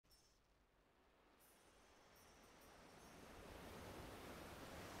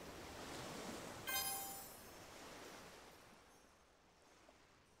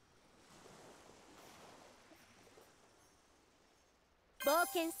冒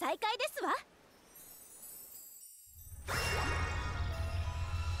険再開ですわ。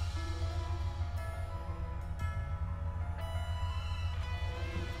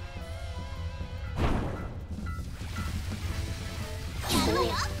やるわよ。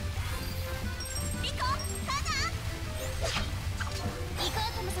リコ、カナ。リコー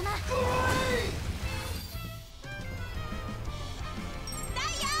トム様。ダ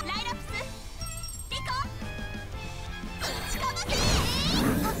イヤ、ライラプス。リコ。打ちかませ。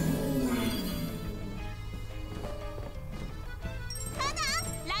カナ、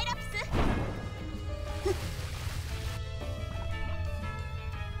ライラプス。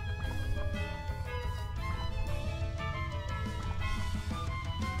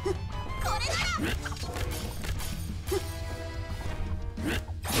これなら。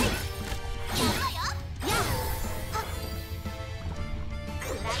やるわよ。やあ。く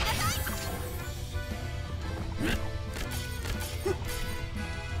らいなさい。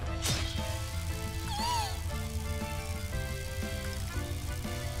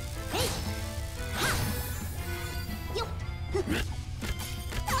えい。はっ。よっ。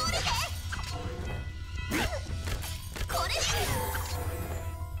倒れて。これで。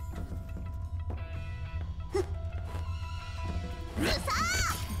うさ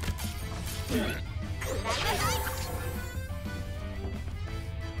ー。くらいなさい。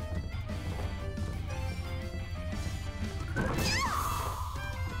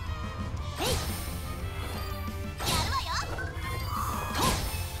えい。やるわよ。と。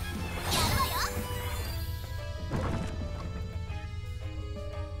やるわよ。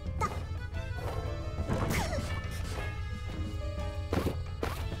た。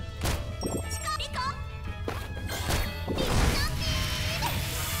チカリコ。リコなんて。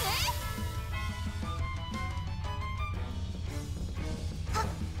はっ。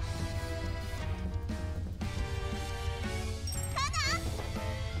カナ。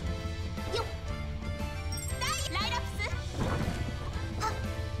よっ。ライラプス。はっ。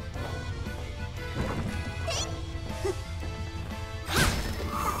てい。はっ。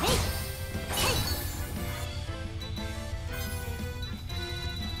えい。へい。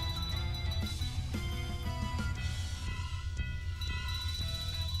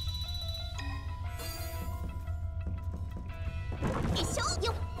一緒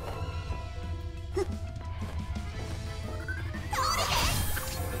よっ。倒れて。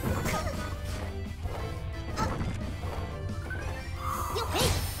はっ。よっ。えい。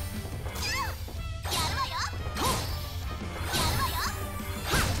やるわよ。と。やるわよ。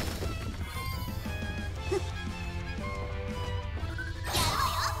はっ。やるわ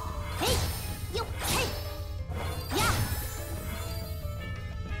よ。えい。よっ。へい。や。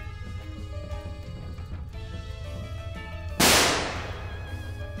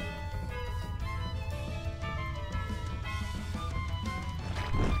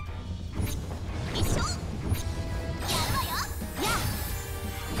一緒。やるわよ。や。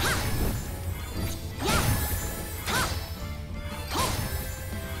は。や。た。と。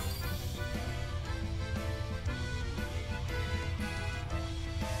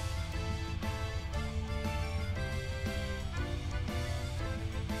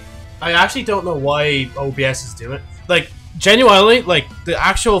I actually don't know why OBS is doing it. Like, genuinely, like, the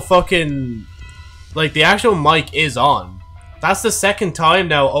actual fucking... Like, the actual mic is on. That's the second time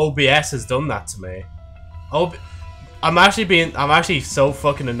now OBS has done that to me. I'm actually so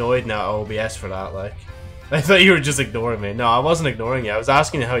fucking annoyed now at OBS for that, like. I thought you were just ignoring me. No, I wasn't ignoring you. I was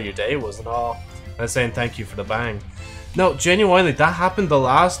asking you how your day was and all. And saying thank you for the bang. No, genuinely, that happened the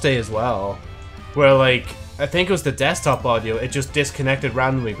last day as well. Where, like, I think it was the desktop audio, it just disconnected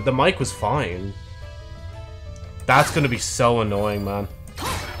randomly, but the mic was fine. That's gonna be so annoying, man.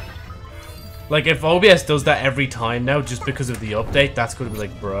 Like, if OBS does that every time now, just because of the update, that's gonna be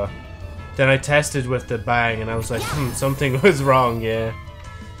like, bruh. Then I tested with the bang, and I was like, something was wrong, yeah.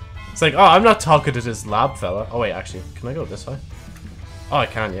 It's like, oh, I'm not talking to this lab fella. Oh, wait, actually, can I go this way? Oh, I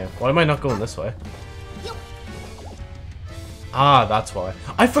can, yeah. Why am I not going this way? Ah, that's why.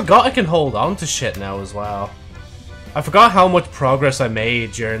 I forgot I can hold on to shit now as well. I forgot how much progress I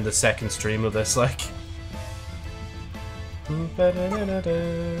made during the second stream of this, like.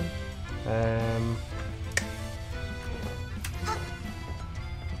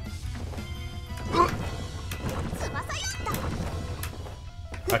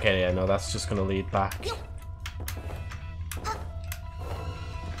 Okay, yeah, no, that's just gonna lead back.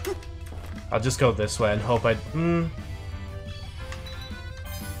 I'll just go this way and hope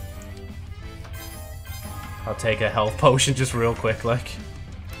I'll take a health potion just real quick, like.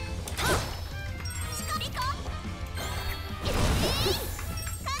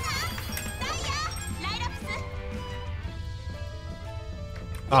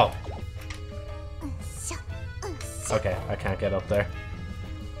 Oh. Okay, I can't get up there.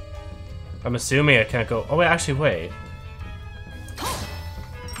 I'm assuming I can't go. Oh wait, actually wait.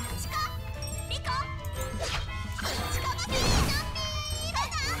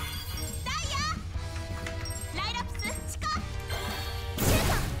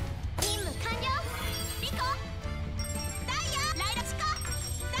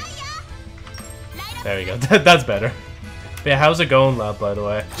 There we go. That's better. But yeah, how's it going, lad, by the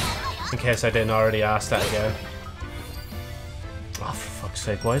way? In case I didn't already ask that again. Oh, for fuck's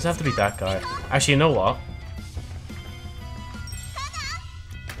sake. Why does it have to be that guy? Actually, you know what?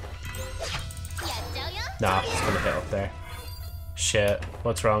 Nah, it's gonna hit up there. Shit.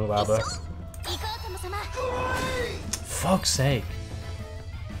 What's wrong, Laba? Fuck's sake.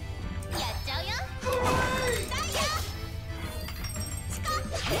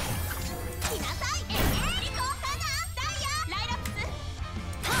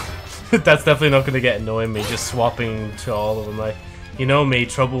 That's definitely not gonna get annoying me, just swapping to all of them. Like, you know me,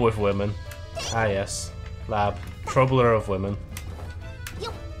 trouble with women. Ah yes, Lab, troubler of women.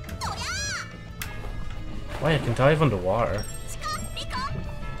 Why, I can dive underwater.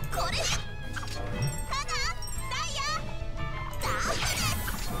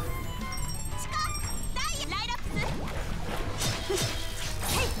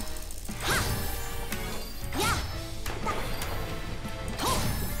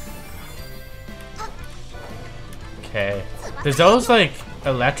 Okay. There's those like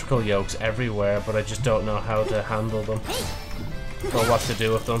electrical yokes everywhere, but I just don't know how to handle them. Or what to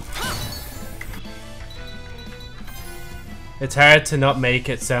do with them. It's hard to not make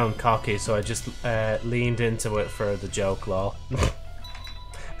it sound cocky, so I just leaned into it for the joke, lol.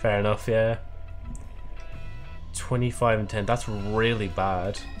 Fair enough, yeah. 25 and 10, that's really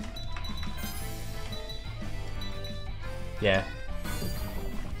bad. Yeah.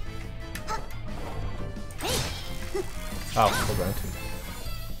 Oh, full ground.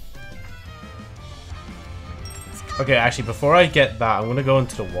 Okay, actually, before I get that, I'm gonna go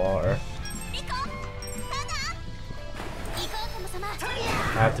into the water.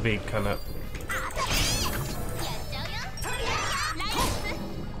 I have to be kind of...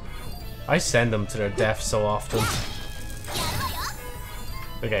 I send them to their death so often.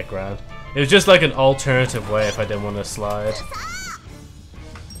 Okay, grand. It was just like an alternative way if I didn't want to slide.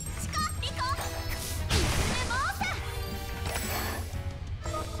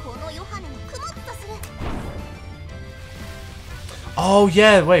 Oh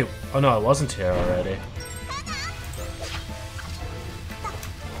yeah, wait. Oh no, I wasn't here already.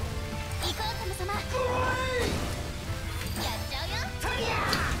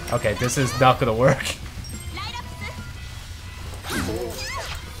 Okay, this is not gonna work.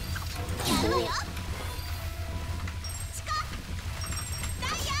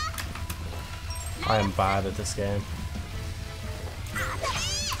 I am bad at this game.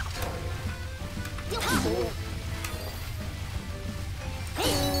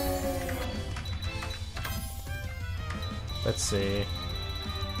 Let's see.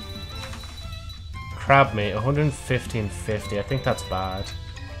 Crab meat, 115.50. I think that's bad.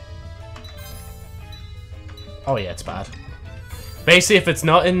 Oh yeah, it's bad. Basically, if it's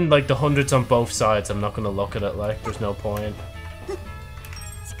not in like the hundreds on both sides, I'm not gonna look at it. Like, there's no point.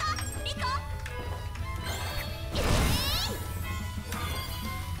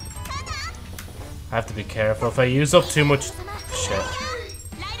 I have to be careful. If I use up too much... Shit.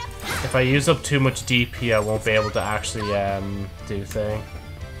 If I use up too much DP, I won't be able to actually do thing.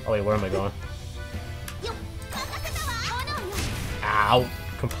 Oh wait, where am I going? Ow!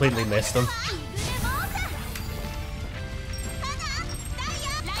 Completely missed him.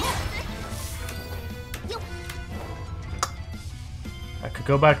 I could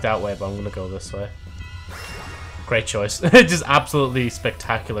go back that way, but I'm gonna go this way. Great choice. Just absolutely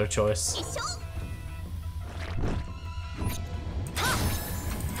spectacular choice.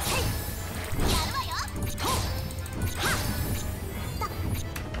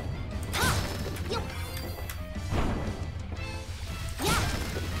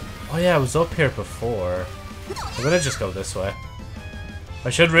 Oh yeah, I was up here before. I'm gonna just go this way. I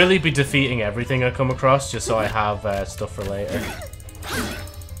should really be defeating everything I come across, just so I have stuff for later.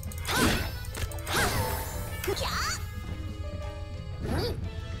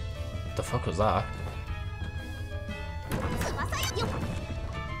 What the fuck was that?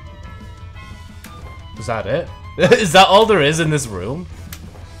 Is that it? Is that all there is in this room?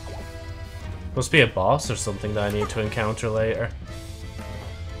 Must be a boss or something that I need to encounter later.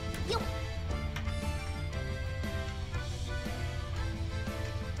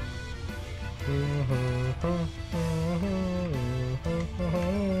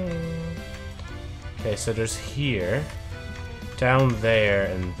 Okay, so there's here, down there,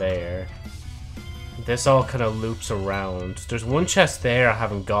 and there. This all kind of loops around. There's one chest there I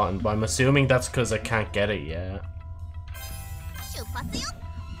haven't gotten, but I'm assuming that's because I can't get it yet.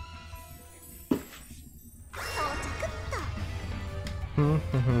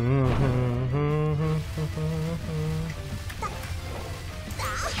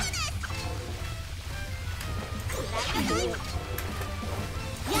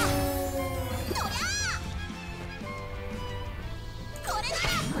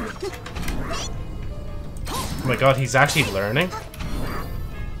 Oh my god, he's actually learning?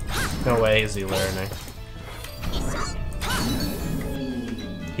 No way is he learning.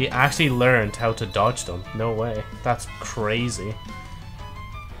 He actually learned how to dodge them. No way. That's crazy.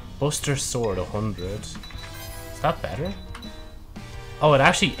 Buster Sword 100. Is that better? Oh, it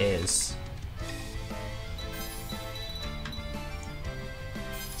actually is.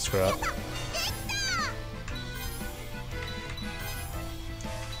 Screw up.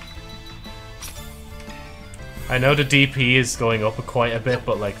 I know the DP is going up quite a bit,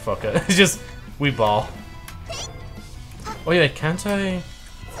 but like, fuck it. It's just, we ball. Oh yeah, can't I?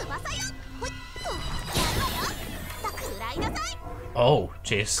 Oh,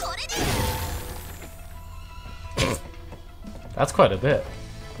 jeez. That's quite a bit.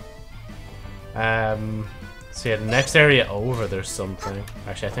 So yeah, the next area over, there's something.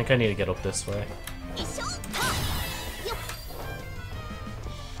 Actually, I think I need to get up this way.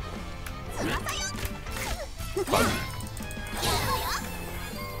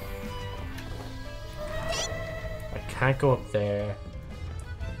 I can't go up there.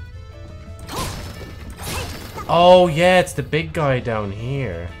 Oh yeah, it's the big guy down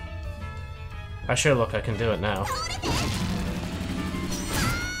here. Sure, look, I can do it now.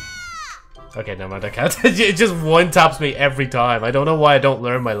 Okay, never mind, I can't. It just one-taps me every time. I don't know why I don't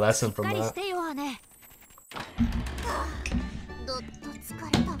learn my lesson from that.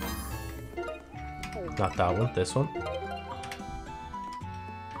 Not that one, this one.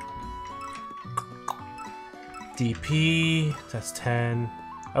 DP, that's 10.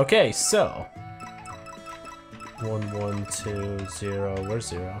 Okay, so 1, 1, 2, 0. Where's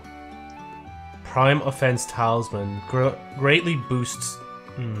 0? Prime Offense Talisman greatly boosts.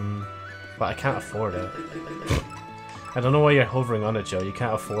 But I can't afford it. I don't know why you're hovering on it, Joe. You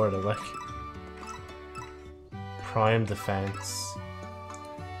can't afford it, like. Prime Defense.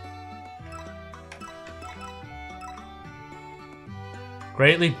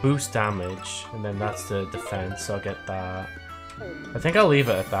 Greatly boost damage, and then that's the defense, so I'll get that. I think I'll leave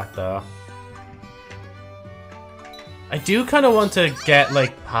it at that, though. I do kind of want to get,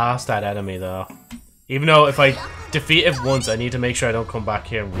 like, past that enemy, though. Even though if I defeat it once, I need to make sure I don't come back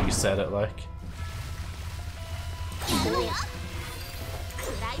here and reset it, like. Wait.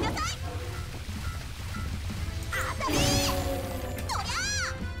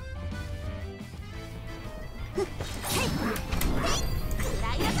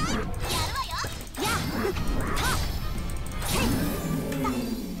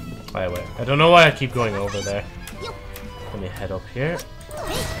 I don't know why I keep going over there. Let me head up here.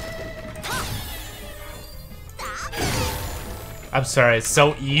 I'm sorry, it's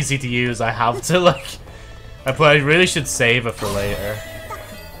so easy to use, I have to, like... I really should save it for later.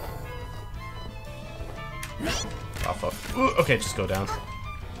 Oh, fuck. Ooh, okay, just go down.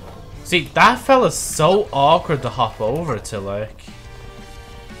 See, that fella's so awkward to hop over to, like...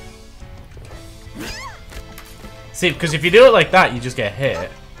 See, because if you do it like that, you just get hit.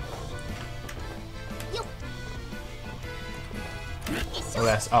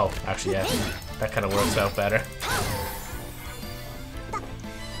 Unless, oh, actually, yeah. That kind of works out better.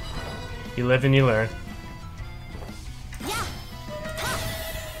 You live and you learn.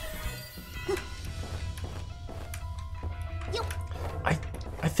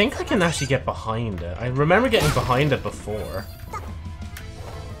 I think I can actually get behind it. I remember getting behind it before.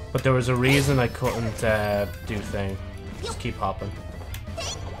 But there was a reason I couldn't do thing. Just keep hopping.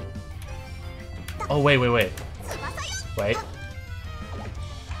 Oh, wait. Wait.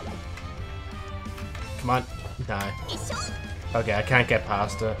 Come on. Die. Okay, I can't get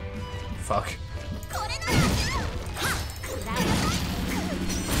past it. Fuck.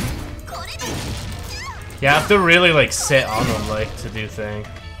 Yeah, I have to really, like, sit on them, like, to do thing.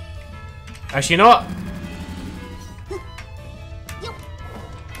 Actually, you know what?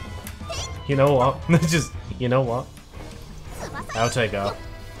 You know what? Just, you know what? Out I go.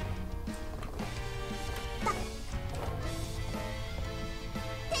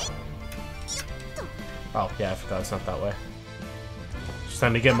 Oh, yeah, I forgot it's not that way. Just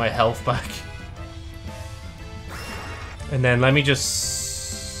time to get my health back. And then let me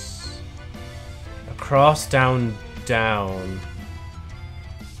just... I cross, down, down.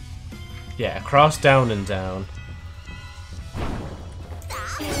 Yeah, cross, down, and down.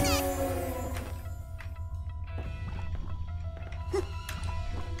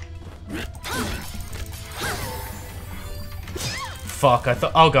 Fuck, I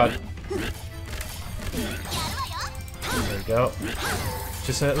thought. Oh god. There we go.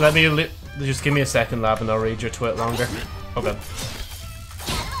 Just let me. Just give me a second, lab, and I'll read your twit longer. Oh god.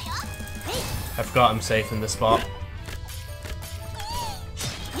 I forgot I'm safe in this spot.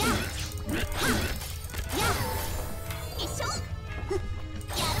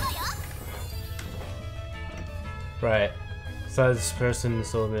 Right. So this person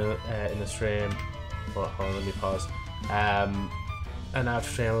sold me in the stream. Well, hold on, let me pause. And after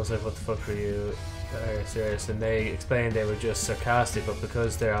stream, I was like, "What the fuck were you? Are you serious?" And they explained they were just sarcastic, but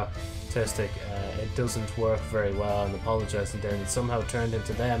because they're autistic, it doesn't work very well. And apologized, and then it somehow turned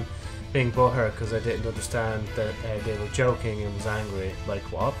into them being butthurt because I didn't understand that they were joking and was angry. Like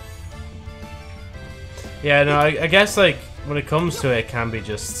what? Yeah, no, I guess like when it comes to it, it can be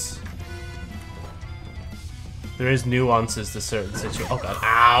just. There is nuances to certain situations. Oh god,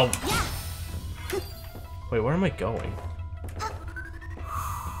 ow! Wait, where am I going?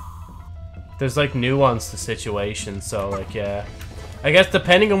 There's like nuance to situations, so like yeah. I guess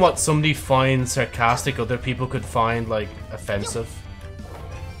depending on what somebody finds sarcastic, other people could find like offensive.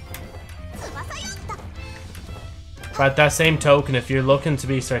 But at that same token, if you're looking to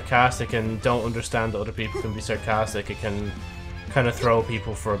be sarcastic and don't understand that other people can be sarcastic, it can kind of throw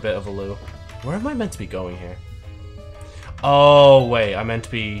people for a bit of a loop. Where am I meant to be going here? Oh, wait, I meant to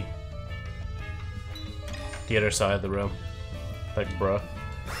be the other side of the room. Like, bruh.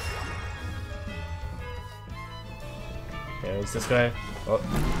 Okay, what's this guy? Oh,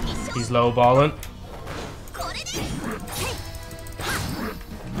 he's lowballing.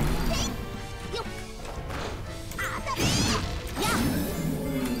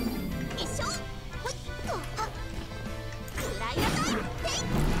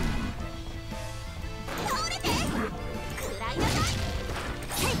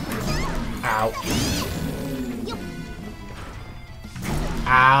 Ow.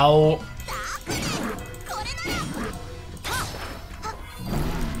 Ow.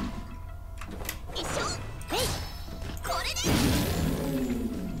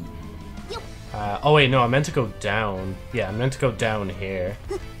 Oh wait, no, I meant to go down. Yeah, I meant to go down here.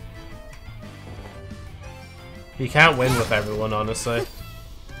 You can't win with everyone, honestly.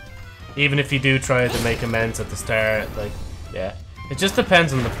 Even if you do try to make amends at the start, like, yeah. It just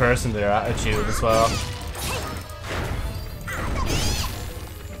depends on the person, their attitude as well.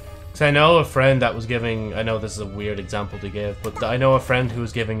 Because I know a friend that was giving, I know this is a weird example to give, but I know a friend who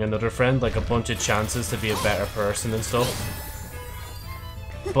was giving another friend like a bunch of chances to be a better person and stuff.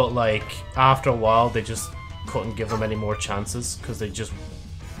 But like, after a while they just couldn't give them any more chances because they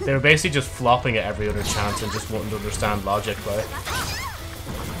were basically just flopping at every other chance and just wouldn't understand logic, like.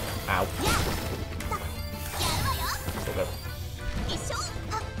 Ow. Okay.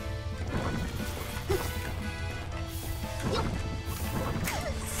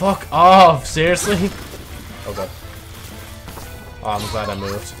 Fuck off! Seriously? Okay. Oh, I'm glad I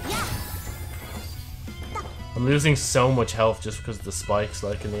moved. I'm losing so much health just because of the spikes,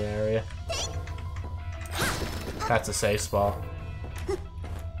 like, in the area. That's a safe spot.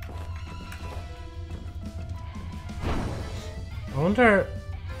 I wonder...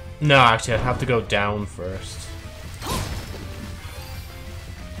 No, actually, I'd have to go down first.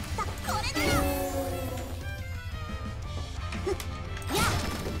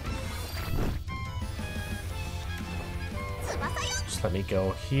 Just let me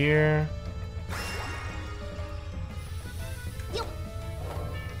go here.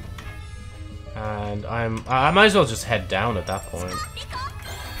 And I might as well just head down at that point.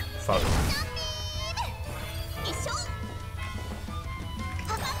 Fuck.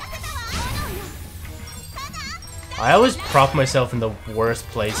 I always prop myself in the worst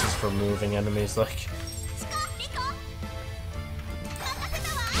places for moving enemies, like.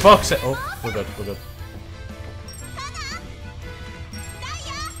 Fuck's it. Oh, we're good, we're good.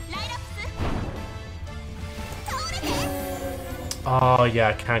 Oh, yeah,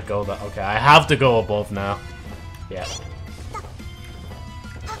 I can't go that. Okay, I have to go above now. Yeah.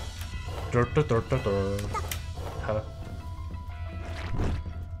 Huh.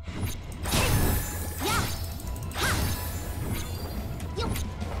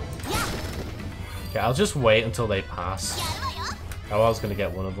 Okay, I'll just wait until they pass. I was gonna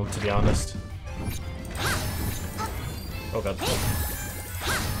get one of them, to be honest. Oh god.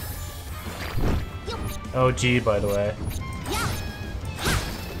 OG, by the way.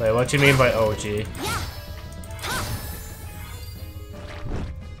 Wait, what do you mean by OG?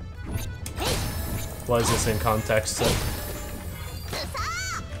 Why is this in context to?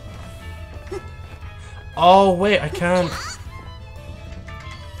 Oh wait, I can't.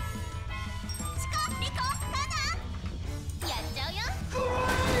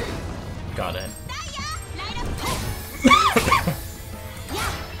 Got it.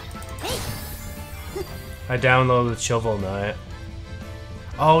 I downloaded Shovel Knight.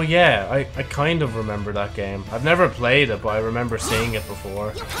 Oh yeah, I kind of remember that game. I've never played it, but I remember seeing it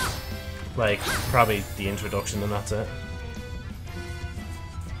before. Like, probably the introduction and that's it.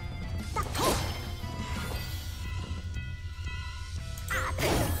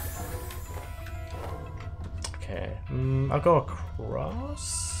 Okay, I'll go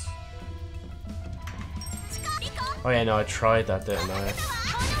across. Oh yeah, no, I tried that, didn't I?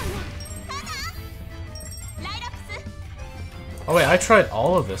 Oh wait, I tried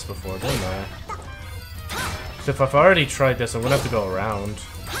all of this before, didn't I? So if I've already tried this, I'm gonna have to go around.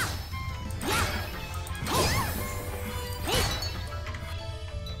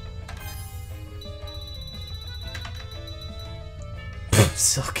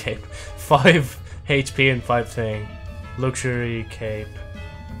 Silk cape. 5 HP and 5 thing. Luxury cape.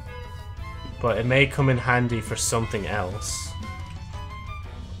 But it may come in handy for something else.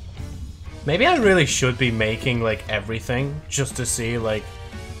 Maybe I really should be making, like, everything, just to see, like,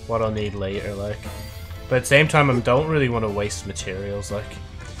 what I'll need later, like. But at the same time, I don't really want to waste materials, like.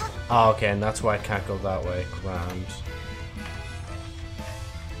 Oh, okay, and that's why I can't go that way. Grand.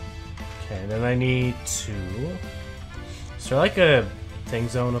 Okay, then I need to... Is there, like, a thing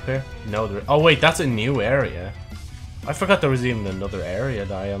zone up here? No, there... Oh, wait, that's a new area. I forgot there was even another area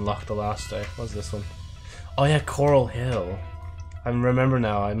that I unlocked the last day. What's this one? Oh, yeah, Coral Hill. I remember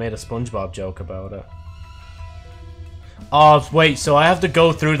now, I made a SpongeBob joke about it. Oh, wait, so I have to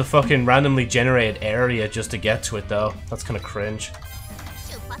go through the fucking randomly generated area just to get to it, though. That's kind of cringe.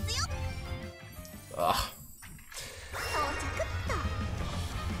 Ugh.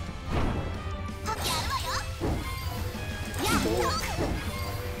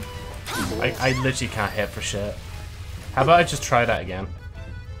 I literally can't hit for shit. How about I just try that again?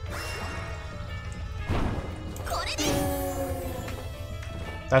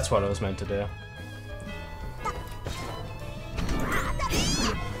 That's what I was meant to do.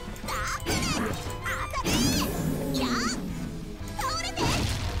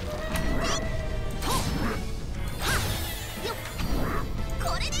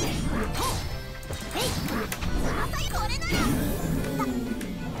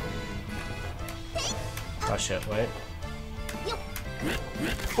 Oh shit, wait.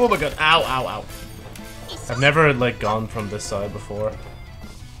 Oh my god, ow, ow, ow. I've never, like, gone from this side before.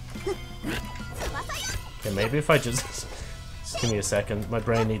 Okay, maybe if I just give me a second. My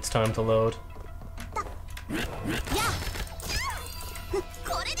brain needs time to load.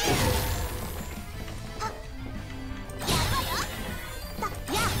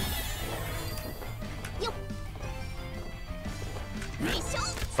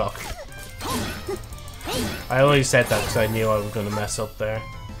 Fuck. I only said that because I knew I was going to mess up there.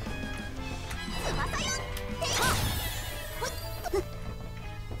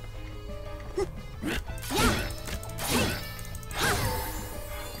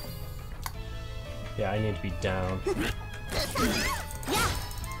 Yeah, I need to be down.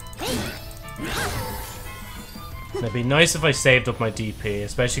 It'd be nice if I saved up my DP,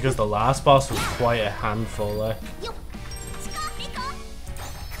 especially because the last boss was quite a handful, like.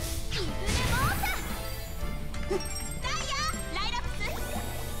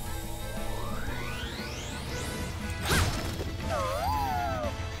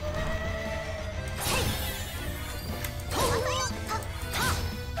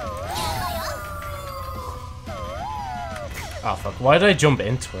 Oh fuck, why did I jump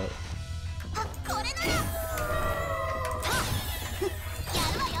into it?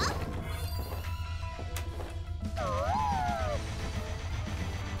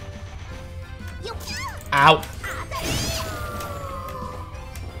 Ow!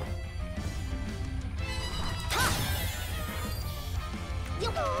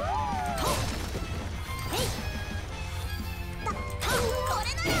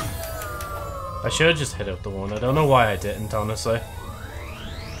 I should have just hit up the one. I don't know why I didn't, honestly.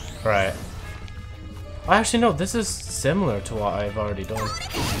 Right. Actually, no, this is similar to what I've already done.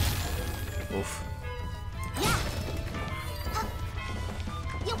 Oof.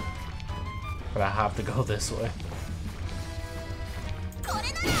 But I have to go this way.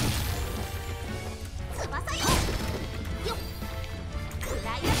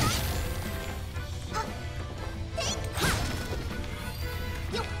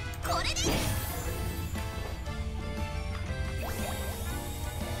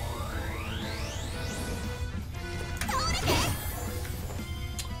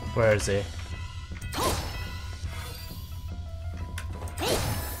 Where is he?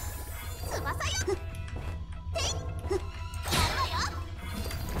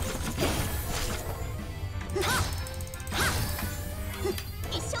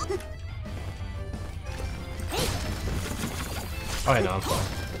 Oh, I know, I'm fine.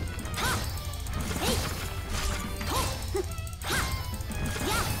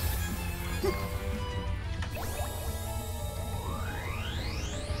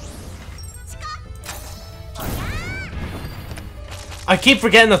 I keep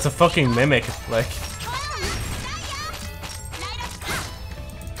forgetting that's a fucking mimic, like.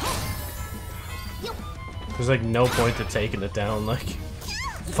 There's like no point to taking it down, like.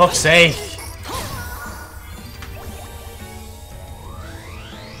 Fuck's sake!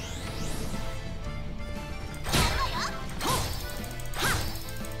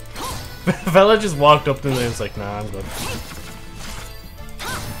 Fella just walked up to me and was like, nah, I'm good.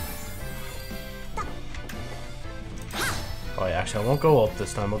 Oh yeah, actually I won't go up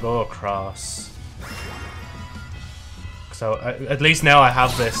this time, I'll go across. So at least now I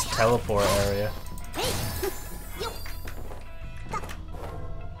have this teleport area.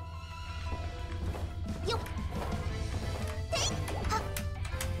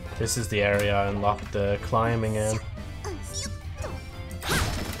 This is the area I unlocked the climbing in.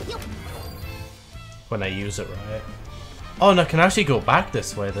 When I use it right. Oh, and I can actually go back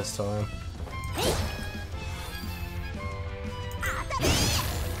this way this time.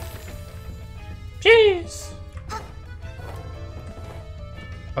 Jeez!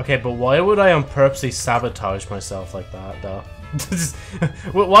 Okay, but why would I purposely sabotage myself like that, though?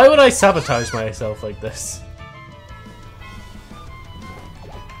 Why would I sabotage myself like this?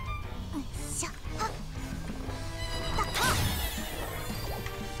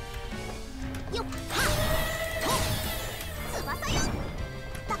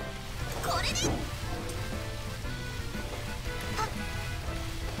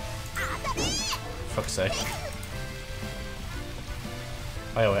 Fuck's sake.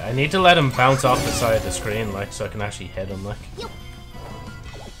 Oh wait, I need to let him bounce off the side of the screen, like, so I can actually hit him, like.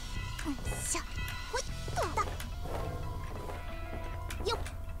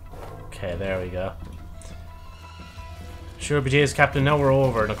 Okay, there we go. Sure, BJ's Captain, now we're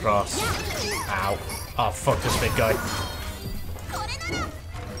over and across. Ow. Oh, fuck this big guy.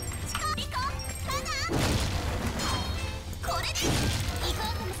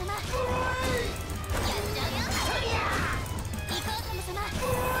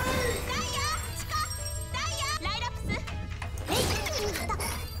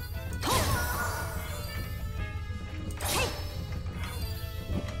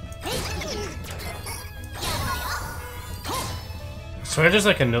 I swear there's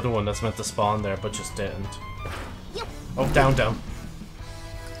like another one that's meant to spawn there, but just didn't. Oh, down, down.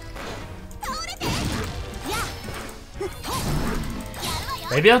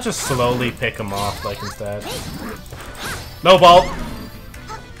 Maybe I'll just slowly pick him off, like, instead. Low ball!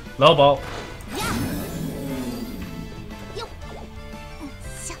 Low ball.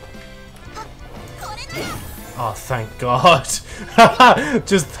 Oh, thank God.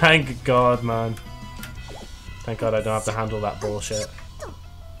 Just thank God, man. Thank God I don't have to handle that bullshit.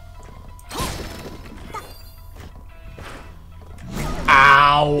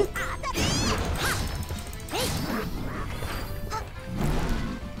 Ow!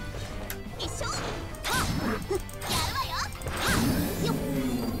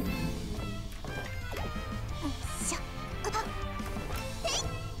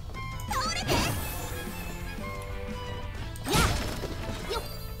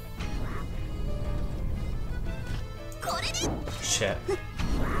 Shit.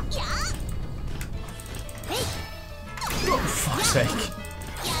 Oh, fuck's sake.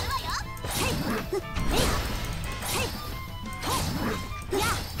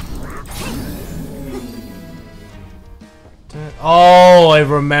 Oh, I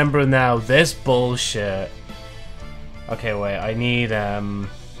remember now. This bullshit. Okay, wait. I need,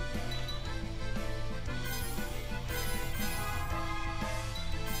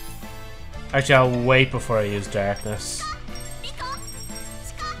 Actually, I'll wait before I use darkness.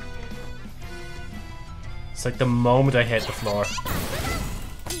 It's like the moment I hit the floor.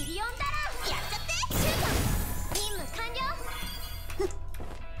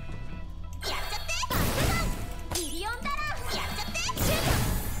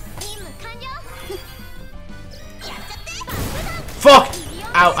 Fuck!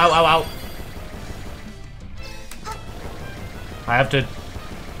 Ow, ow, ow, ow. I have to...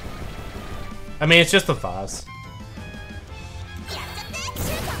 I mean, it's just a vase.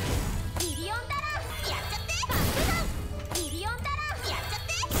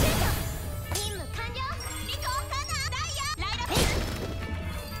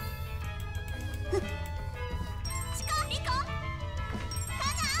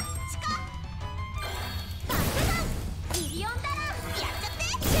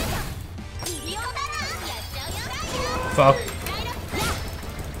 Fuck.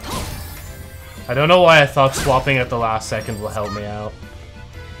 I don't know why I thought swapping at the last second will help me out.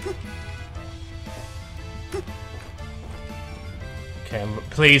 Okay,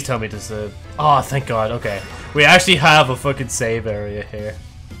 please tell me this is a... Oh, thank God, okay. We actually have a fucking save area here.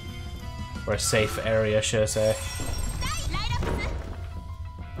 Or a safe area, should I say.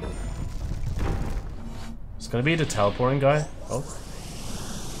 It's gonna be the teleporting guy. Oh.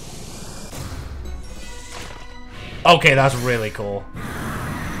 Okay, that's really cool.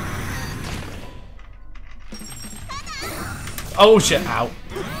 Oh shit, ow.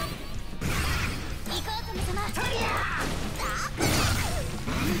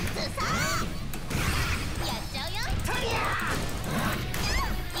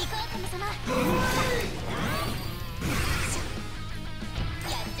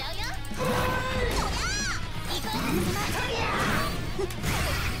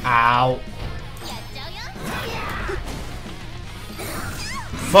 Ow.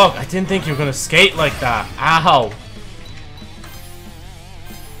 Fuck, I didn't think you were gonna skate like that. Ow.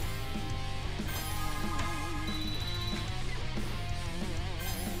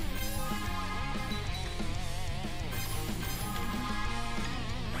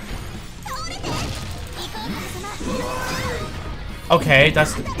 Okay,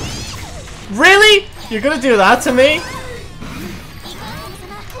 that's... Really? You're gonna do that to me?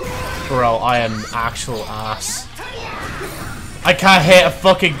 Bro, I am actual ass. I can't hit a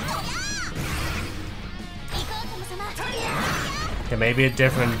fucking... Okay, maybe a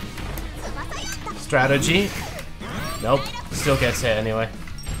different strategy. Nope, still gets hit anyway.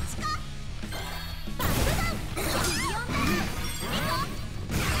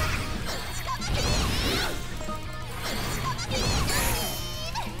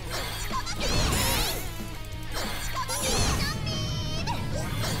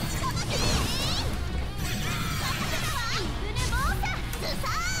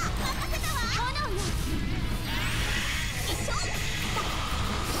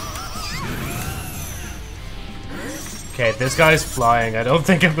 Okay, this guy's flying. I don't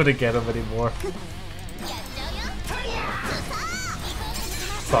think I'm gonna get him anymore.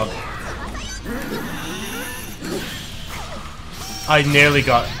 Fuck. I nearly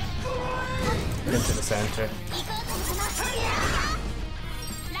got into the center.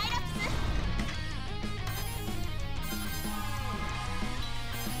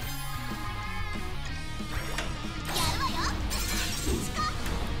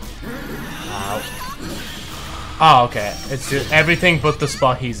 Ow. Oh, okay. It's just everything but the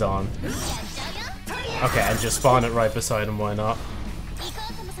spot he's on. Okay, and just spawn it right beside him, why not?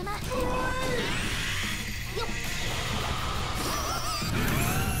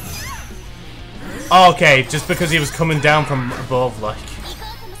 Oh, okay, just because he was coming down from above, like.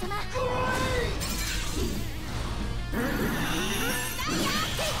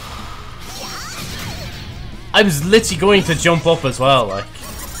 I was literally going to jump up as well, like.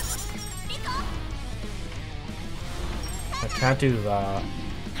 I can't do that.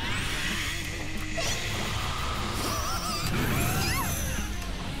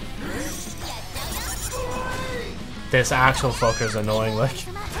 This actual fucker's annoying, like.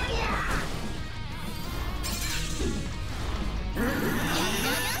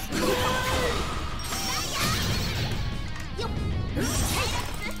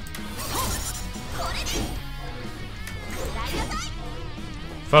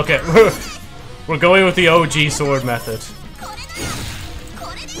 Fuck it. We're going with the OG sword method.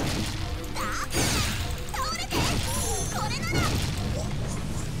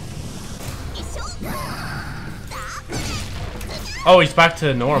 Oh, he's back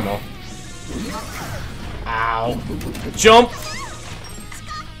to normal. Ow. Jump!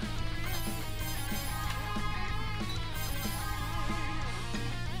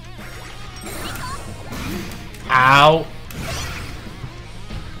 Ow.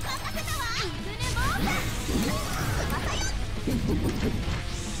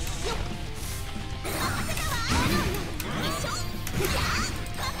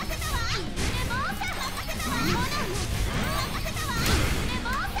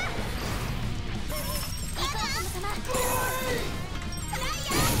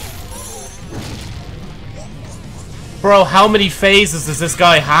 Bro, how many phases does this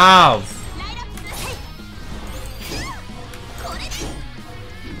guy have?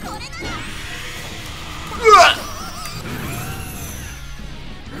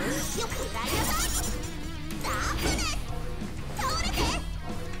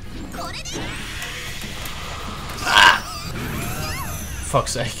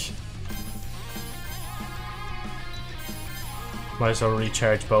 Fuck's sake. Might as well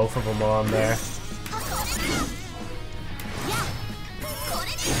recharge both of them while I'm there.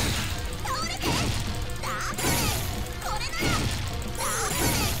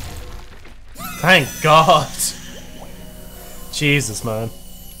 Thank God. Jesus, man.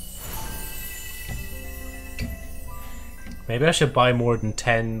 Maybe I should buy more than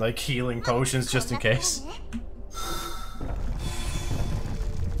 10 like healing potions just in case.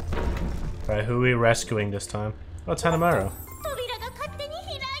 Alright, who are we rescuing this time? Oh, it's Hanamaru. 扉が勝手に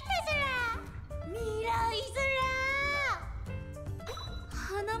開いたずら。未来ずら。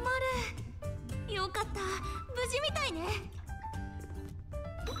花丸。よかった。無事みたいね。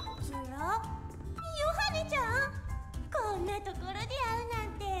ずら。ヨハネちゃん。こんなところで会うなん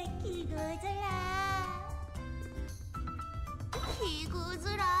て奇遇ずら。奇遇ず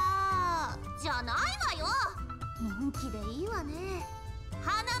ら。じゃないわよ。のんきでいいわね。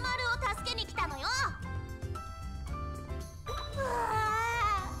花丸を助けに来たのよ。わ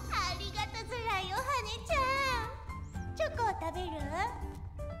あ、ありがとずらよ、ハネちゃん。チョコを食べる？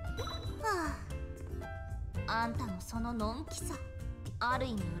はあ、あんたのそののんきさ、ある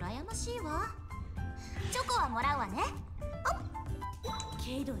意味羨ましいわ。チョコはもらうわね。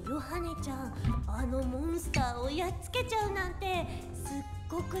けどヨハネちゃん、あのモンスターをやっつけちゃうなんてすっ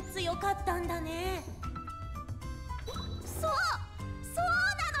ごく強かったんだね。そう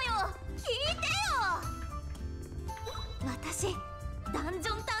なのよ。聞いてよ。私、ダンジ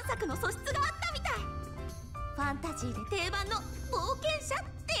ョン探索の素質があったみたい。ファンタジーで定番の冒険者っ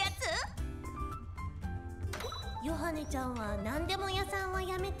てやつ。ヨハネちゃんは何でも屋さんは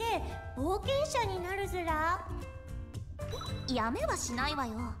やめて冒険者になるずら。やめはしないわ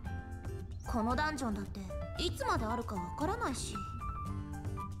よ。このダンジョンだっていつまであるかわからないし。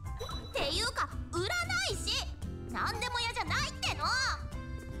っていうか売らないし、何でも屋じゃないっての。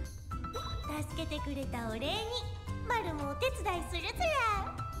助けてくれたお礼にマルもお手伝いするず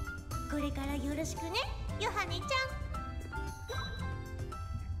ら。これからよろしくね、ヨハネちゃん。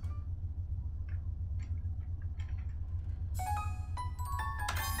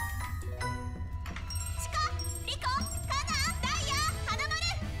チカ、リコ、カナ、ダイヤ、花丸。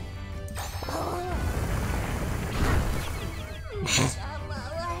めちゃ回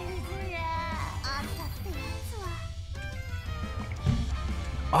るずら。あんたってやつ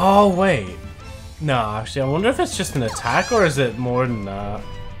は。 Oh, wait. No, actually, I wonder if it's just an attack or is it more than that?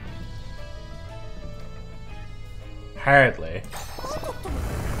 Hardly.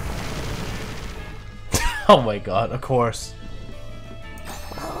 Oh my god, of course.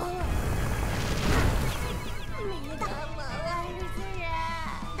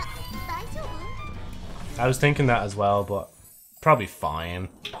 I was thinking that as well, but probably fine.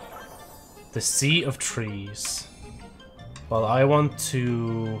 The Sea of Trees. Well, I want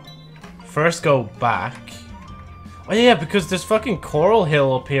to first go back. Oh yeah, because there's fucking Coral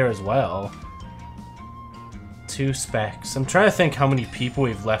Hill up here as well. 2 specks. I'm trying to think how many people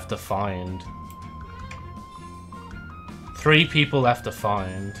we've left to find. 3 people left to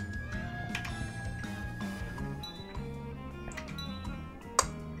find.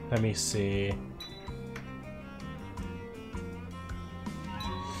 Let me see.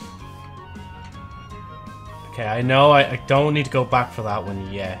 Okay, I know I don't need to go back for that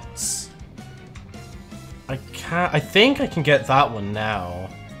one yet. I think I can get that one now.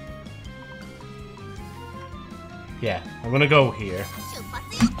 Yeah, I'm gonna go here.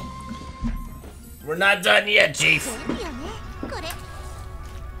 We're not done yet, Chief.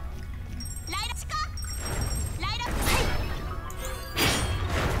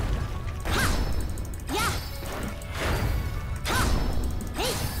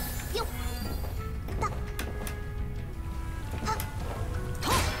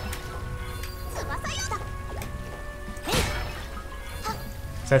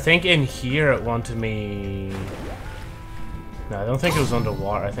 So I think in here it wanted me... No, I don't think it was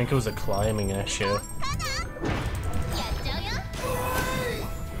underwater. I think it was a climbing issue.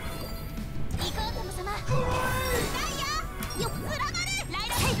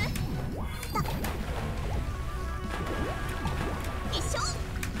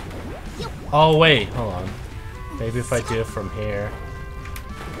 Oh wait, hold on. Maybe if I do it from here.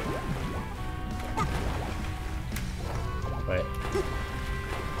 Wait.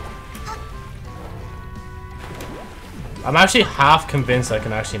 I'm actually half convinced I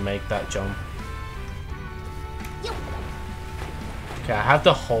can actually make that jump. Okay, I have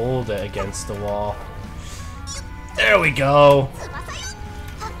to hold it against the wall. There we go!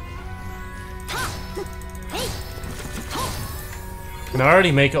 I can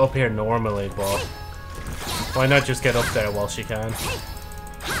already make it up here normally, but why not just get up there while she can?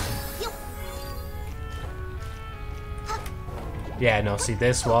 Yeah, no, see,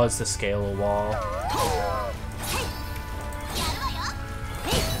 this was the scale of wall.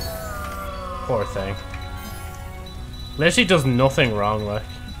 Poor thing. Literally does nothing wrong, like.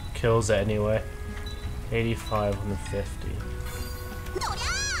 kills it anyway. 85 on the 50.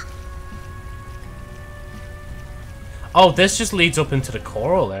 Oh, this just leads up into the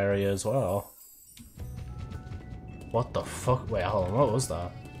coral area as well. What the fuck? Wait, hold on, what was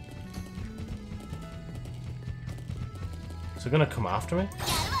that? Is it gonna come after me?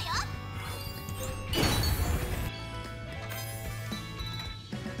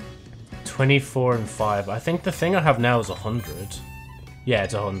 $24 and 5. I think the thing I have now is 100. Yeah,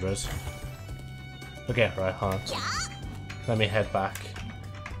 it's 100. Okay, right, huh? Let me head back.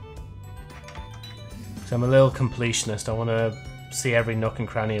 So I'm a little completionist. I want to see every nook and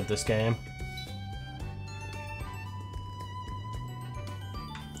cranny of this game.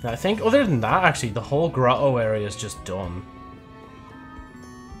 Now, I think other than that, actually, the whole grotto area is just done.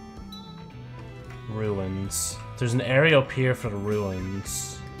 Ruins. There's an area up here for the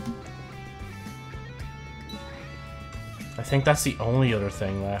ruins. I think that's the only other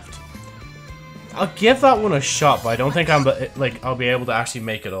thing left. I'll give that one a shot, but I don't think I'll be able to actually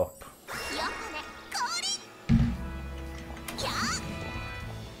make it up.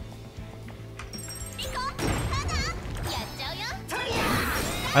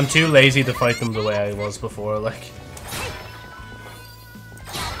 I'm too lazy to fight them the way I was before, like.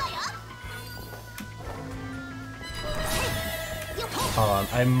 Hold on,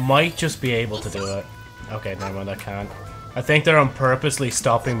 I might just be able to do it. Okay, never mind, I can't. I think they're purposely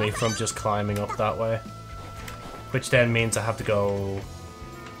stopping me from just climbing up that way. Which then means I have to go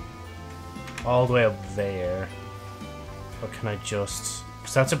all the way up there. Or can I just...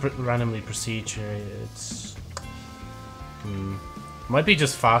 Because that's a randomly procedure. It's... Might be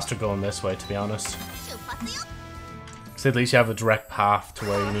just faster going this way, to be honest. Because at least you have a direct path to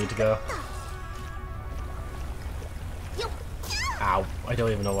where you need to go. Ow. I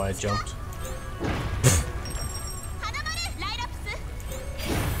don't even know why I jumped.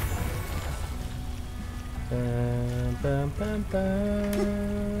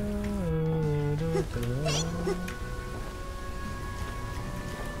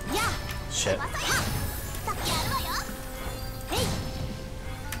 Shit.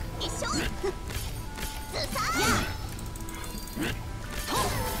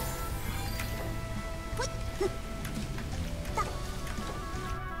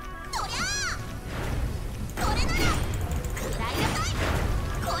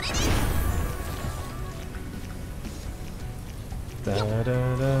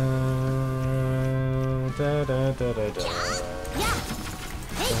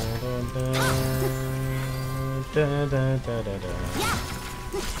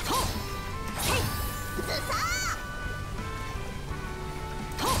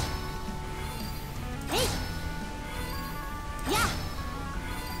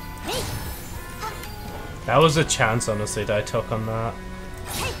 That was a chance, honestly, that I took on that.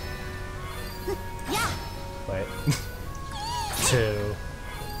 Wait. 2,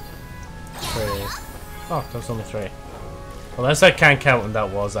 3. Oh, there's only 3. Unless I can't count, and that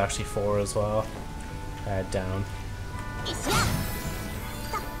was actually 4 as well. Down.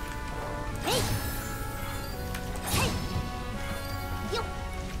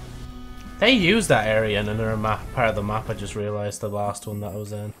 They used that area in another part of the map, I just realised, the last one that I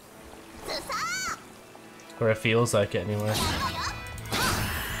was in. Or it feels like it anyway.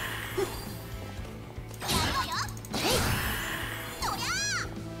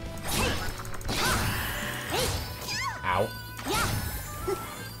 Ow.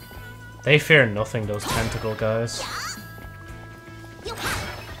 They fear nothing, those tentacle guys.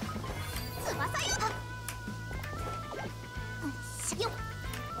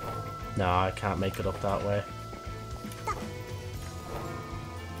 No, I can't make it up that way.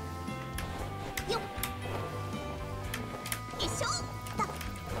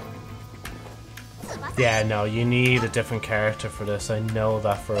 Yeah, no, you need a different character for this. I know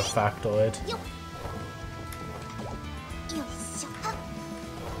that for a factoid.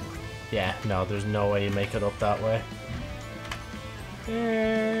 Yeah, no, there's no way you make it up that way.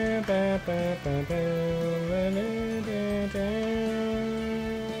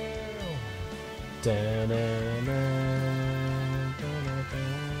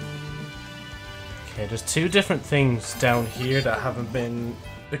 Okay, there's 2 different things down here that haven't been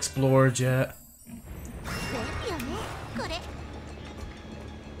explored yet.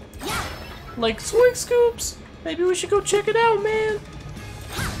 Like swing scoops! Maybe we should go check it out, man!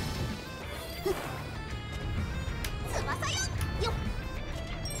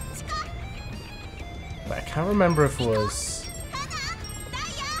 But I can't remember if it was...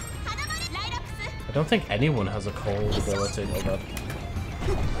 I don't think anyone has a cold ability like that.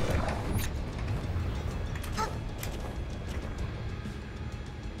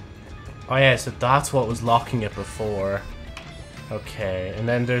 Oh yeah, so that's what was locking it before. Okay, and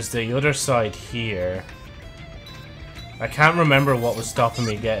then there's the other side here. I can't remember what was stopping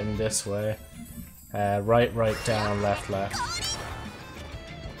me getting this way. Right, down, left, left.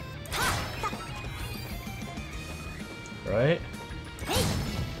 Right?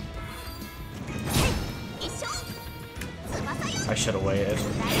 I should have waited.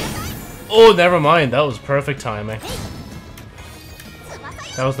 Oh, never mind. That was perfect timing.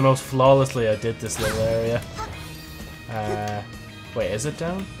 That was the most flawlessly I did this little area. Wait, is it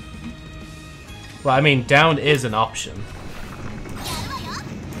down? Well, I mean, down is an option.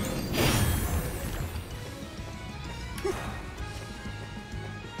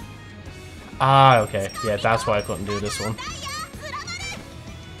 Ah, okay. Yeah, that's why I couldn't do this one.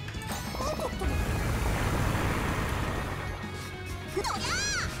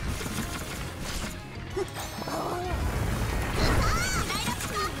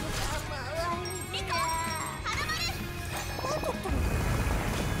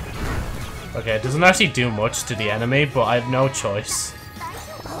 Okay, it doesn't actually do much to the enemy, but I have no choice.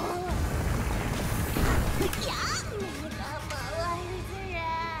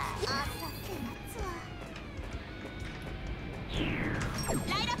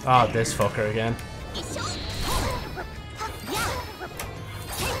 Ah, oh, this fucker again.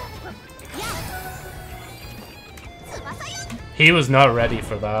 He was not ready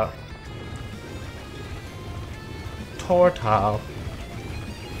for that. Tortal.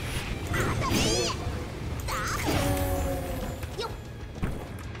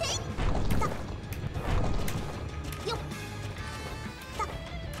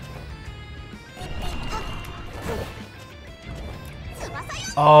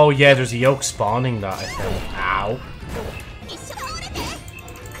 Oh yeah, there's a yoke spawning that, I think. Ow.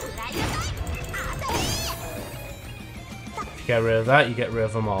 If you get rid of that, you get rid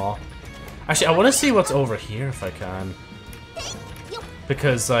of them all. Actually, I want to see what's over here if I can.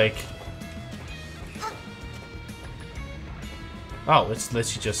 Because, like... Oh, it's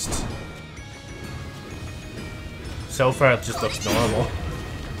literally just... So far, it just looks normal.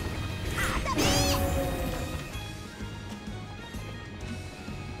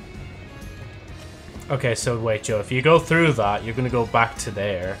 Okay, so wait, Joe, if you go through that, you're gonna go back to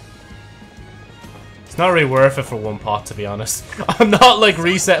there. It's not really worth it for one pot, to be honest. I'm not, like,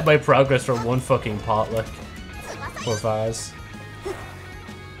 resetting my progress for one fucking pot, like. Or vase.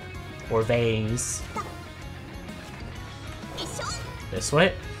 Or vase. This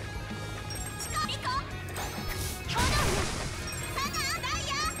way?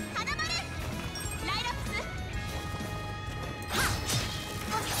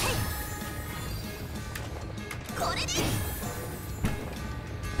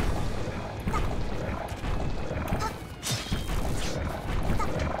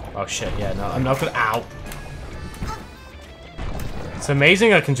 Oh shit, yeah, no, I'm not gonna- ow! It's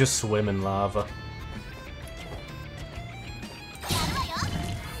amazing I can just swim in lava.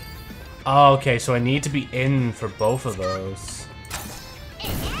 Oh, okay, so I need to be in for both of those.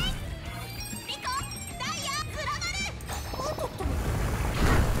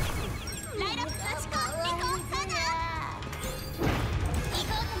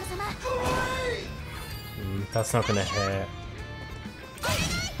 That's not gonna hit.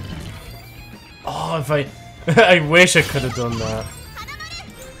 Oh, if I... I wish I could have done that.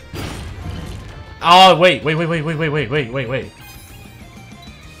 Oh, wait.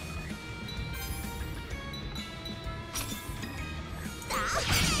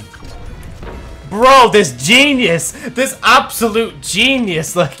 Bro, this genius! This absolute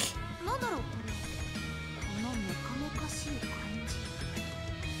genius, like...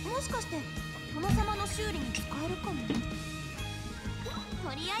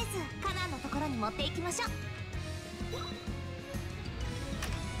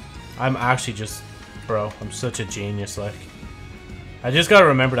 I'm actually just... Bro, I'm such a genius, like. I just gotta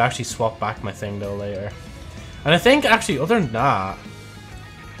remember to actually swap back my thing, though, later. And I think, actually, other than that...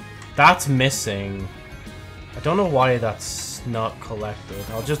 That's missing. I don't know why that's not collected.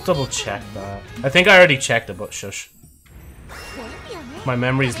 I'll just double check that. I think I already checked it, but shush. My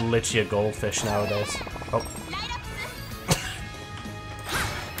memory's literally a goldfish nowadays. Oh.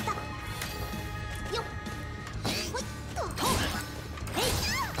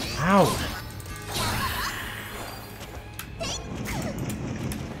 Ow!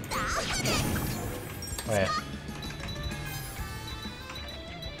 Oh yeah.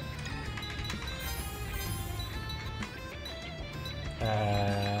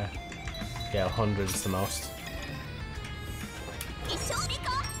 Yeah, 100 is the most.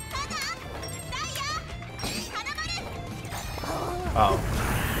 Oh.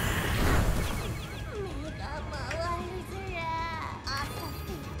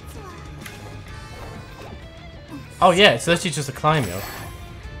 Oh yeah, it's literally just a climb, yo.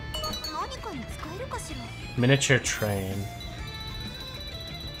 Miniature train.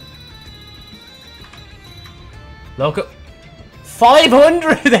 Local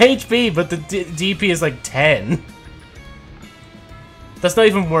 500 HP, but the DP is like 10. That's not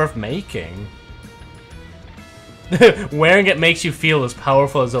even worth making. Wearing it makes you feel as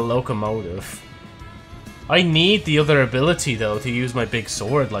powerful as a locomotive. I need the other ability though to use my big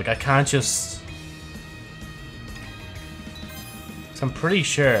sword. Like I can't just. So I'm pretty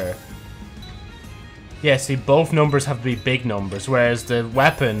sure. Yeah, see, both numbers have to be big numbers, whereas the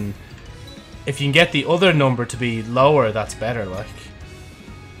weapon, if you can get the other number to be lower, that's better, like.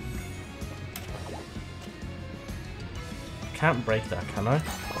 I can't break that, can I?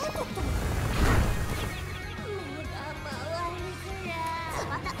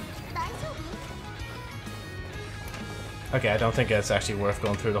 Okay, I don't think it's actually worth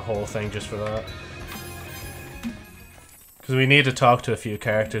going through the whole thing just for that. Because we need to talk to a few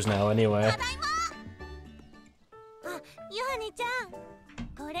characters now anyway.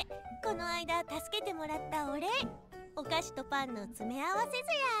 この間助けてもらったお礼。お菓子とパンの詰め合わせず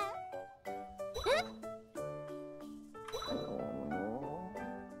や。え？こ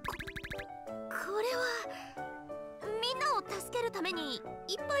れはみんなを助けるためにいっ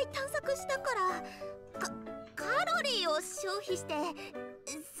ぱい探索したからカロリーを消費して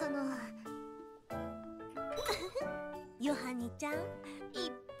そのヨハネちゃんいっ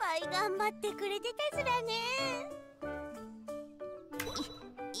ぱい頑張ってくれてたずらね。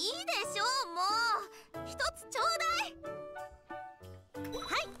いいでしょう、もう一つちょうだい。は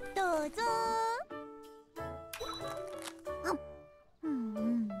い、どうぞ。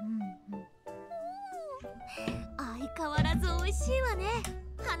相変わらず美味しいわね、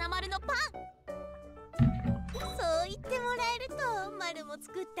花丸のパン。そう言ってもらえるとマルも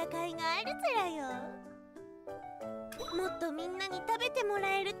作った甲斐があるずらよ。もっとみんなに食べても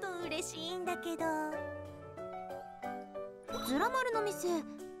らえると嬉しいんだけど。ズラ丸の店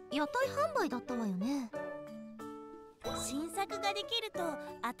屋台販売だったわよね。新作ができると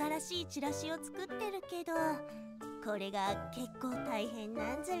新しいチラシを作ってるけど、これが結構大変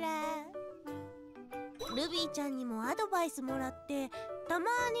なんずら。ルビーちゃんにもアドバイスもらって、たま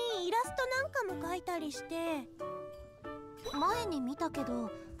にイラストなんかも描いたりして。前に見たけ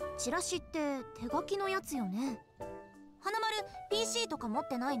どチラシって手書きのやつよね。花丸 PC とか持っ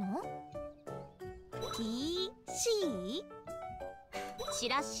てないの？ PC？チ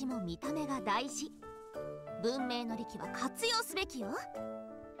ラシも見た目が大事。文明の利器は活用すべきよ。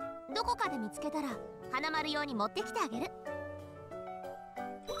どこかで見つけたら花丸用に持ってきてあげる。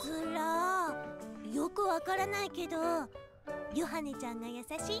ずらー、よくわからないけどヨハネちゃんが優し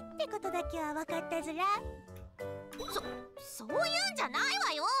いってことだけは分かったずら。そういうんじゃない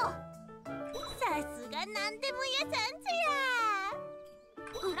わよ。さすがなんでも屋さんず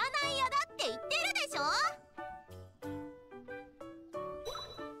ら。占い屋だって言ってるでしょ。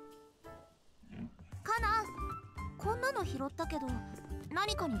カナン、こんなの拾ったけど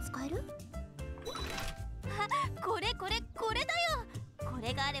何かに使える？これだよ。こ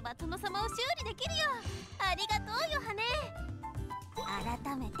れがあれば殿様を修理できるよ。ありがとうヨハネ。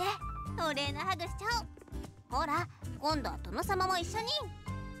改めてお礼のハグしちゃおう。ほら、今度は殿様も一緒に。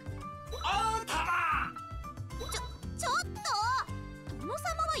あんただ。ちょっと殿様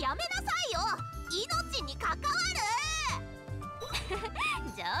はやめなさいよ。命に関わる。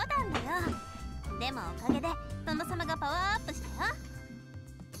冗談だよ。でもおかげで殿様がパワーアップしたよ。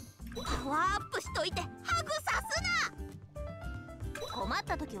パワーアップしといてハグさすな。困っ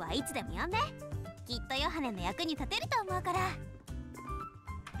た時はいつでも呼んで。きっとヨハネの役に立てると思うから。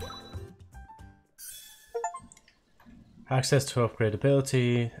Access to upgrade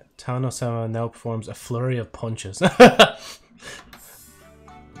ability. Tano-sama now performs a flurry of punches. I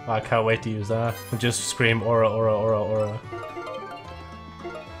can't wait to use that. Just scream aura, aura, aura, aura.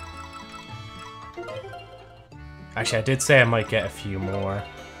 Actually, I did say I might get a few more.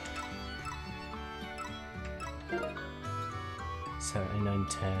 7, 9,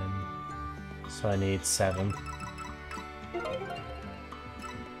 10. So I need 7.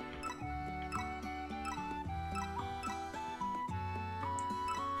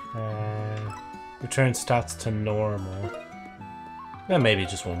 Return stats to normal. Then maybe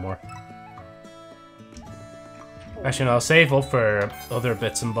just one more. Actually, no, I'll save up for other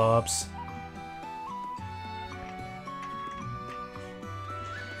bits and bobs.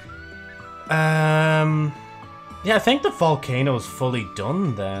 Yeah, I think the volcano is fully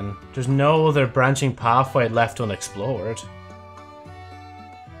done then. There's no other branching pathway left unexplored.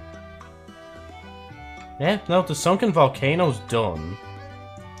 Yeah, no, the sunken volcano's done.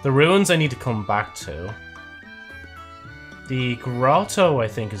 The ruins I need to come back to. The grotto, I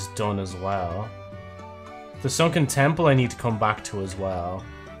think, is done as well. The sunken temple I need to come back to as well.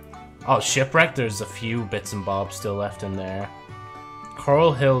 Oh, shipwreck, there's a few bits and bobs still left in there.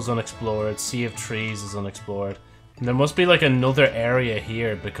 Coral Hill's unexplored. Sea of Trees is unexplored. And there must be like another area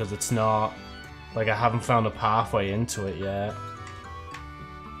here because it's not... Like I haven't found a pathway into it yet.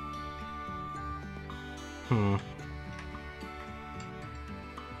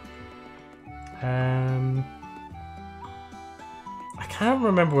 I can't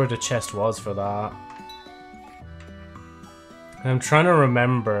remember where the chest was for that. And I'm trying to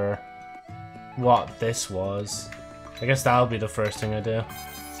remember what this was. I guess that'll be the first thing I do.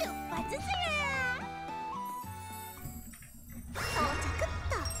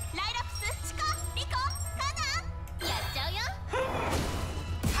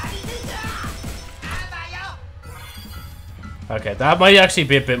 Okay, that might actually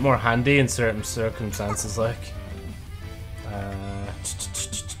be a bit more handy in certain circumstances, like.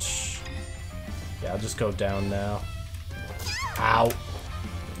 Yeah, I'll just go down now. Ow.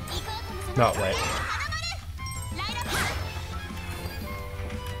 No, wait.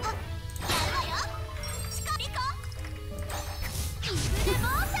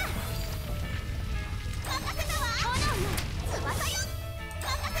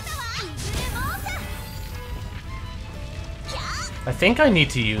 I think I need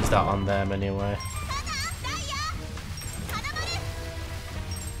to use that on them anyway.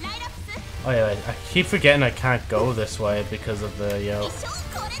 Oh yeah, I keep forgetting I can't go this way because of the,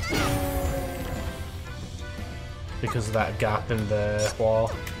 because of that gap in the wall.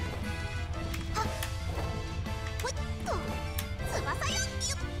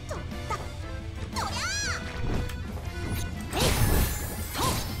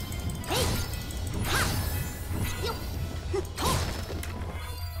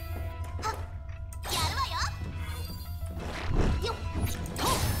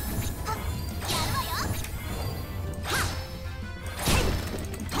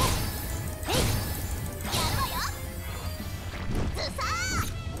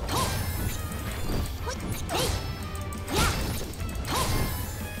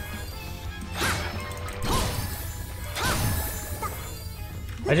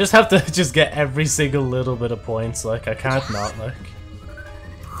 I just have to just get every single little bit of points, like, I can't not, like.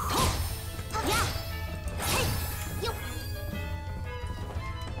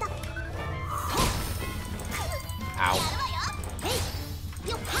 Ow.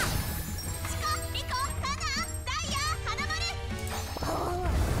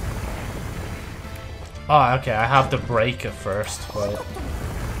 Oh, okay, I have to break it first, but...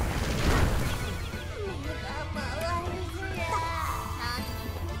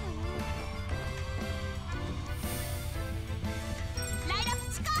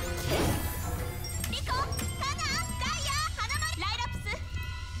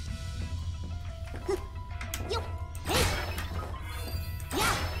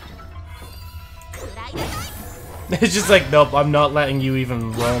 It's just like, nope, I'm not letting you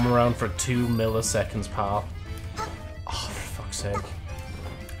even roam around for 2 milliseconds, pal. Oh, for fuck's sake.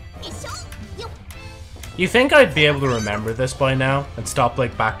 You think I'd be able to remember this by now and stop,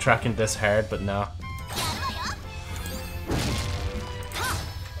 like, backtracking this hard, but no.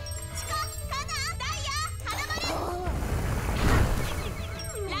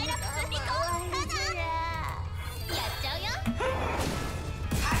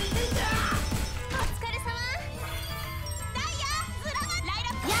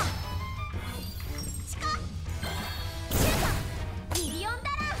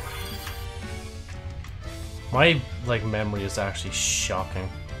 My, like, memory is actually shocking.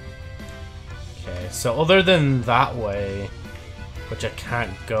 Okay, so other than that way, which I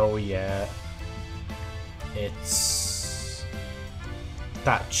can't go yet, it's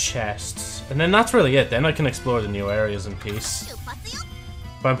that chest. And then that's really it. Then I can explore the new areas in peace.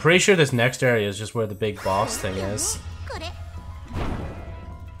 But I'm pretty sure this next area is just where the big boss thing is.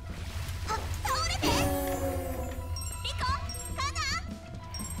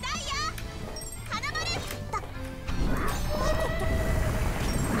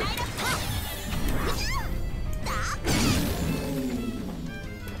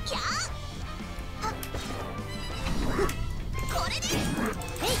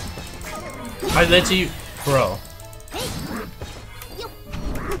 I literally, bro.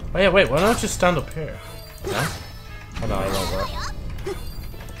 Oh yeah, wait, why don't I just stand up here? No? Oh no, it won't work.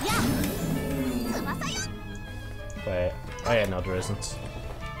 Wait, oh yeah, no there isn't.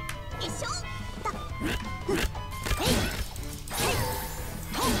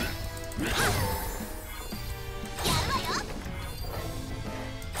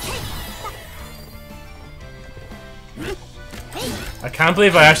 I can't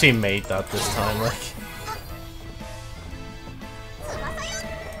believe I actually made that this time, like.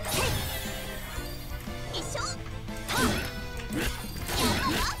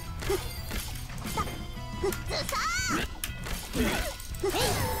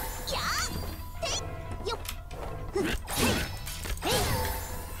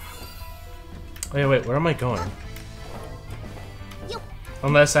 Wait, where am I going?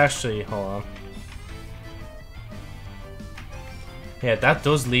 Unless actually, hold on. Yeah, that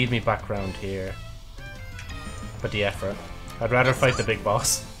does lead me back around here. But the effort. I'd rather fight the big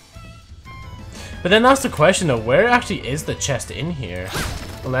boss. But then that's the question though, where actually is the chest in here?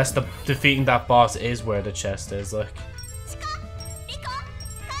 Unless defeating that boss is where the chest is, like.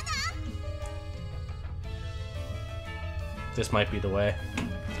 This might be the way.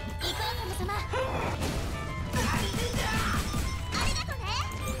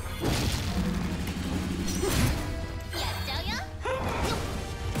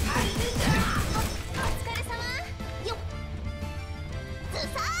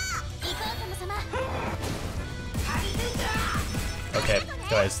 Okay,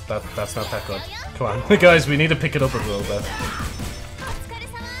 guys, that's not that good. Come on, guys, we need to pick it up a little bit.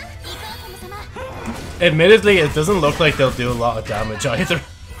 Admittedly, it doesn't look like they'll do a lot of damage either.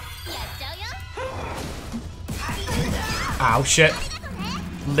 Ow, shit.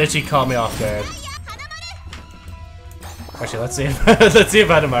 Literally caught me off guard. Actually, let's see if let's see if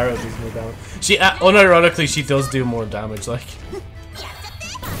Adamaru does more damage. She, unironically, she does do more damage, like.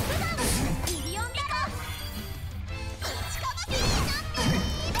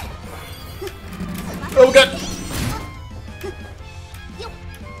 Oh god!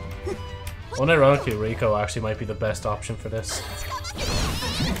 Unironically, Rico actually might be the best option for this.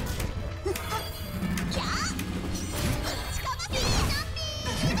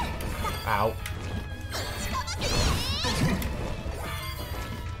 Ow.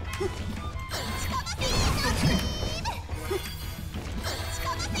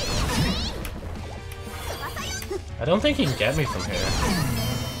 I don't think he can get me from here.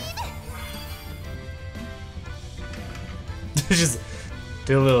 Just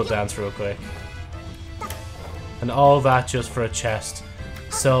do a little dance real quick. And all that just for a chest.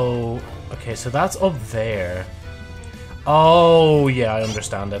 So, okay, so that's up there. Oh, yeah, I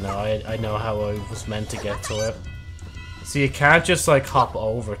understand it now. I know how I was meant to get to it. So you can't just, like, hop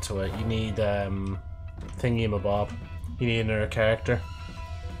over to it. You need, thingy-mabob. You need another character.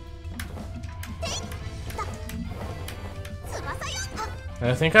 And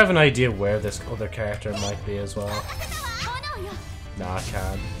I think I have an idea where this other character might be as well. Nah, I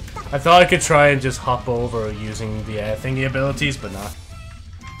can't. I thought I could try and just hop over using the thingy abilities, but nah.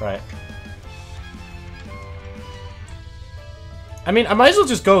 Right. I mean, I might as well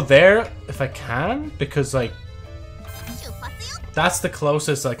just go there if I can, because, like, that's the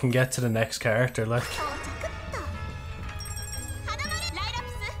closest I can get to the next character, like.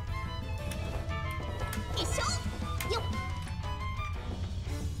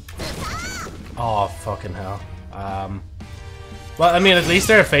 Oh, fucking hell. Well, I mean, at least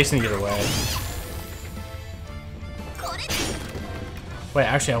they're facing either way. Wait,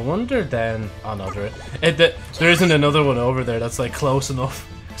 actually, I wonder then... Oh, no, there isn't another one over there that's, like, close enough.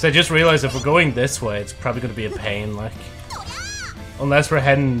 Because I just realized if we're going this way, it's probably going to be a pain, like... Unless we're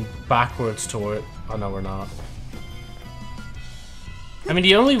heading backwards toward it. Oh, no, we're not. I mean,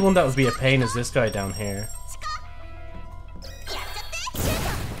 the only one that would be a pain is this guy down here.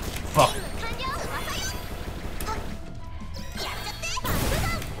 Fuck.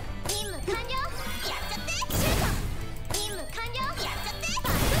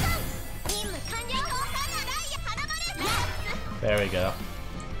 There we go.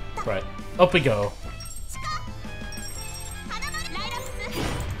 Right. Up we go.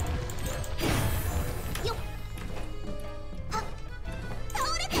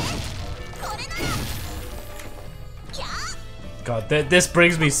 God, this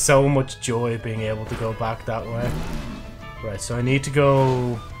brings me so much joy being able to go back that way. Right, so I need to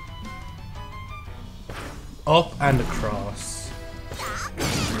go up and across.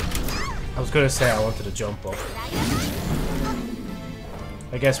 I was gonna say I wanted to jump up.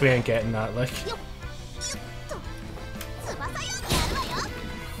 I guess we ain't getting that, like.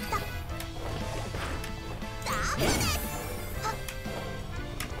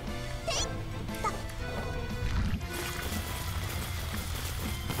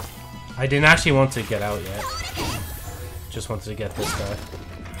 I didn't actually want to get out yet. Just wanted to get this guy.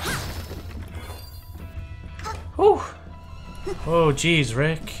 Whew. Oh, jeez,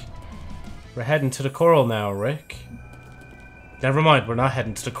 Rick. We're heading to the coral now, Rick. Never mind, we're not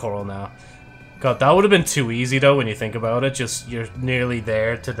heading to the coral now. God, that would have been too easy though when you think about it. Just, you're nearly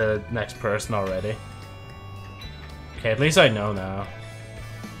there to the next person already. Okay, at least I know now.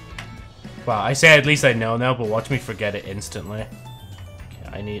 Well, I say at least I know now, but watch me forget it instantly. Okay,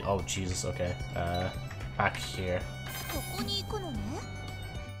 I need... Oh, Jesus, okay. Back here.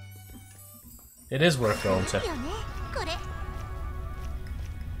 It is worth going to.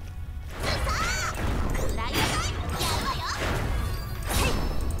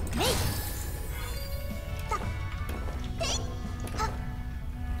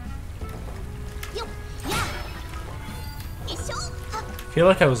 I feel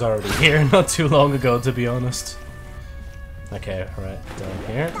like I was already here not too long ago, to be honest. Okay, right, down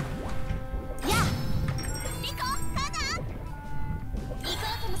here.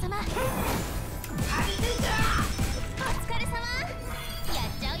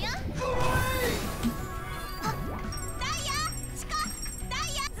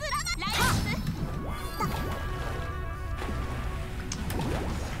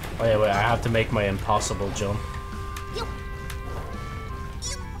 Oh yeah, wait, I have to make my impossible jump.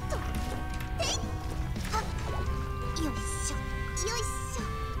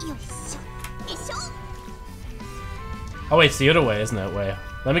 Oh wait, it's the other way, isn't it? Wait.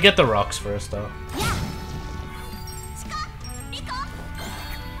 Let me get the rocks first, though.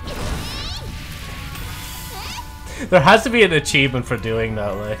 There has to be an achievement for doing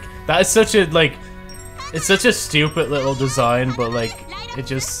that, like. That is such a, like... It's such a stupid little design, but, like, it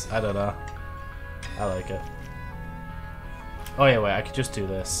just... I don't know. I like it. Oh yeah, wait, I could just do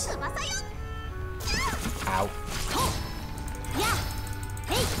this. Ow.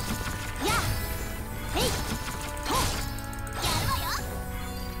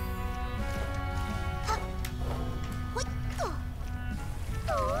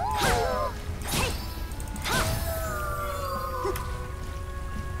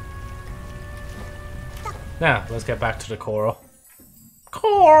 Now, let's get back to the coral.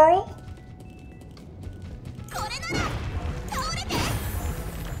 Coral!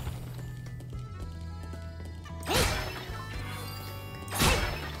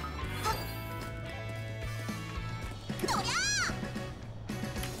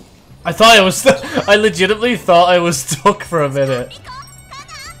 I thought I was I legitimately thought I was stuck for a minute.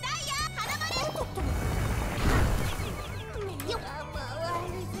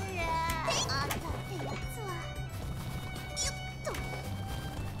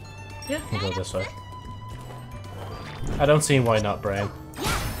 Yeah, I can go this way. I don't see why not, Brain.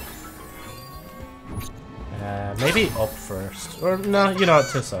 Maybe up first. Or, no, you know what,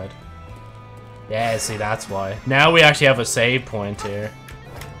 to the side. Yeah, see, that's why. Now we actually have a save point here.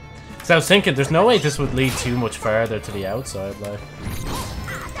 Because I was thinking, there's no way this would lead too much farther to the outside, like.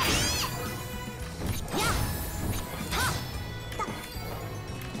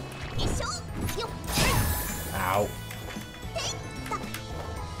 Ow.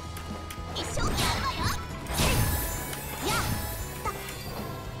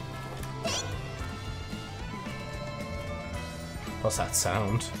 What's that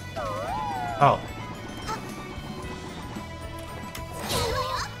sound? Oh.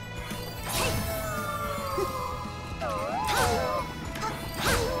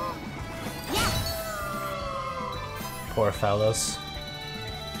 Poor fellas.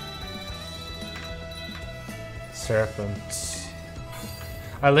 Serpent.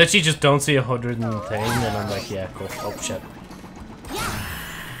 I literally just don't see 100 and thing, and I'm like, yeah, cool. Oh shit.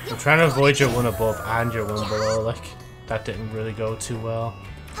 I'm trying to avoid your one above and your one below, like. That didn't really go too well.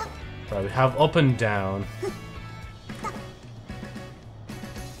 Right, we have up and down.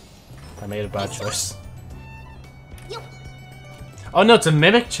 I made a bad choice. Oh no, it's a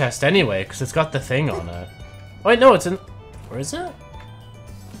mimic chest anyway, because it's got the thing on it. Oh wait, no, it's an... Where is it?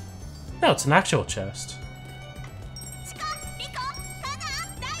 No, it's an actual chest.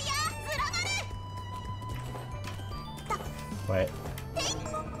 Wait.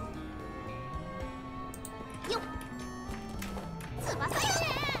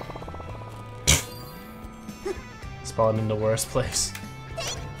 Spawn in the worst place.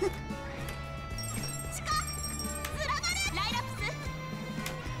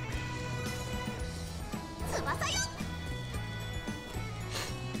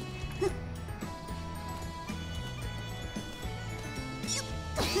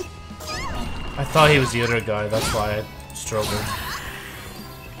 I thought he was the other guy, that's why I struggled.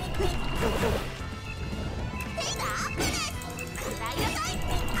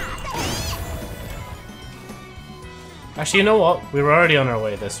 Actually, you know what? We were already on our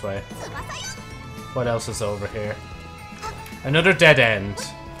way this way. What else is over here? Another dead end.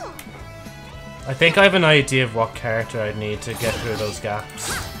 I think I have an idea of what character I'd need to get through those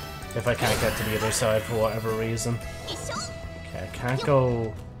gaps. If I can't get to the other side for whatever reason. Okay, I can't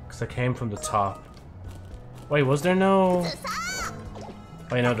go because I came from the top. Wait, was there no...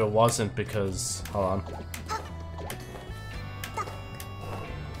 Wait, no, there wasn't because... Hold on.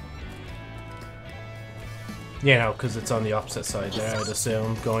 Yeah, no, because it's on the opposite side there, I'd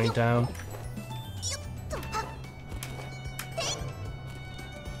assume, going down.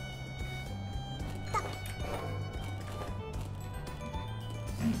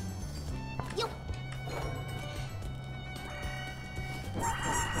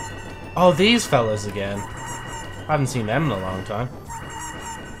 Oh, these fellas again. I haven't seen them in a long time.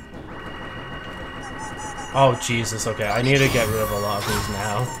 Oh, Jesus, okay, I need to get rid of a lot of these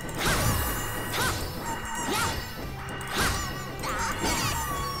now.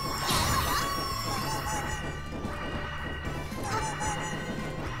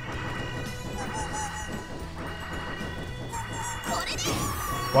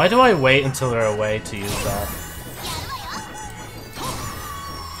 Why do I wait until they're away to use that?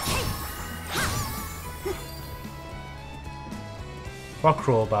 What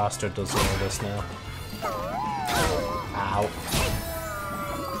cruel bastard does all this now? Ow.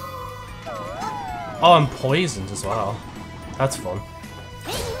 Oh, I'm poisoned as well. That's fun.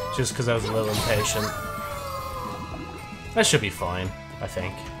 Just because I was a little impatient. That should be fine, I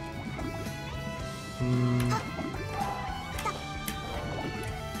think.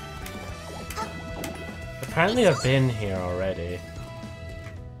 Apparently I've been here already.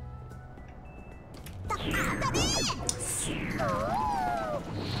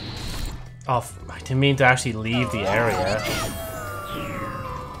 Oh, I didn't mean to actually leave the area.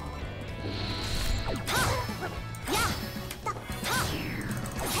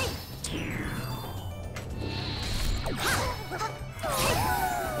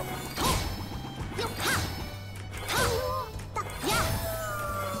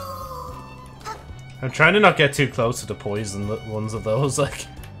 I'm trying to not get too close to the poison ones of those, like...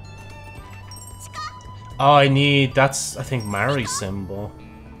 Oh, I need... That's, I think, Mari's symbol.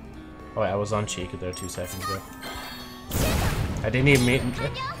 Oh, wait, I was on Chica there 2 seconds ago. I didn't even meet...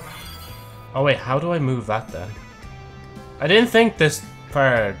 Oh, wait, how do I move that, then? I didn't think this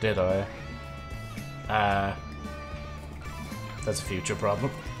far, did I? That's a future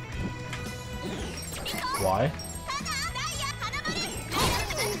problem. Why?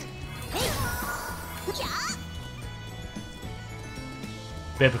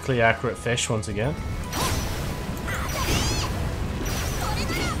 Biblically accurate fish once again.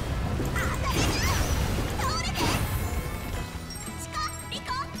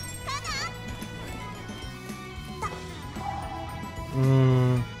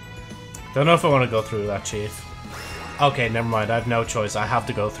 Don't know if I want to go through that, Chief. Okay, never mind. I have no choice. I have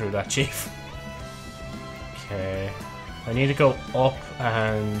to go through that, Chief. Okay. I need to go up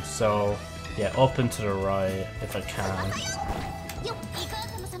and so... Yeah, up and to the right if I can.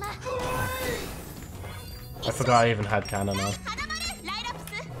 I forgot I even had cannon on.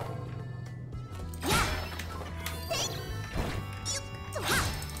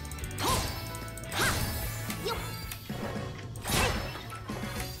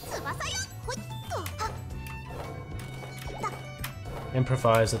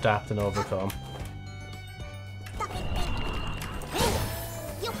 Improvise, adapt, and overcome.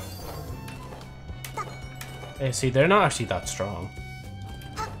 Hey, see, they're not actually that strong.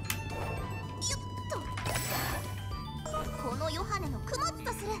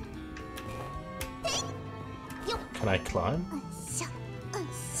 Can I climb?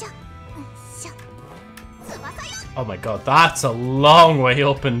 Oh my god, that's a long way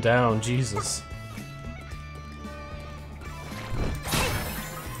up and down, Jesus.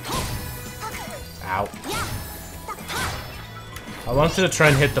 Ow. I wanted to try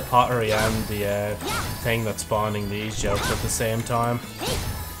and hit the pottery and the thing that's spawning these jokes at the same time.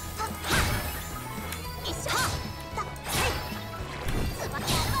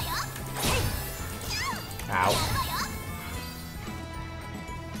 Ow.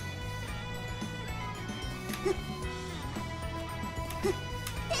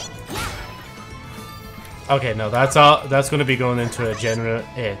 Okay, no, that's all. That's going to be going into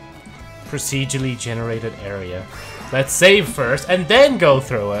a procedurally generated area. Let's save first and then go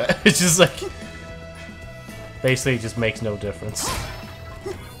through it. It's just like basically it just makes no difference.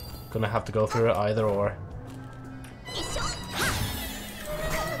 Gonna have to go through it either or.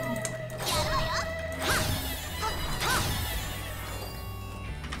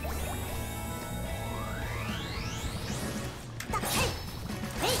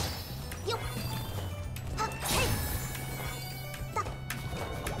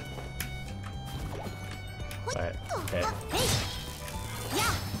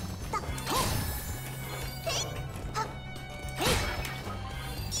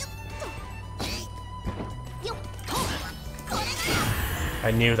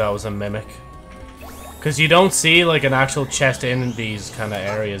 I knew that was a mimic. Because you don't see, like, an actual chest in these kind of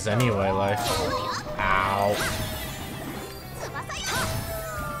areas anyway, like. Ow.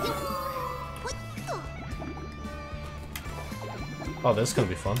 Oh, this is gonna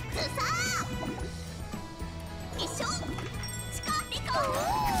be fun.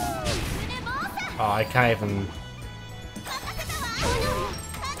 Oh, I can't even...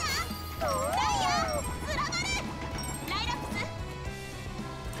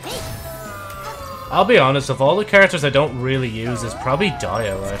 I'll be honest, of all the characters I don't really use, is probably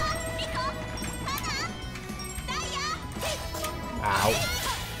Daya, like. Ow.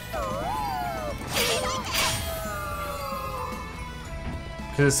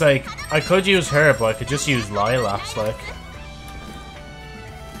 Because it's like, I could use her, but I could just use Lilaps, like.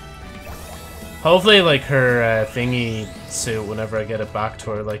 Hopefully, like, her thingy suit, whenever I get it back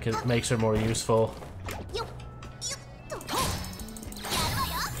to her, like, it makes her more useful.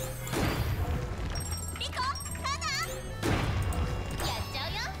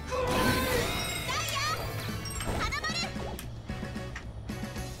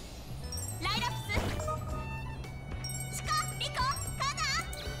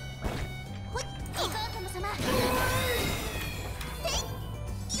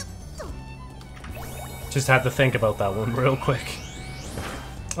 Just had to think about that one real quick.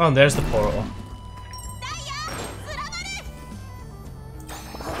 Oh, and there's the portal.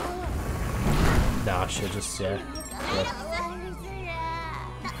 Nah, I should just, yeah.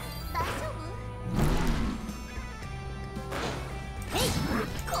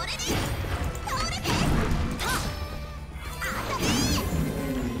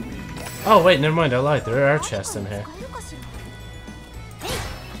 Oh, wait, never mind, I lied. There are chests in here.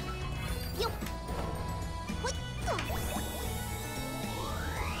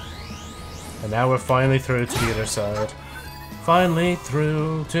 And now we're finally through to the other side. Finally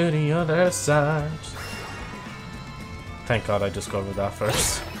through to the other side. Thank God I discovered that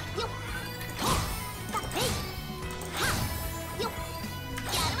first.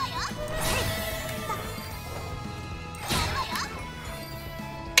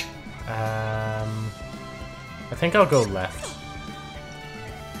 I think I'll go left.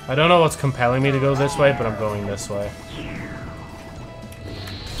 I don't know what's compelling me to go this way, but I'm going this way.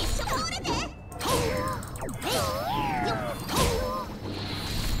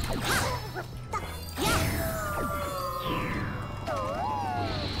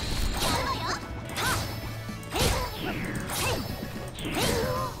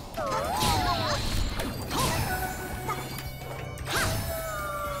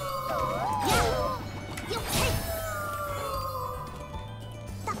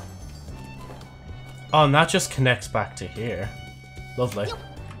 Oh, and that just connects back to here. Lovely.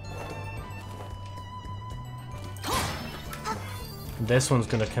 And this one's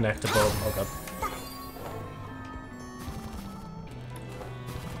gonna connect above. Oh god.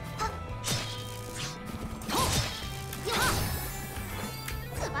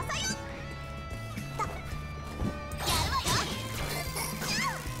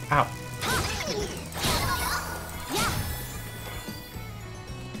 Ow.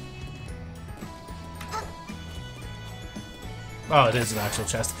 Oh, it is an actual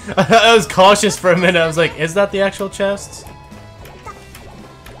chest. I was cautious for a minute. I was like, is that the actual chest?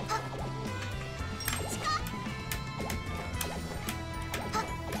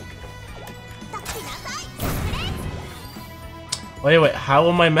 Wait, how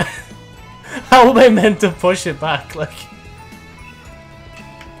am I meant how am I meant to push it back? Like,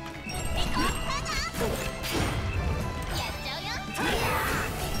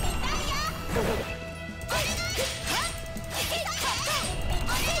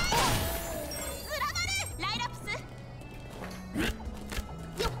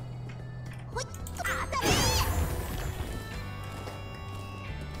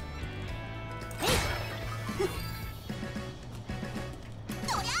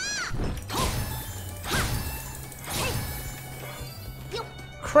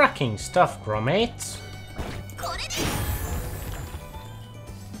 cracking stuff, Grommates.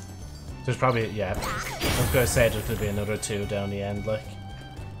 There's probably, yeah, I was gonna say there could be another two down the end, like.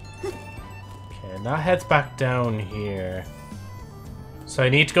 Okay, now heads back down here. So I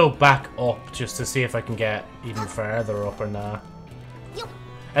need to go back up just to see if I can get even further up or not.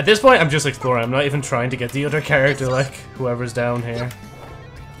 At this point, I'm just exploring. I'm not even trying to get the other character, like, whoever's down here.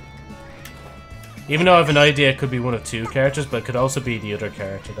 Even though I have an idea it could be one of two characters, but it could also be the other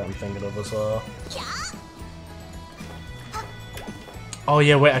character that I'm thinking of as well. Oh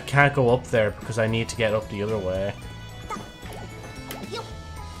yeah, wait, I can't go up there because I need to get up the other way.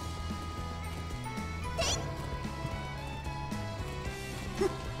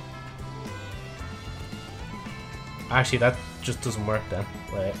 Actually, that just doesn't work then.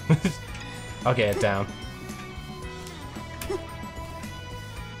 Wait. I'll get it down.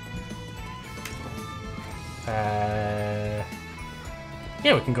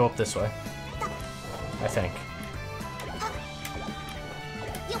 Yeah, we can go up this way. I think.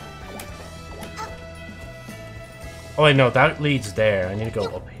 Oh wait, no, that leads there. I need to go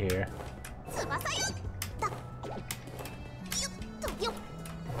up here.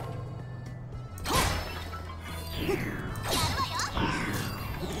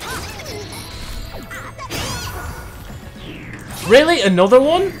 Really? Another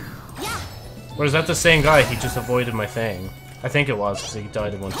one? Or is that the same guy? He just avoided my thing. I think it was, because he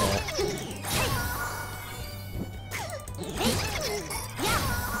died in one hit.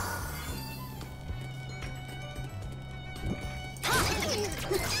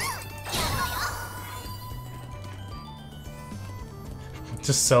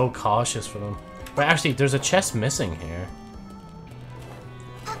 Just so cautious for them. But actually, there's a chest missing here.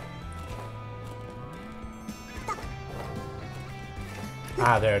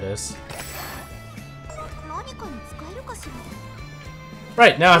 Ah, there it is.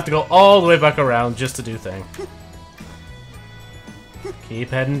 Right, now I have to go all the way back around just to do thing. Keep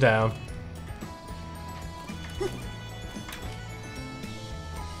heading down.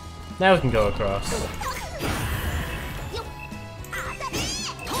 Now we can go across.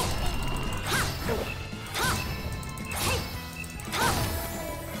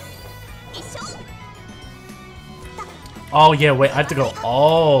 Oh yeah, wait, I have to go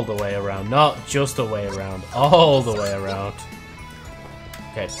all the way around, not just the way around, all the way around.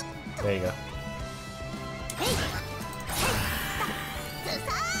 Okay, there you go.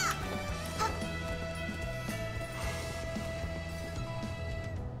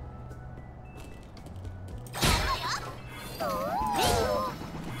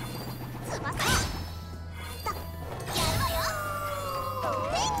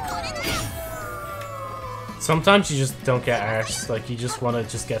 Sometimes you just don't get arsed, like you just want to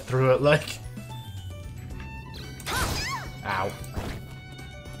just get through it, like. Ow.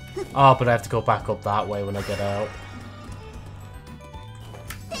 Oh, but I have to go back up that way when I get out.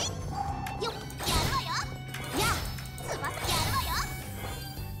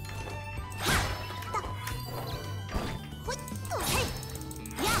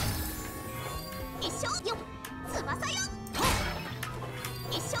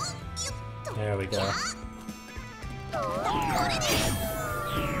 There we go.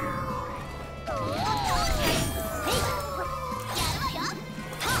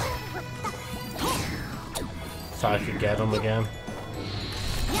 Thought I could get him again.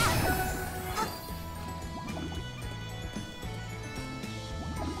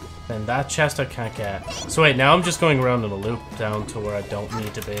 Then that chest I can't get. So wait, now I'm just going around in a loop down to where I don't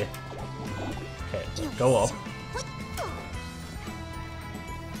need to be. Okay, go up.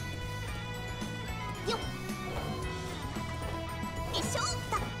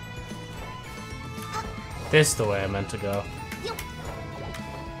 This is the way I meant to go.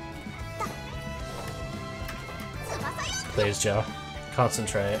 Please, Joe.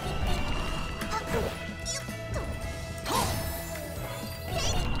 Concentrate.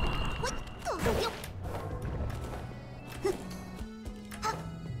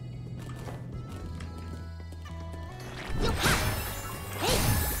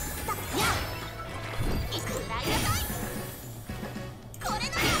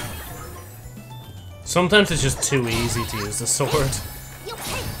 Sometimes it's just too easy to use the sword.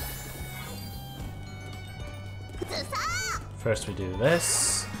 First we do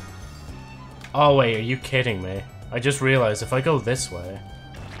this. Oh wait, are you kidding me? I just realized if I go this way...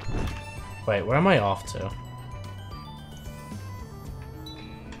 Wait, where am I off to?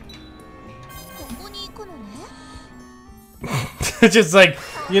 Just like,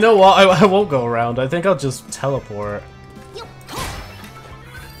 you know what? I won't go around. I think I'll just teleport.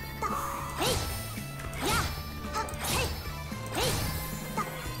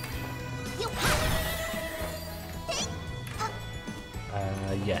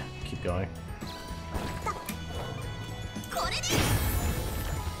 Yeah, keep going.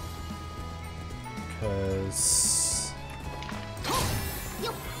 Because...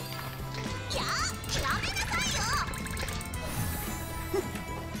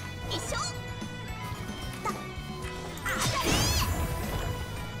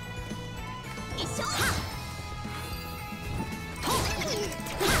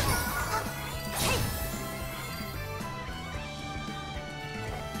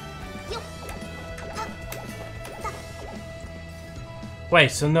 Wait,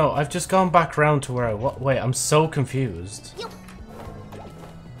 so no, I've just gone back round to where I was. Wait, I'm so confused.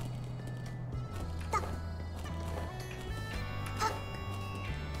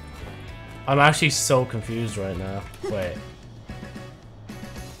 I'm actually so confused right now. Wait.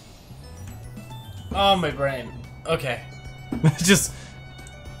 Oh, my brain. Okay. Just...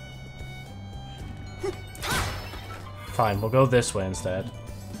 Fine, we'll go this way instead.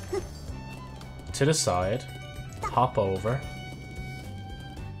 To the side. Hop over.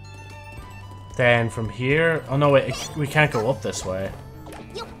 Then from here... Oh, no, wait. We can't go up this way.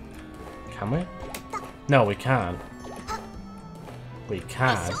 Can we? No, we can't. We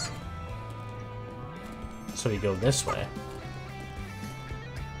can. So we go this way.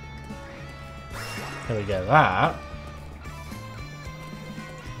 Then we get that.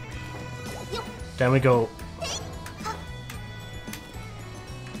 Then we go...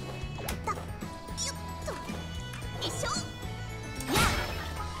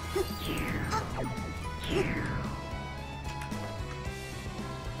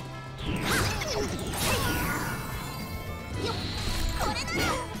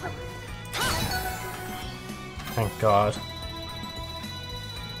 Thank God.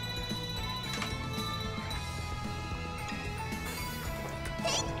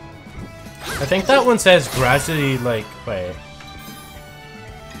 I think that one says gradually, like, wait.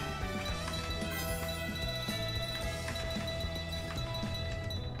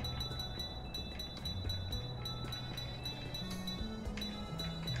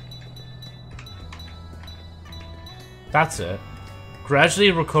 That's it.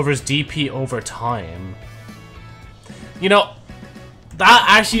 Gradually recovers DP over time. You know, that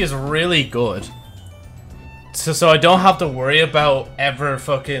actually is really good. So I don't have to worry about ever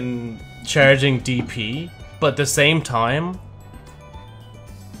fucking charging DP. But at the same time,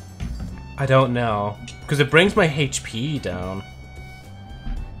 I don't know. Because it brings my HP down.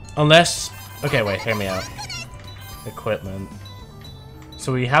 Unless... Okay, wait, hear me out. Equipment.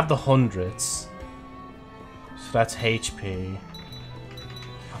 So we have the hundreds. So that's HP.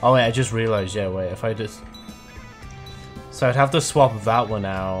 Oh wait, I just realized, yeah, wait, if I just... So I'd have to swap that one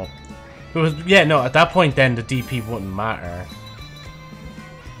out. Yeah, no, at that point then the DP wouldn't matter.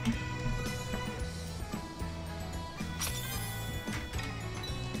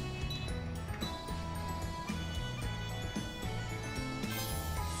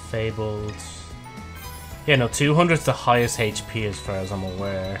 Fabled. Yeah, no, 200's the highest HP as far as I'm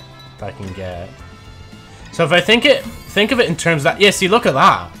aware that I can get. So if I think of it in terms of that, yeah, see, look at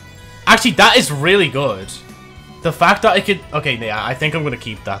that. Actually, that is really good. The fact that I could, okay, yeah, I think I'm gonna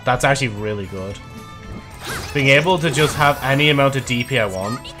keep that. That's actually really good. Being able to just have any amount of DP I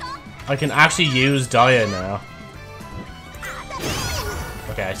want. I can actually use Dia now.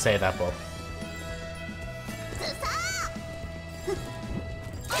 Okay, I say that, but.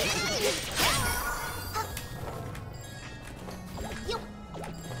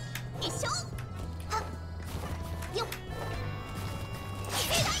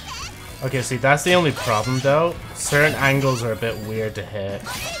 Okay, see, that's the only problem, though. Certain angles are a bit weird to hit.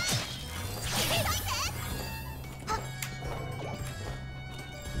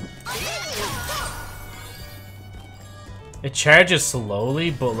 It charges slowly,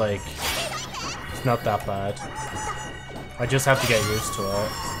 but, like, it's not that bad. I just have to get used to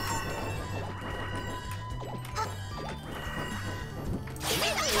it.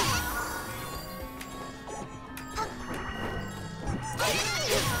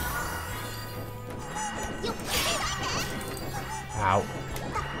 Ow.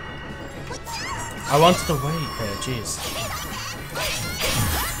 I wanted to wait there, jeez.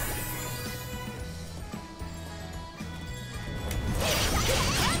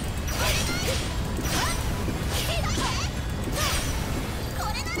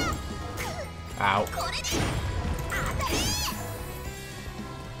 Ow.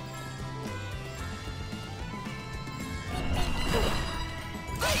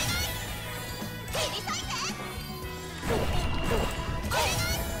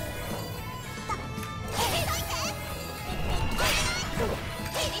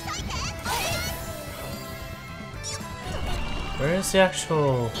 Where's the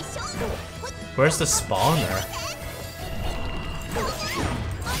actual... Where's the spawner?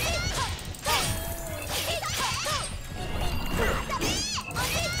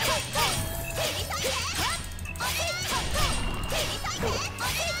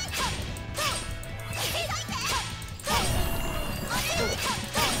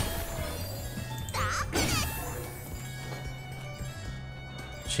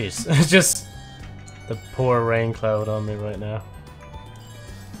 Jeez, it's just the poor rain cloud on me right now.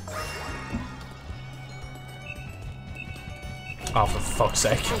 Oh, for fuck's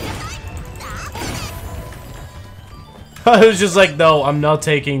sake. I was just like, no, I'm not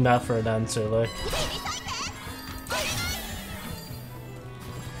taking that for an answer, like.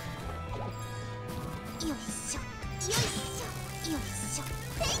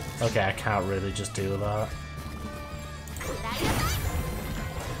 Okay, I can't really just do that.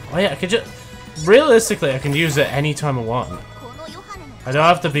 Oh yeah, I could just... Realistically, I can use it anytime I want. I don't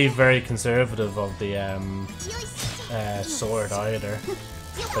have to be very conservative of the sword either.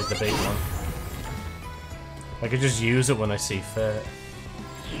 Like the big one. I could just use it when I see fit.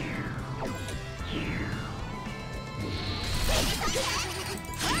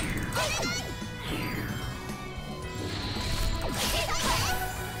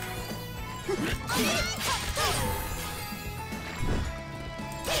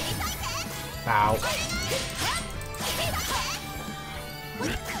 Ow.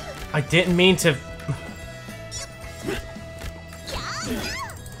 I didn't mean to...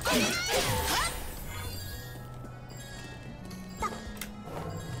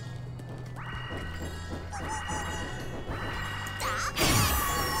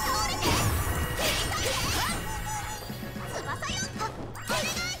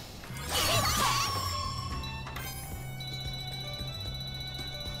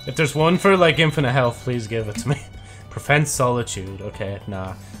 If there's one for, like, infinite health, please give it to me. Prevent solitude. Okay,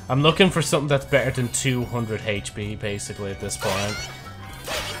 nah. I'm looking for something that's better than 200 HP, basically, at this point.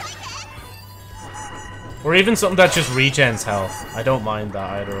 Or even something that just regens health. I don't mind that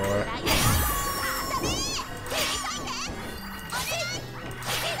either or.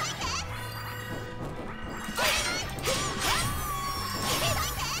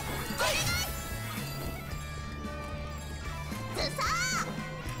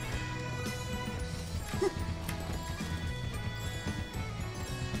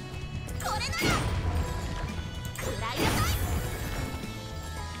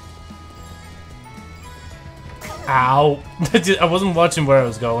 Ow! I wasn't watching where I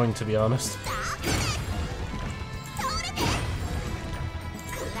was going, to be honest.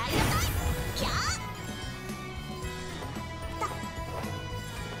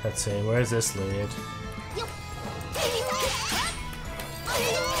 Let's see, where's this lead?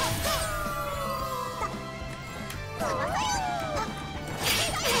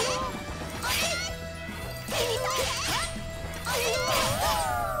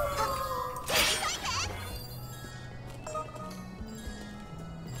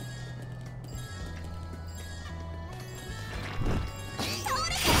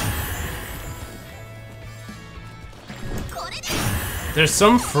 There's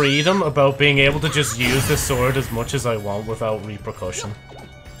some freedom about being able to just use the sword as much as I want without repercussion.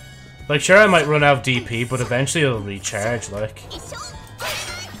 Like, sure, I might run out of DP, but eventually it'll recharge, like.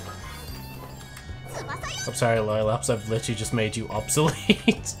 I'm sorry, Lilaps, I've literally just made you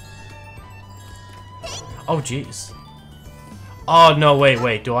obsolete. Oh, jeez. Oh, no,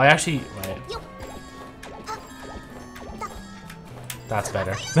 wait, do I actually... Wait. That's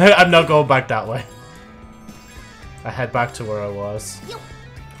better. I'm not going back that way. I head back to where I was.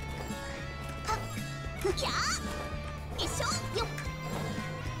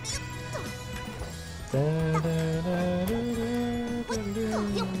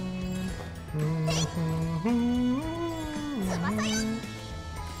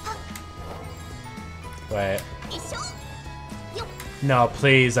 Wait. No,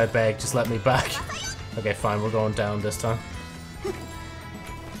 please, I beg, just let me back. Okay, fine, we're going down this time.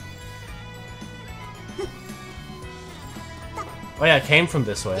 Oh yeah, I came from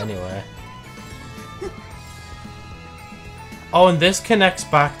this way anyway. Oh, and this connects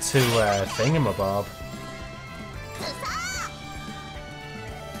back to Thingamabob.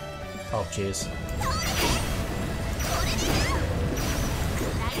 Oh, jeez.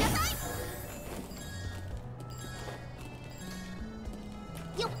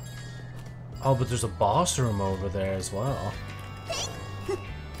 Oh, but there's a boss room over there as well.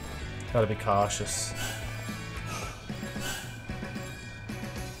 Gotta be cautious.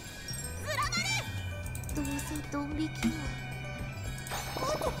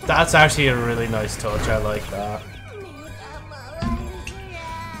 That's actually a really nice touch, I like that.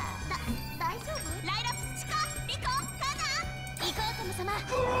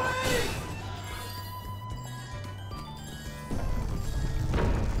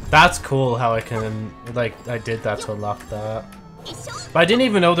 That's cool how I can, like, I did that to unlock that. But I didn't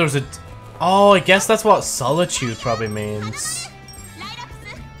even know there was a... Oh, I guess that's what solitude probably means.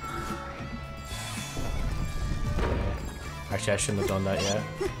 Actually, I shouldn't have done that yet.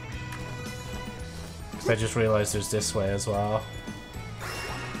 Because I just realized there's this way as well.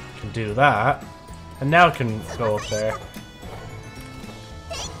 Can do that. And now I can go up there.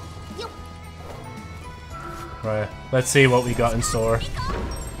 Right, let's see what we got in store.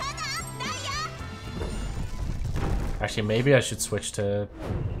 Actually, maybe I should switch to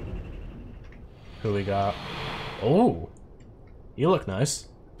who we got. Oh! You look nice.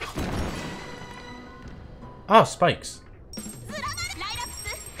 Oh, spikes.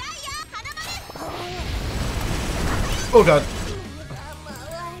 Oh god.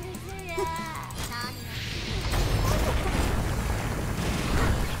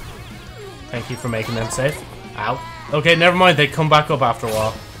 Thank you for making them safe. Ow. Okay, never mind. They come back up after a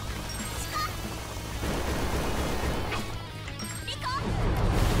while.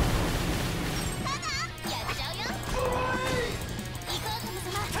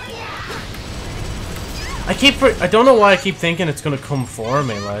 I don't know why I keep thinking it's gonna come for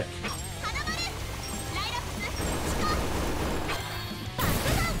me, like.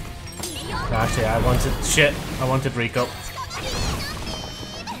 Actually, I wanted Rico.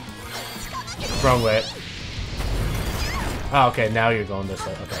 Wrong way. Oh, okay, now you're going this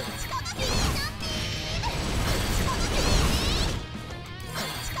way, okay.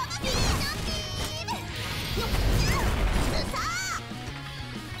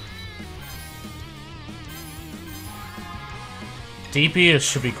 DP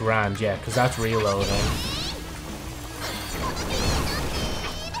should be grand, yeah, because that's reloading.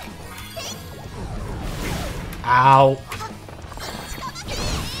 Ow.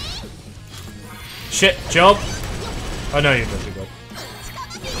 Shit, jump. Oh no, you're good, you're good.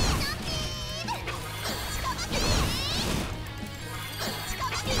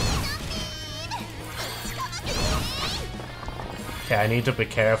 Okay, I need to be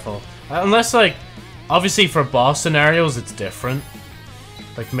careful. Unless, like, obviously for boss scenarios, it's different.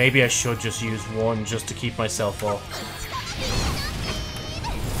 Like, maybe I should just use one just to keep myself up.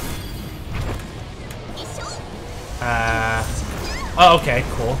 Oh, okay,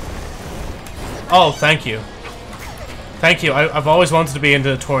 cool. Oh, thank you. Thank you. I've always wanted to be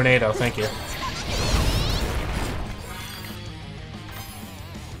into a tornado. Thank you.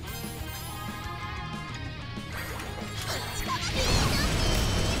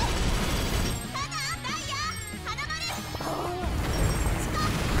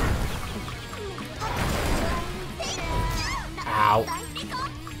 Ow.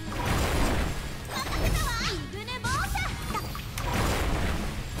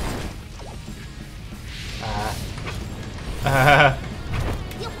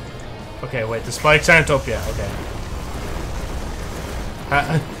 Okay, wait, the spikes aren't up yet, okay.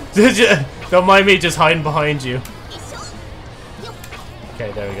 Don't mind me just hiding behind you.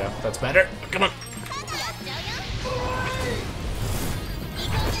 Okay, there we go. That's better. Come on.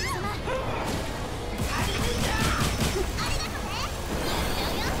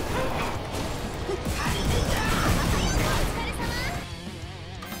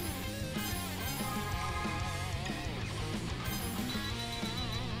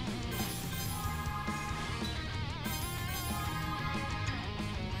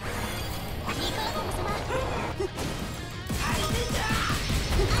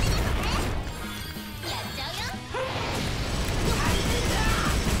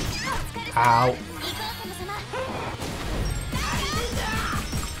 Ow.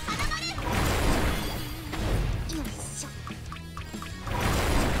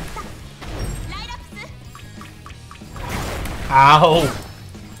 Ow.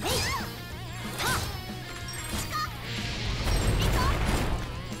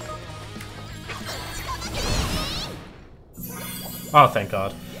 Oh, thank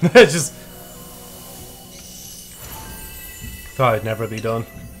God. Just thought I'd never be done.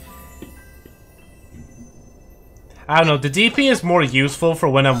 I don't know, the DP is more useful for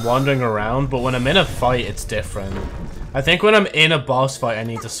when I'm wandering around, but when I'm in a fight, it's different. I think when I'm in a boss fight, I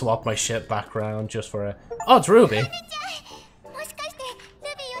need to swap my shit back around just for a... Oh, it's Ruby!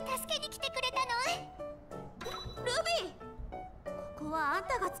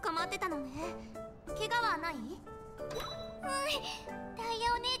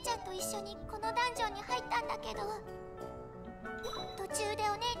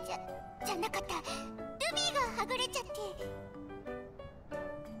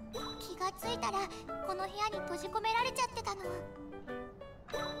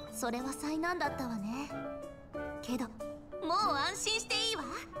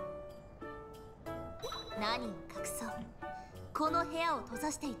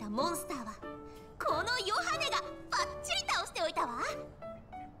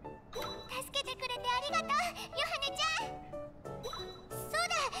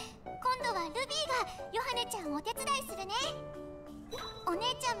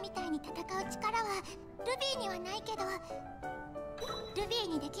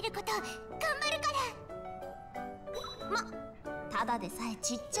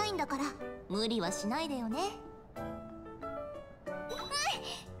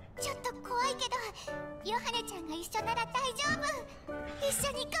 ヨハネちゃんが一緒なら大丈夫。一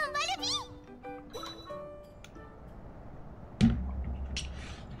緒に頑張るび。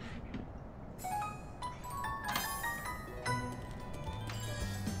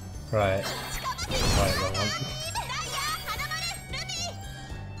Right. Right, wrong one.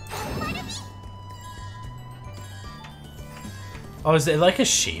 Oh, is it like a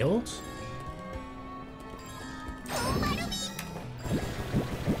shield?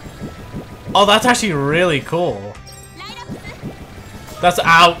 Oh, that's actually really cool. That's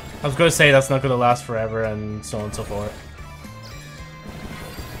out. I was gonna say that's not gonna last forever and so on and so forth.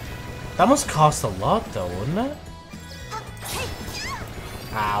 That must cost a lot though, wouldn't it?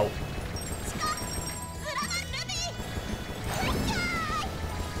 Ow.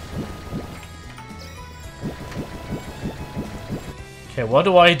 Okay, what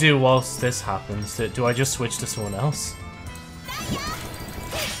do I do whilst this happens? Do I just switch to someone else?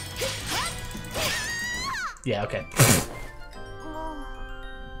 Yeah, okay.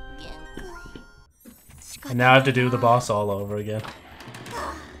 And now I have to do the boss all over again.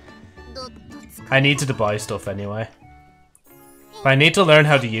 I need to buy stuff anyway. But I need to learn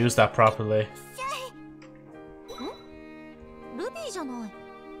how to use that properly.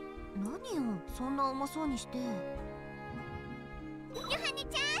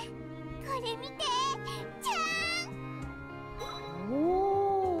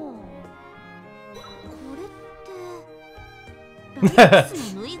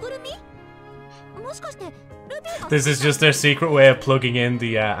 This is just their secret way of plugging in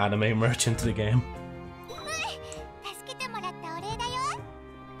the anime merch into the game.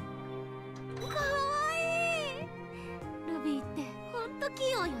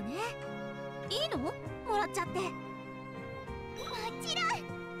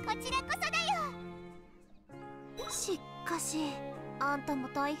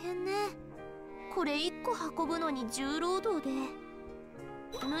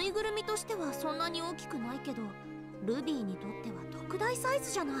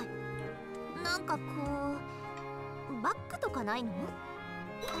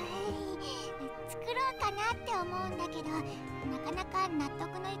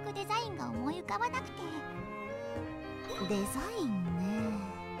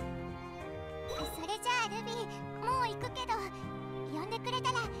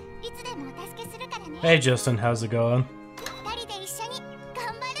 Hey Justin, how's it going?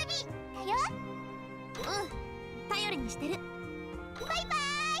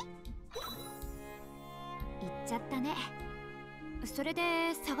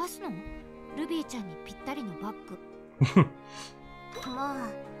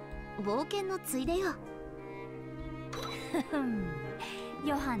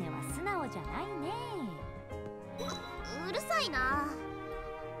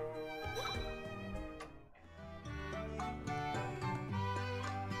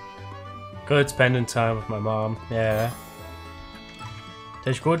 Good spending time with my mom, yeah.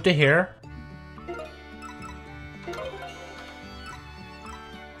 That's good to hear.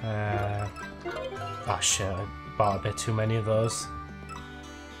 Oh shit, I bought a bit too many of those.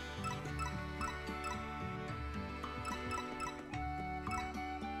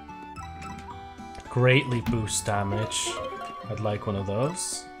 Greatly boost damage. I'd like one of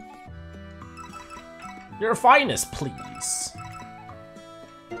those. Your finest, please.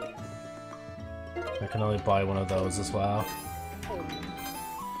 I can only buy one of those as well.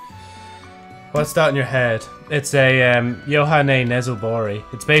 What's that in your head? It's a Yohane Nezubori.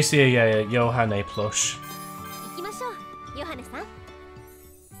 It's basically a Yohane plush.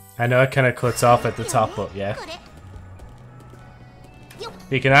 I know it kind of cuts off at the top, but yeah.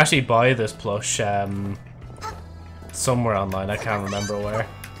 You can actually buy this plush somewhere online. I can't remember where.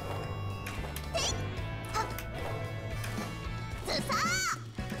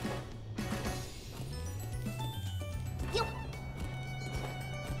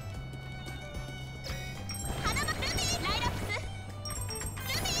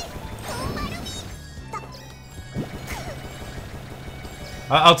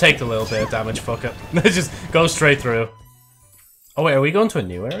 I'll take the little bit of damage, fuck it. Just go straight through. Oh wait, are we going to a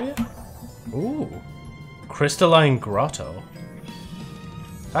new area? Ooh. Crystalline Grotto.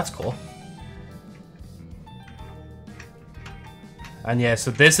 That's cool. And yeah,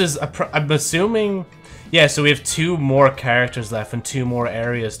 so this is, I'm assuming... Yeah, so we have 2 more characters left and 2 more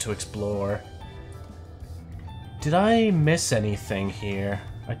areas to explore. Did I miss anything here?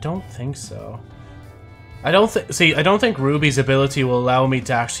 I don't think so. I don't think Ruby's ability will allow me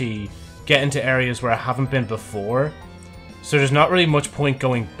to actually get into areas where I haven't been before. So there's not really much point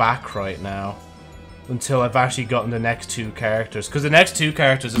going back right now until I've actually gotten the next 2 characters. Because the next 2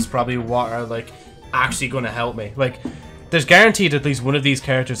 characters is probably what are like actually going to help me. Like, there's guaranteed at least one of these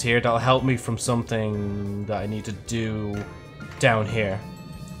characters here that'll help me from something that I need to do down here.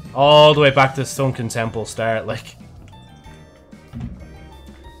 All the way back to Sunken Temple start, like.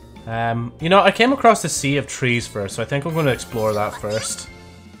 You know, I came across the Sea of Trees first, so I think I'm going to explore that first.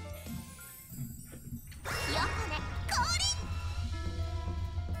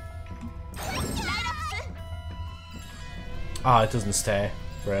 Ah, it doesn't stay.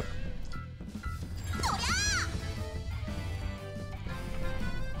 Rip.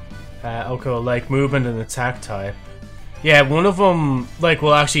 Okay, like movement and attack type. Yeah, one of them like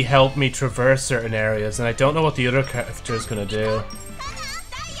will actually help me traverse certain areas, and I don't know what the other character is gonna do.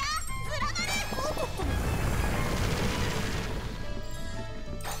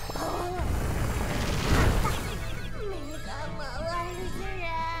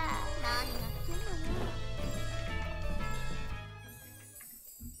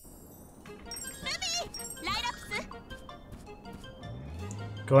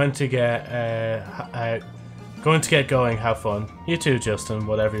 Going to get going, have fun. You too, Justin,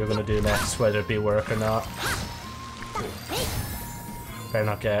 whatever you're gonna do next, whether it be work or not. Better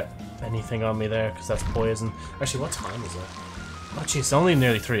not get anything on me there, because that's poison. Actually, what time is it? Oh jeez, it's only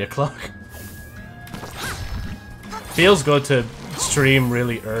nearly 3 o'clock. Feels good to stream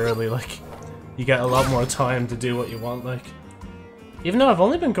really early, like, you get a lot more time to do what you want, like. Even though I've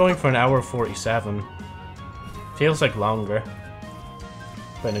only been going for an hour 47. Feels like longer.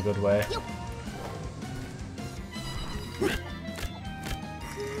 But in a good way.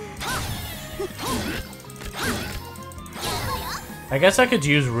 I guess I could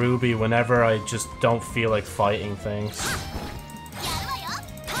use Ruby whenever I just don't feel like fighting things.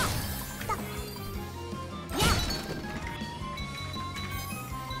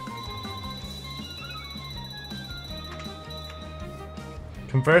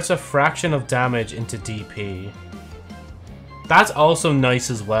 Converts a fraction of damage into DP. That's also nice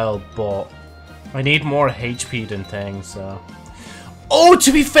as well, but I need more HP than things, so... Oh,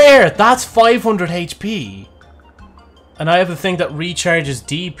 to be fair, that's 500 HP! And I have the thing that recharges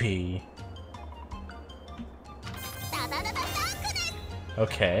DP.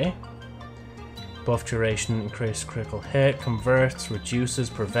 Okay. Buff duration, increased critical hit, converts, reduces,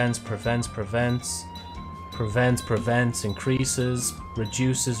 prevents, increases,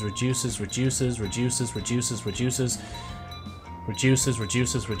 reduces, reduces.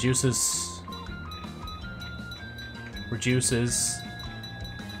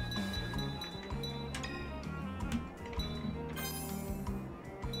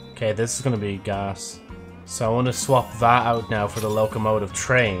 Okay, this is gonna be gas. So I want to swap that out now for the locomotive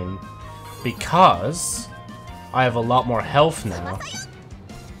train, because I have a lot more health now.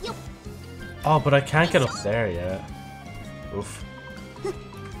 Oh, but I can't get up there yet. Oof.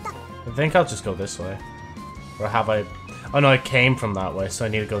 I think I'll just go this way. Or have I... Oh no, I came from that way, so I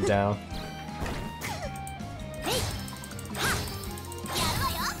need to go down.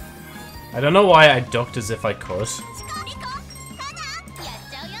 I don't know why I ducked as if I could.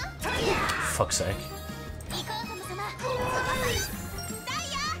 Fuck's sake.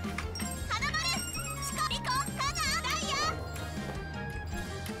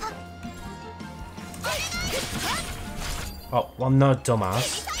 Oh, well, no,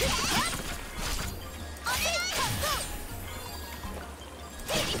 dumbass.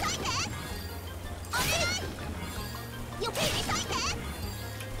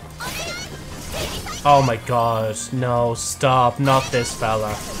 Oh my god, no, stop, not this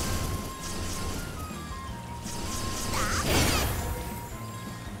fella.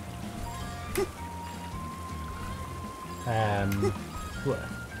 What?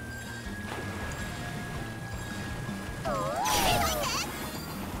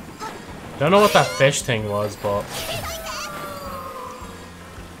 Don't know what that fish thing was, but...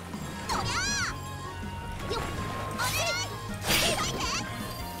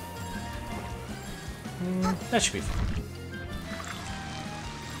 that should be fun.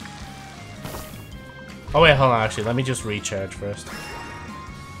 Oh wait, hold on, actually, let me just recharge first.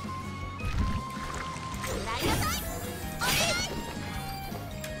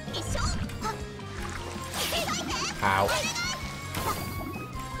 Ow.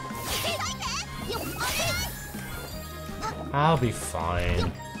 I'll be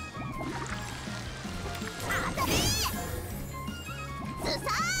fine.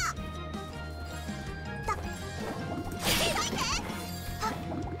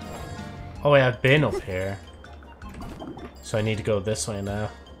 Oh wait, I've been up here. So I need to go this way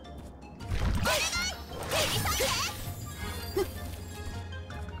now.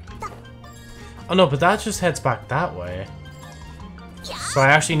 Oh no, but that just heads back that way. So I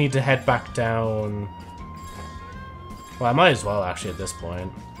actually need to head back down. Well, I might as well actually at this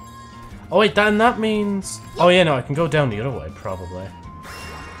point. Oh wait, then that means... Oh yeah, no, I can go down the other way, probably.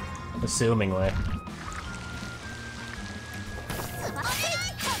 Assumingly.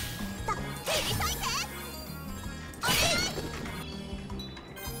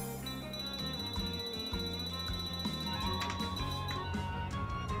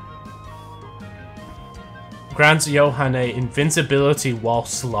 Grants Yohane invincibility while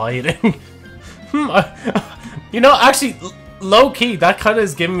sliding. You know, actually, low-key, that kind of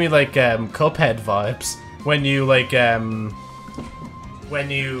is giving me, like, Cuphead vibes. When you, like,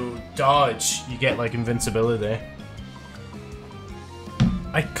 when you dodge, you get, like, invincibility.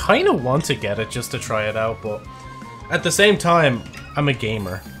 I kind of want to get it just to try it out, but at the same time, I'm a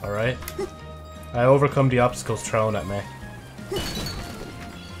gamer, alright? I overcome the obstacles thrown at me.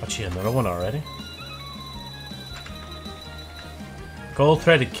 Actually, another one already?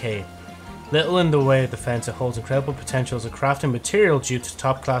 Gold-threaded cape. Little in the way of the fence, it holds incredible potential as a crafting material due to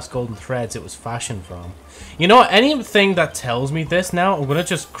top-class golden threads it was fashioned from. You know what? Anything that tells me this now, I'm gonna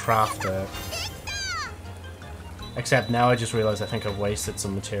just craft it. Except now I just realized I think I've wasted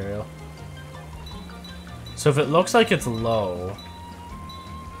some material. So if it looks like it's low...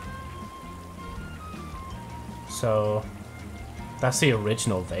 So... That's the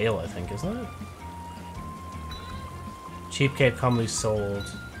original veil, I think, isn't it? Cheap cape commonly sold.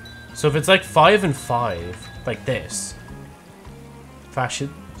 So if it's like 5 and 5, like this,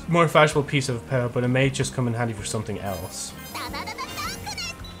 more fashionable piece of apparel, but it may just come in handy for something else.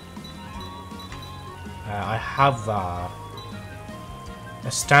 I have that.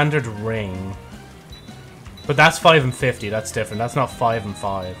 A standard ring. But that's 5 and 50, that's different. That's not 5 and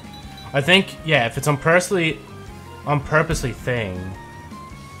 5. I think, yeah, if it's on purposely thing.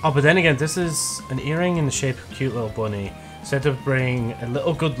 Oh, but then again, this is an earring in the shape of a cute little bunny. Said to bring a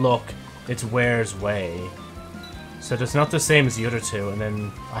little good luck its wearer's way. So it's not the same as the other two, and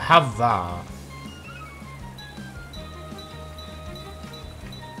then I have that.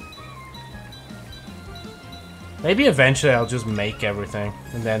 Maybe eventually I'll just make everything,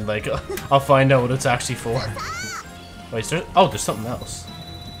 and then like I'll find out what it's actually for. Wait, oh, there's something else.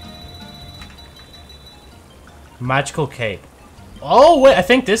 Magical cape. Oh wait, I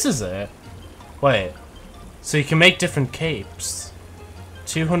think this is it. Wait. So you can make different capes.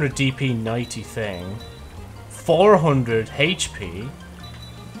 200 DP 90 thing. 400 HP.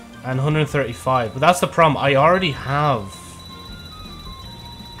 And 135. But that's the problem. I already have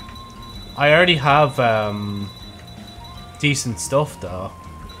decent stuff though.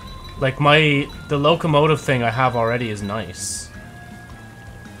 Like the locomotive thing I have already is nice.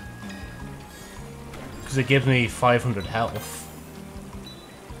 Because it gives me 500 health.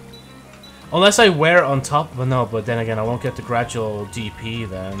 Unless I wear it on top, but no, but then again, I won't get the gradual DP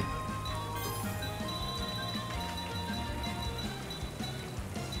then.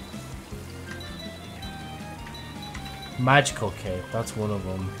 Magical cape, that's one of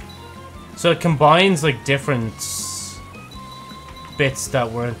them. So it combines like different bits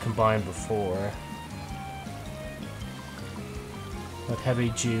that weren't combined before. Like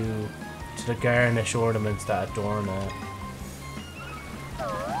heavy due to the garnish ornaments that adorn it.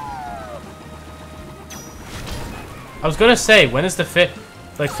 I was gonna say, when is the fit?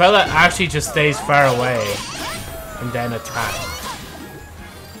 Like, fella actually just stays far away and then attacks.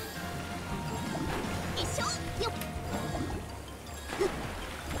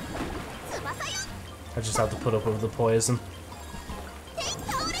 I just have to put up with the poison.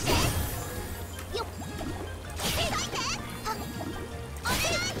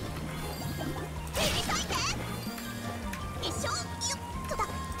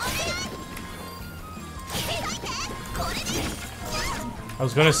 I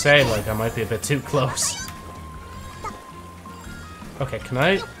was gonna say, like, I might be a bit too close. Okay, can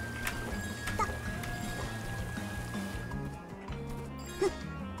I...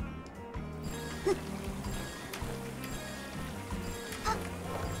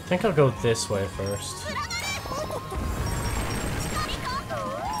 I think I'll go this way first.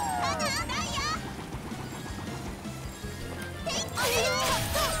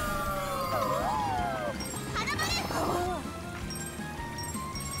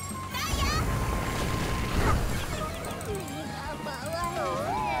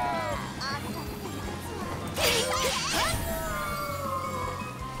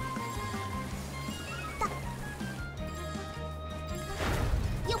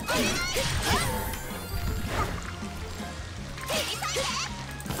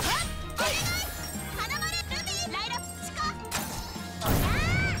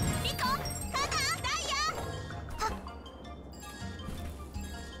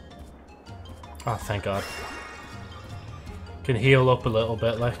 Oh, thank God. Can heal up a little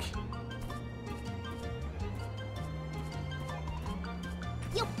bit, like.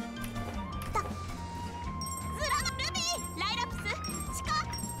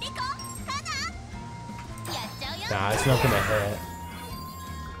 Nah, it's not gonna hit.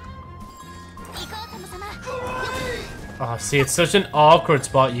 Oh, see, it's such an awkward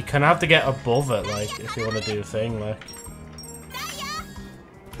spot. You kind of have to get above it, like, if you want to do a thing, like.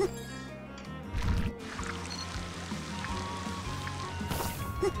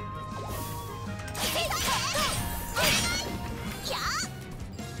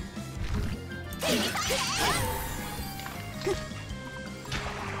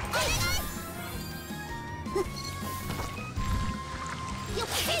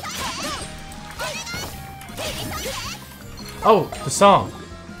 Oh, the song.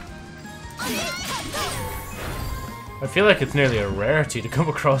 I feel like it's nearly a rarity to come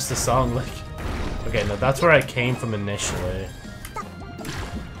across the song, like. Okay, no, that's where I came from initially.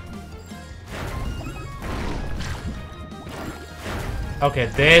 Okay,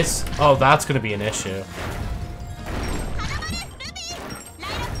 this... Oh, that's gonna be an issue.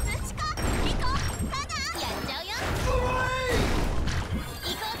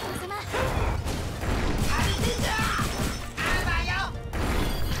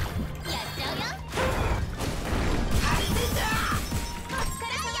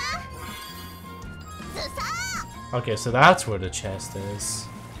 Okay, so that's where the chest is.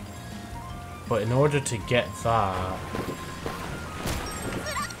 But in order to get that...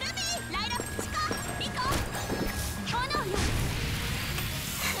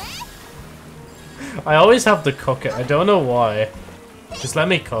 I always have to cook it. I don't know why. Just let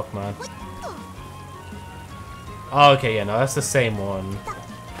me cook, man. Oh, okay, yeah, no, that's the same one.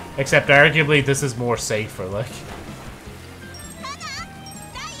 Except arguably this is more safer, like.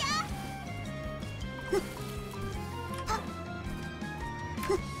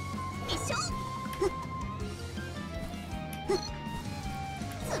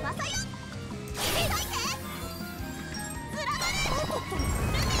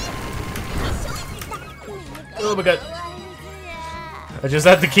 Oh my God. I just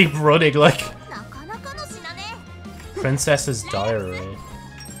had to keep running, like. Princess's Diary.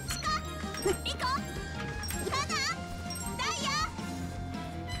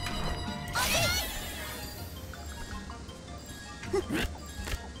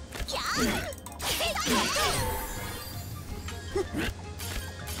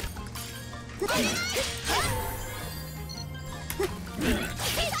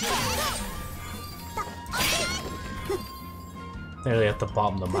 Nearly at the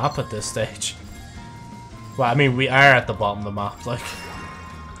bottom of the map at this stage. Well, I mean, we are at the bottom of the map, like.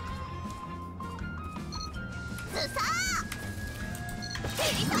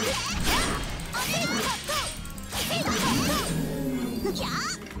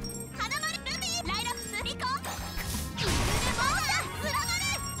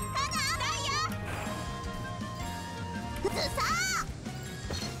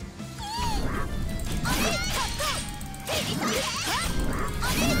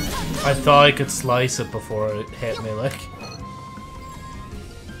 I thought I could slice it before it hit me, like.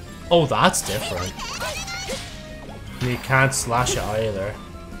 Oh, that's different. You can't slash it either.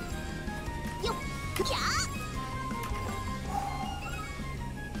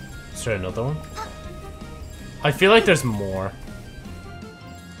 Is there another one? I feel like there's more.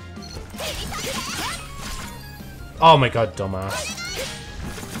 Oh my God, dumbass.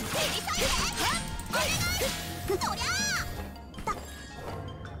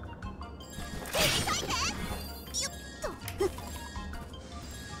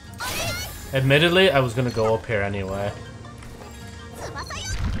 Admittedly, I was gonna go up here anyway.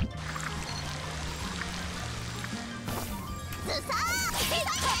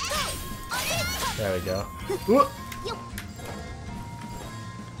 There we go.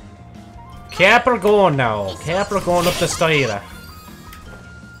 Keep her going now. Keep her going up the stair.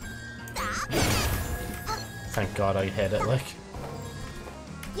 Thank God I hit it, like.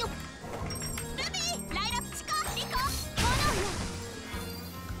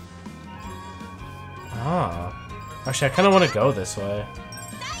 Ah. Actually, I kind of want to go this way.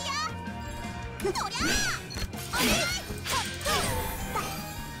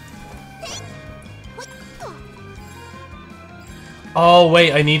 Oh,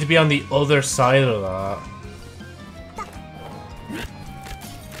 wait, I need to be on the other side of that.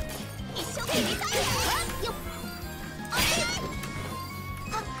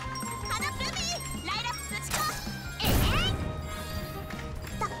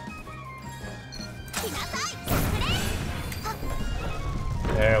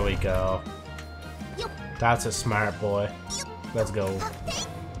 There we go. That's a smart boy. Let's go.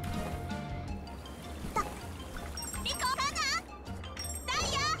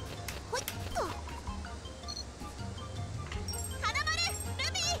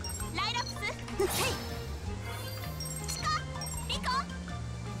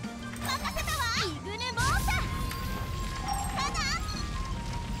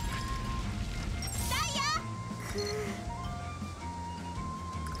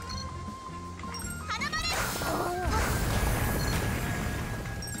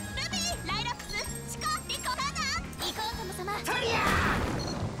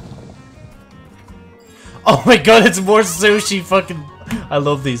 Oh my god, it's more sushi fucking... I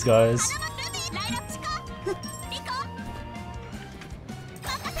love these guys.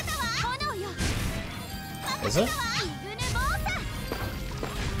 Is it?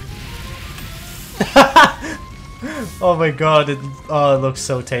 Oh my god, it looks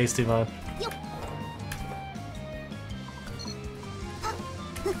so tasty, man.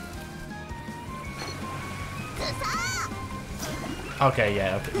 Okay,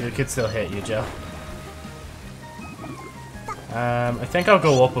 yeah, okay. It could still hit you, Joe. I think I'll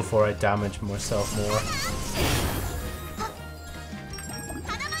go up before I damage myself more.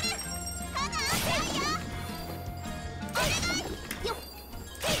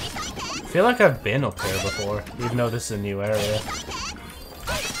 I feel like I've been up here before, even though this is a new area.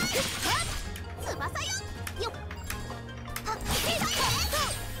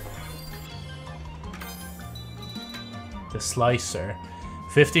 The slicer.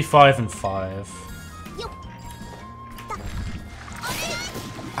 55 and 5.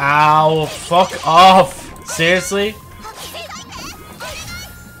 Ow, fuck off! Seriously?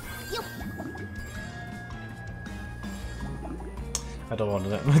 I don't want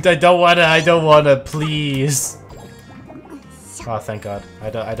to. I don't want to, please. Oh, thank God.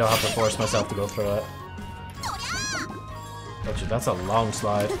 I don't have to force myself to go through it. Oh, shit, that's a long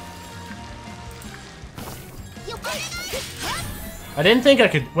slide. I didn't think I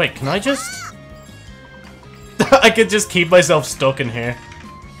could... Wait, can I just... I could just keep myself stuck in here.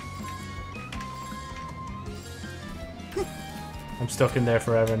 I'm stuck in there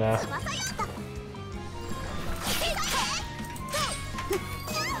forever now.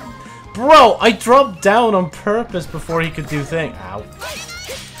 Bro, I dropped down on purpose before he could do thing. Ow.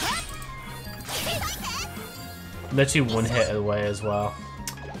 Literally one hit away as well.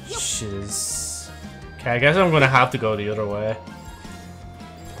 Shiz. Okay, I guess I'm gonna have to go the other way.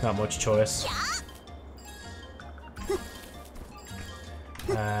 Not much choice.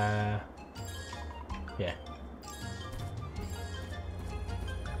 Yeah.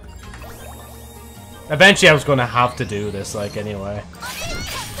 Eventually I was gonna have to do this, like, anyway.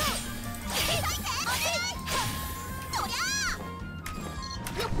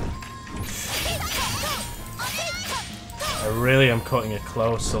 I really am cutting it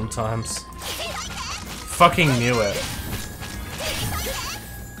close sometimes. Fucking knew it.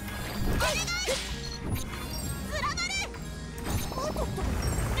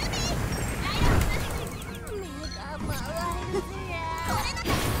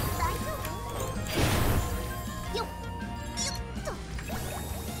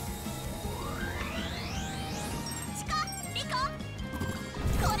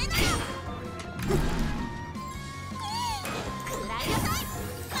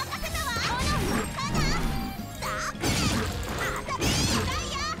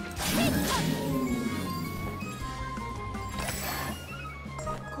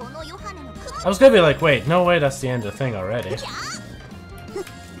 I was gonna be like, wait, no way, that's the end of the thing already.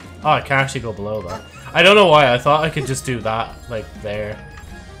 Oh, I can actually go below that. I don't know why, I thought I could just do that, like, there.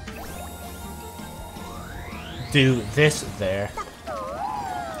 Do this there.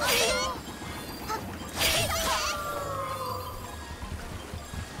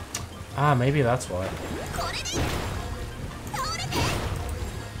 Ah, maybe that's why.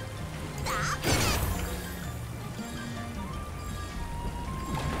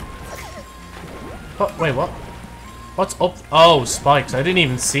 Oh, wait, what? What's up? Oh, spikes. I didn't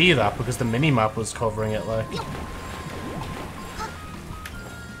even see that because the mini-map was covering it, like.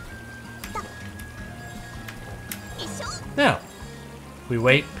 Now, we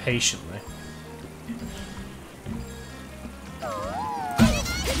wait patiently.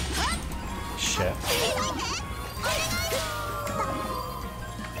 Shit.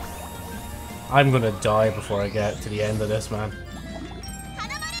 I'm gonna die before I get to the end of this, man.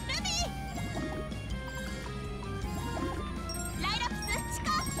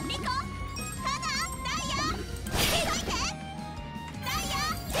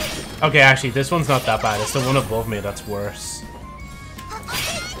 Okay, actually, this one's not that bad. It's the one above me that's worse.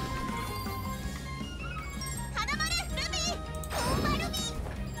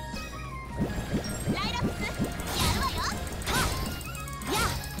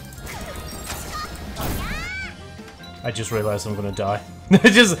 I just realized I'm gonna die.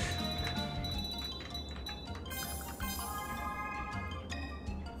 Just...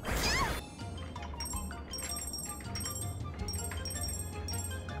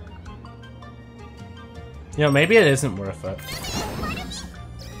 You know, maybe it isn't worth it.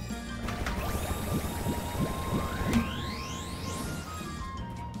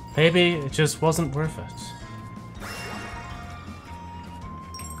 Maybe it just wasn't worth it.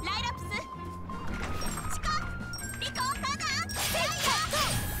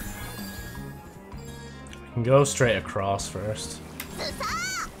 We can go straight across first.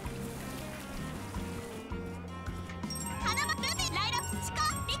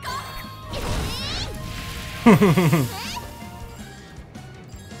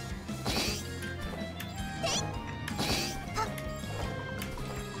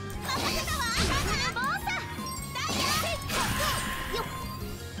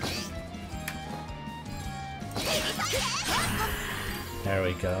 There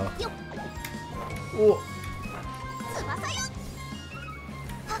we go. Ooh.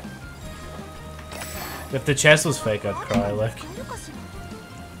 If the chest was fake, I'd cry, like.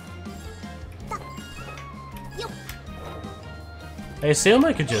 I assume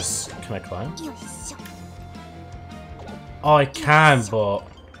I could just... Can I climb? Oh, I can, but...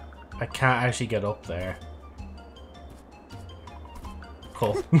 I can't actually get up there.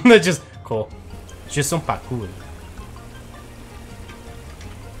 Cool. Just... Cool. Just some parkour.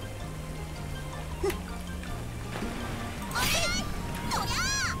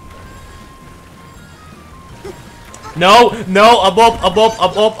 No! No! I'm up! I'm up!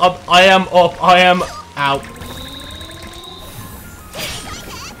 I'm up! I am up! I am out.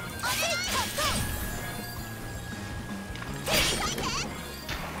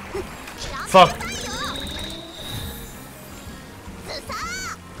 Fuck.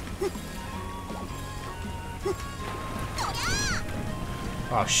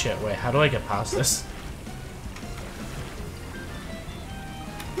 Oh shit, wait, how do I get past this?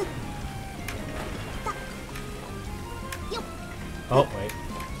 Oh, wait.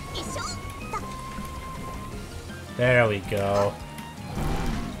 There we go.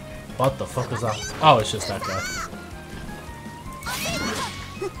 What the fuck is that? Oh, it's just that guy.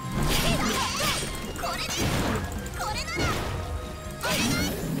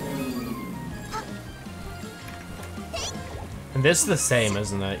 And this is the same,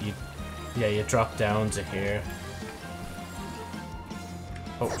 isn't it? You drop down to here.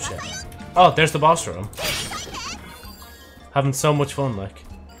 Oh shit. Oh, there's the boss room. Having so much fun, like.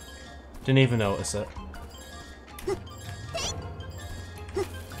 Didn't even notice it.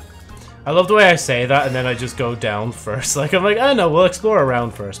 I love the way I say that and then I just go down first. Like, I'm like, I don't know, we'll explore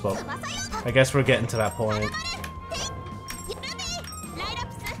around first, but I guess we're getting to that point.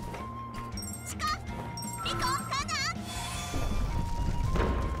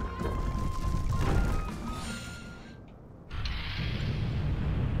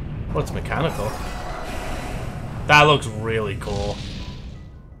 What's mechanical? That looks really cool.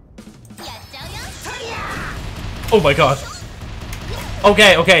 Oh my god.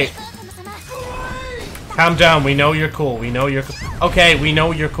 Okay, okay. Calm down, we know you're cool. We know you're cool. Okay, we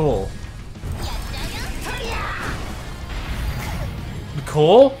know you're cool.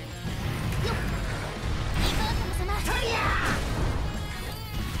 Cool?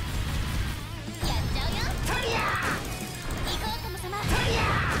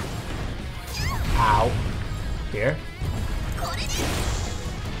 Ow. Here.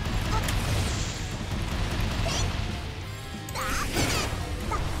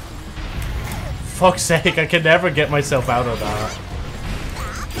 Fuck's sake, I can never get myself out of that.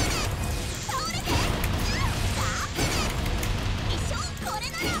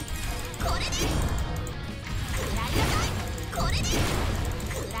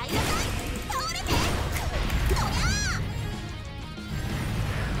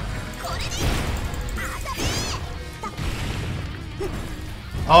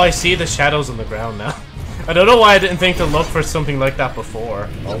 Oh, I see the shadows on the ground now. I don't know why I didn't think to look for something like that before.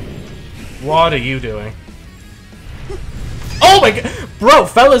 Oh. What are you doing? Oh my god! Bro,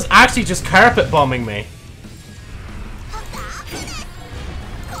 fella's actually just carpet bombing me.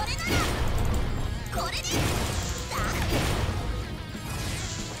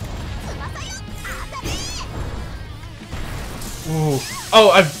 Ooh. Oh,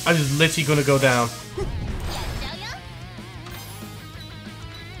 I was literally gonna go down.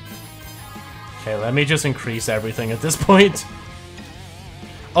 Okay, let me just increase everything at this point.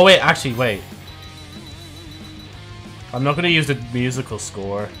 Oh wait, actually, wait. I'm not gonna use the musical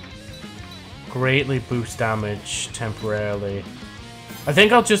score. Greatly boost damage temporarily. I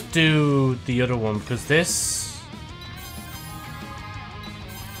think I'll just do the other one because this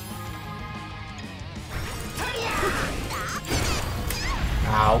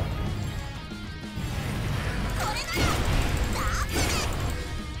Ow.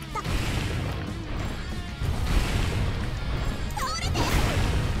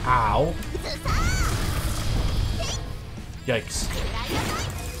 Ow. Yikes.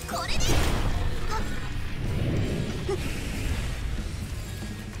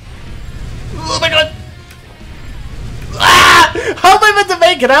 Oh my god! Ah! How am I meant to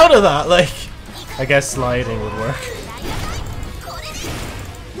make it out of that? Like, I guess sliding would work.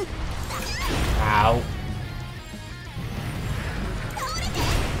 Ow.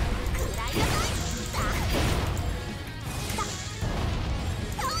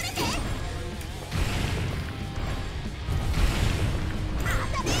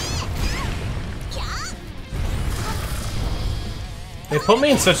 They put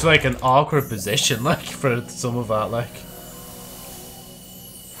me in such like an awkward position, like for some of that, like.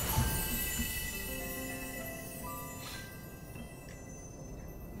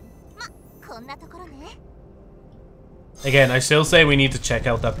 Again, I still say we need to check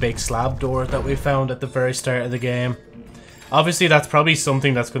out that big slab door that we found at the very start of the game. Obviously, that's probably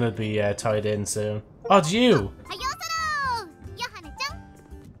something that's going to be tied in soon. Oh, it's you!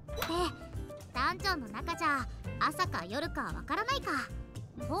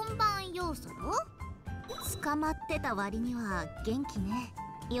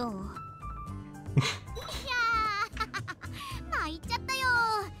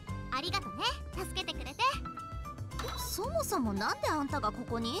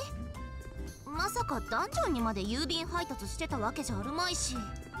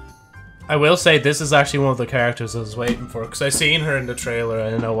 I will say this is actually one of the characters I was waiting for because I seen her in the trailer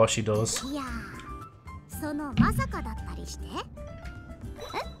and I know what she does.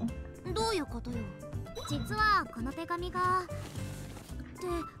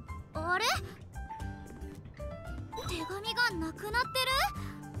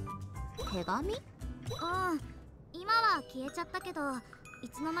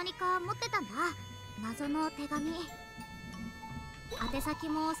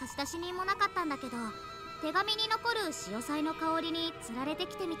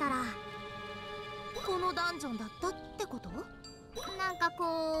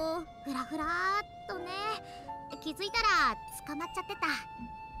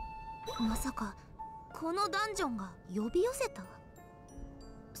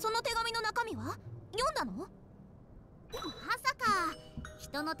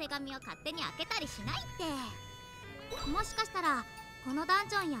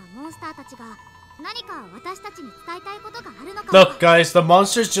 Look, guys, the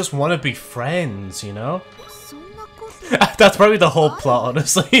monsters just want to be friends, you know? That's probably the whole plot,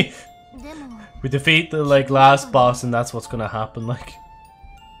 honestly. We defeat the, like, last boss and that's what's gonna happen, like.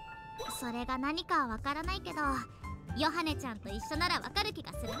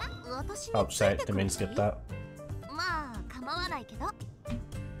 Oh, sorry, didn't mean to skip that.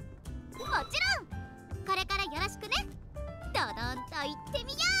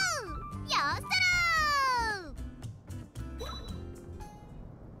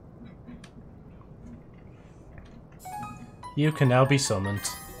 You can now be summoned.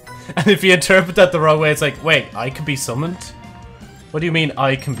 And if you interpret that the wrong way, it's like, wait, I can be summoned? What do you mean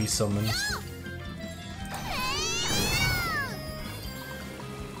I can be summoned?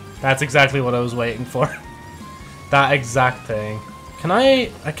 That's exactly what I was waiting for. That exact thing. Can I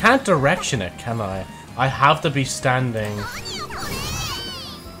can't direction it, can I? I have to be standing.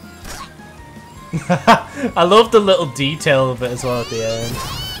 I love the little detail of it as well at the end.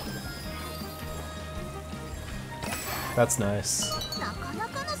 That's nice.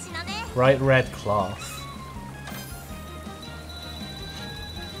 Bright red cloth.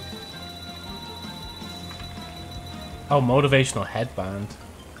 Oh, motivational headband.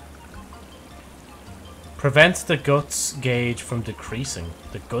 Prevents the guts gauge from decreasing.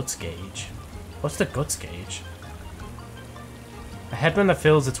 The guts gauge? What's the guts gauge? A headband that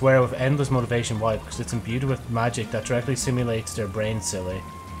fills its wearer with endless motivation. Why? Because it's imbued with magic that directly simulates their brain silly.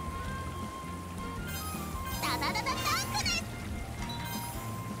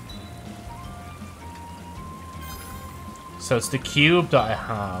 So it's the cube that I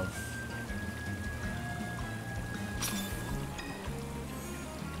have.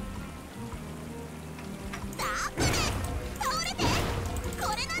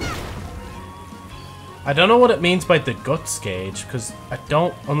 I don't know what it means by the guts gauge, because I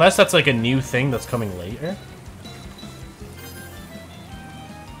don't... Unless that's like a new thing that's coming later.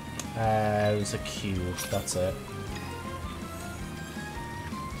 It was a cube, that's it.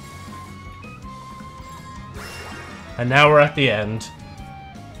 And now we're at the end.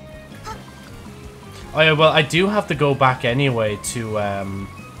 Oh yeah, well, I do have to go back anyway to,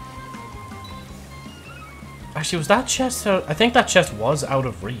 Actually, was that chest out? I think that chest was out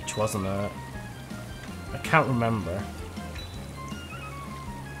of reach, wasn't it? I can't remember.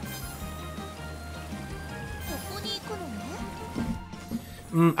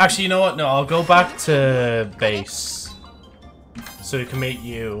 Actually, you know what? No, I'll go back to base. So we can meet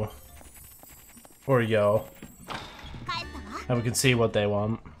you. Or Yo. And we can see what they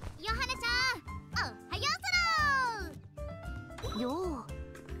want. Yo,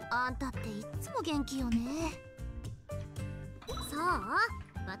 あんたっていつも元気よね。そう、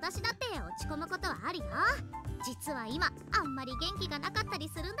私だって落ち込むことはあるよ。実は今あんまり元気がなかったり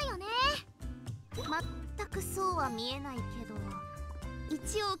するんだよね。全くそうは見えないけど、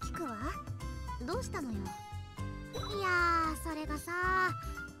一応聞くわ。どうしたのよ。いやー、それがさ、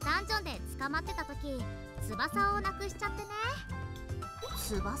ダンジョンで捕まってた時、翼をなくしちゃってね。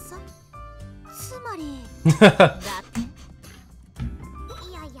翼？つまりだって。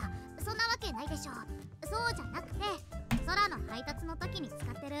いやいや、そんなわけないでしょ。そうじゃなくて、空の配達の時に使っ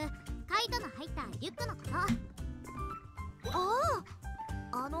てるカイトの入ったリュックのこと。あ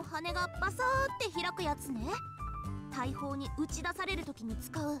あ、あの羽がバサーって開くやつね。大砲に打ち出される時に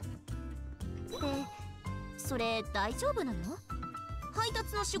使う。で、それ大丈夫なの？配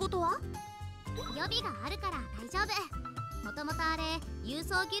達の仕事は？予備があるから大丈夫。もともとあれ、郵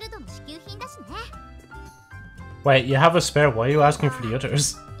送ギルドの支給品だしね。Wait, you have a spare? Why are you asking for the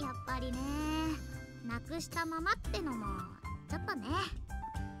others? やっぱりね、なくしたままってのもちょっとね。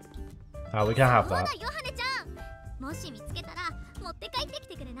Oh, we can't have that. そうだ、ヨハネちゃん。もし見つけたら持って帰ってき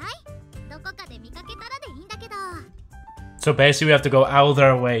てくれない？どこかで見かけたらでいいんだけど。So basically we have to go out of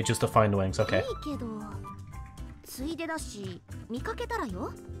their way just to find the wings, okay. いいけど、ついでだし見かけたら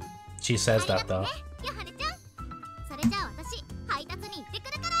よ。She says that though. ヨハネちゃん。それじゃあ私配達に行って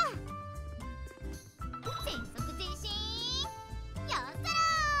くるから。全速前進。よっそ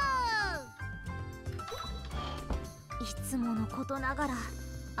ろ。いつものことながら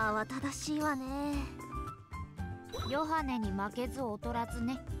慌ただしいわね。ヨハネに負けず劣らず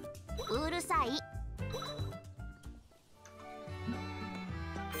ね。うるさい。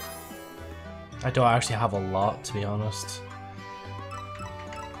I don't actually have a lot, to be honest.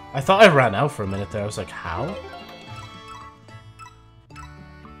 I thought I ran out for a minute there. I was like, how?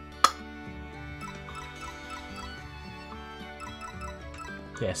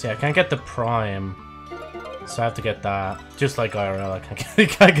 Yeah, see, I can't get the prime. So I have to get that. Just like IRL, I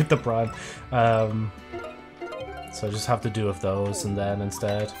can't get the prime. So I just have to do of those and then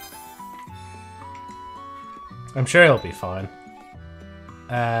instead. I'm sure it'll be fine.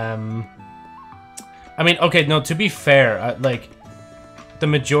 I mean, okay, no, to be fair, like, the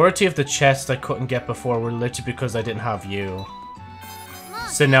majority of the chests I couldn't get before were literally because I didn't have you.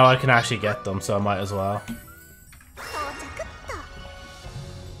 So now I can actually get them, so I might as well.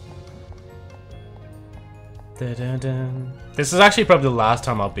 This is actually probably the last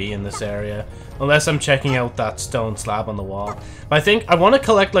time I'll be in this area, unless I'm checking out that stone slab on the wall. But I think I want to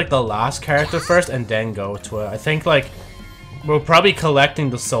collect, like, the last character first and then go to it. I think, like, we're probably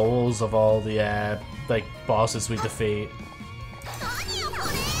collecting the souls of all the, like, bosses we defeat.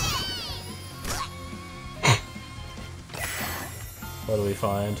 What do we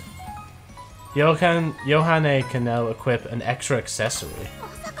find? Yohane can now equip an extra accessory.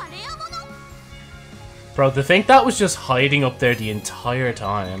 Bro, to think that was just hiding up there the entire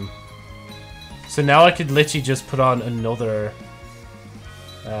time. So now I could literally just put on another...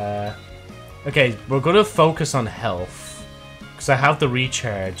 Okay, we're gonna focus on health. Because I have the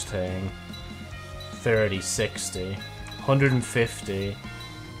recharge thing. 30, 60, 150,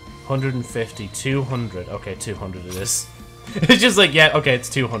 150, 200. Okay, 200 it is. It's just like, yeah, okay, it's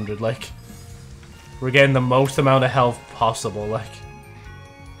 200, like. We're getting the most amount of health possible, like.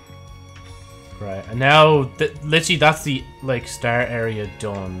 Right, and now, literally, that's the, like, start area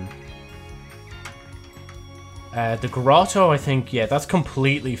done. The grotto, I think, yeah, that's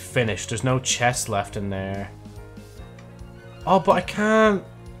completely finished. There's no chest left in there. Oh, but I can't...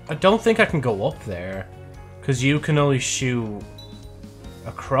 I don't think I can go up there. Because you can only shoot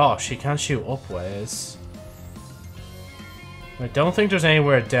across. You can't shoot upwards. I don't think there's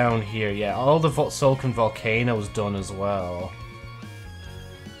anywhere down here. Yeah, all the Sulcan Volcano's done as well.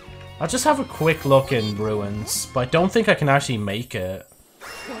 I'll just have a quick look in ruins. But I don't think I can actually make it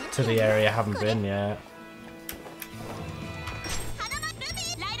to the area I haven't been yet.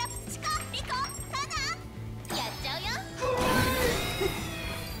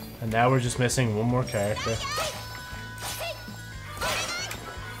 And now we're just missing one more character.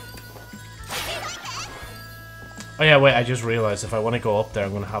 Oh yeah, wait, I just realized if I want to go up there,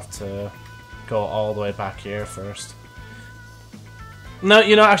 I'm going to have to go all the way back here first. No,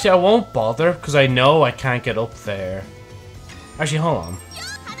 you know, actually, I won't bother because I know I can't get up there. Actually, hold on.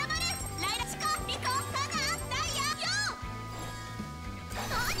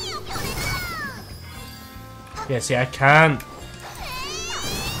 Yeah, see, I can't.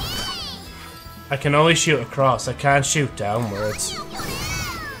 I can only shoot across. I can't shoot downwards.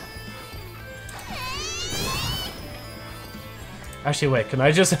 Actually, wait. Can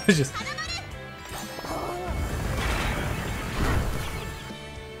I just just?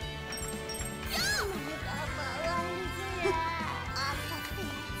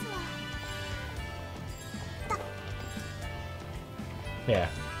 Yeah.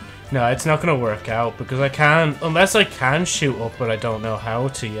 No, it's not gonna work out because I can't, unless I can shoot up, but I don't know how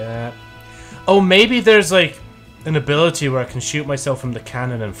to yet. Oh, maybe there's like an ability where I can shoot myself from the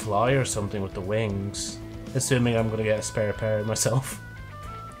cannon and fly or something with the wings. Assuming I'm gonna get a spare pair myself.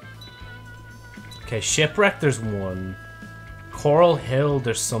 Okay, Shipwreck, there's one. Coral Hill,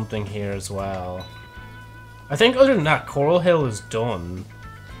 there's something here as well. I think other than that, Coral Hill is done.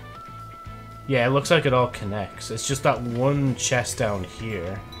 Yeah, it looks like it all connects. It's just that one chest down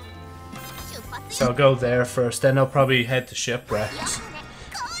here. So I'll go there first, then I'll probably head to Shipwrecks.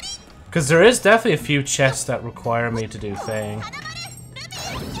 Because there is definitely a few chests that require me to do thing.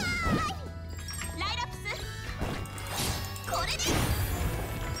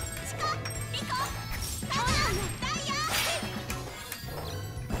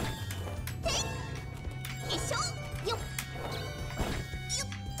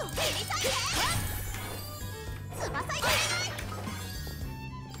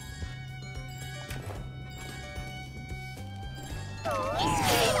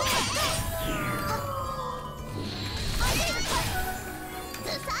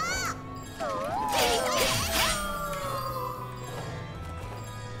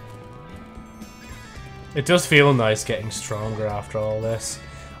 It does feel nice getting stronger after all this.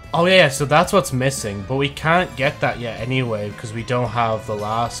 Oh yeah, so that's what's missing, but we can't get that yet anyway because we don't have the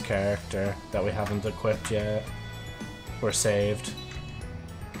last character that we haven't equipped yet. We're saved.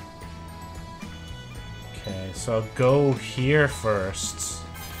 Okay, so I'll go here first.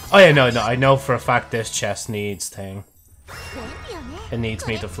 Oh yeah, no, I know for a fact this chest needs thing. It needs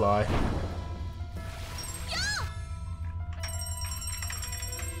me to fly.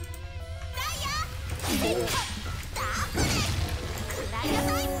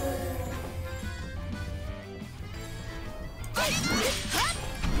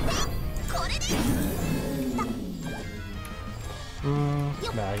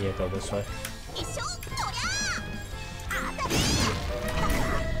 Nah, yeah, go this way.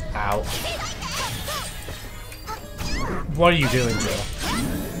 Ow. What are you doing, Joe?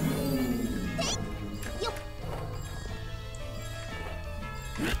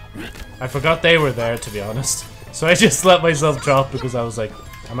 I forgot they were there, to be honest. So I just let myself drop because I was like,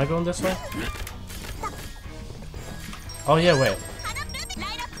 am I going this way? Oh yeah, wait.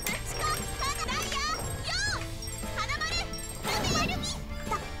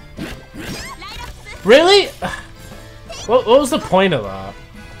 Really? What was the point of that?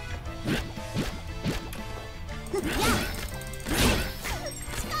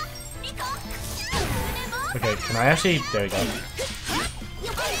 Okay, can I actually... There we go.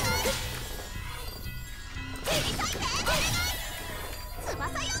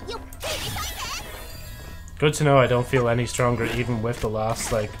 Good to know I don't feel any stronger even with the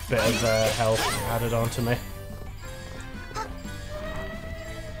last, like, bit of health added onto me.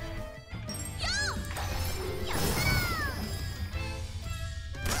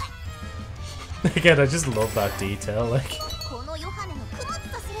 Again, I just love that detail, like...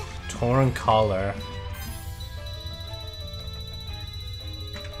 Torn collar.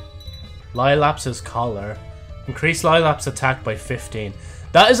 Lilaps's collar. Increase Lilap's attack by 15.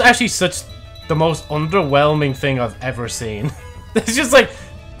 That is actually such the most underwhelming thing I've ever seen. It's just like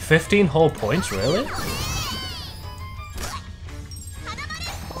 15 whole points, really?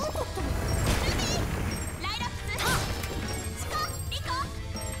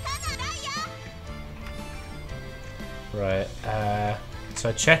 Right, so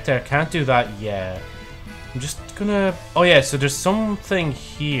I checked there, can't do that yet. I'm just gonna... Oh yeah, so there's something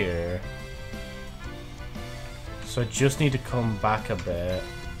here. So I just need to come back a bit.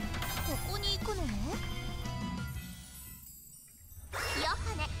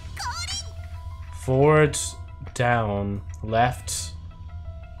 Forward, down, left,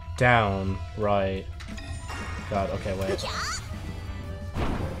 down, right. God, okay, wait.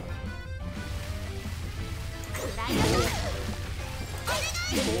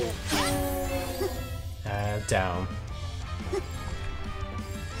 Down.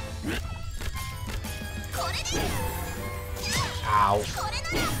 Ow.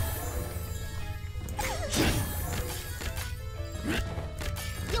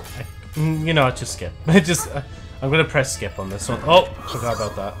 You know what, just skip. I'm gonna press skip on this one. Oh, forgot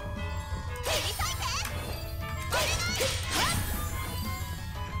about that.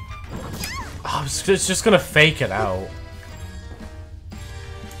 Oh, it's just gonna fake it out.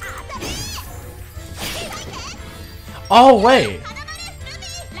 Oh, wait!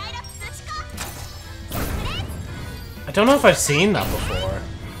 I don't know if I've seen that before.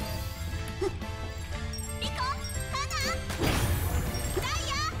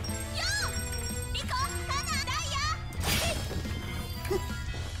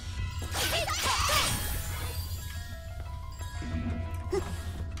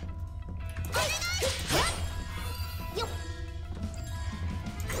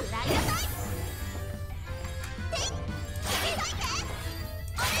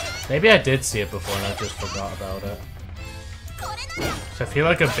 Maybe I did see it before and I just forgot about it. So I feel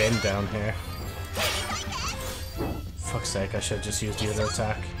like I've been down here. Fuck's sake, I should have just used the other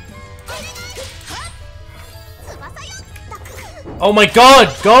attack. Oh my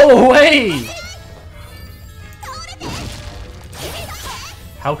god! Go away!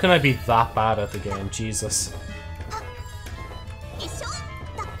 How can I be that bad at the game? Jesus.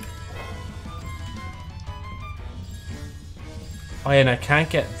 Oh yeah, and I can't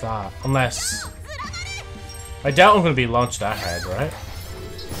get that unless... I doubt I'm going to be launched that hard, right?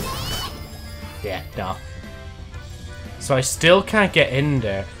 Yeah, no. So I still can't get in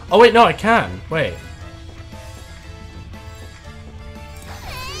there. Oh wait, no, I can. Wait.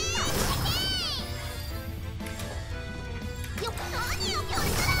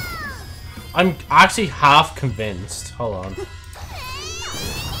 I'm actually half convinced. Hold on.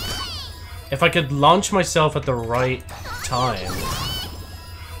 If I could launch myself at the right time.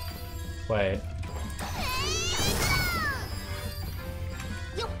 Wait.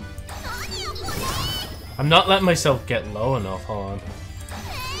 I'm not letting myself get low enough. Hold on.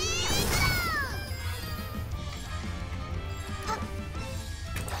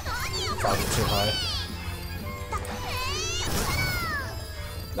 Probably too high.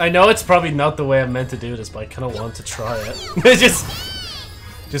 I know it's probably not the way I'm meant to do this, but I kind of want to try it.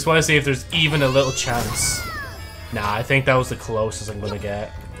 Just want to see if there's even a little chance. Nah, I think that was the closest I'm gonna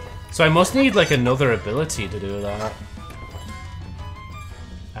get. So I must need like another ability to do that.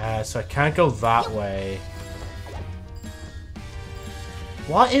 So I can't go that way.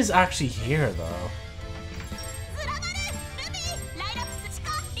 What is actually here though?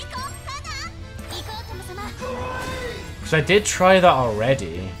 Because I did try that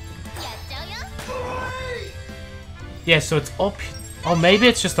already. Yeah, so it's up. Oh, maybe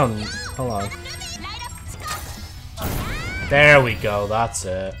it's just on. Hold on. There we go, that's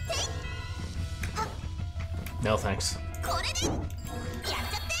it. No thanks.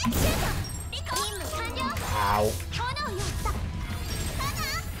 Ow.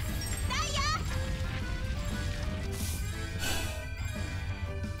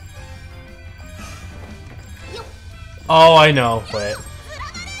 Oh, I know. Wait.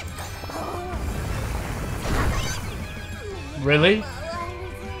 Really?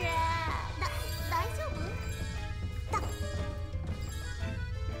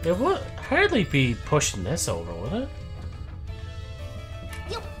 It would hardly be pushing this over, would it?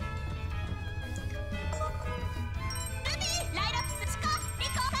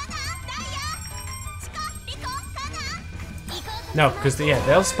 No, because yeah,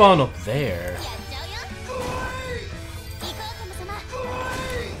 they'll spawn up there.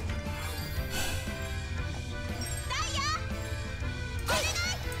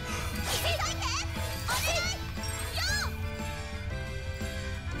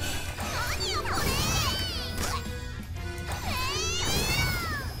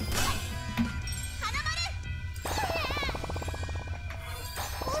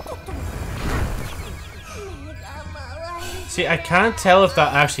 See, I can't tell if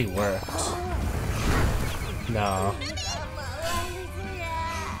that actually worked. No.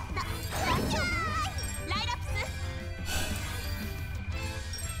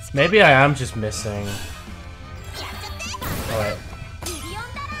 Maybe I am just missing. Oh, wait.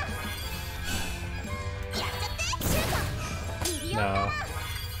 No.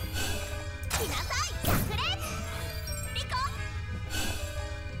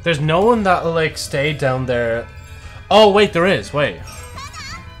 There's no one that'll like stay down there. Oh wait, there is. Wait.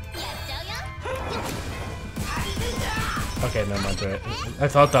 Okay, never mind. Right. I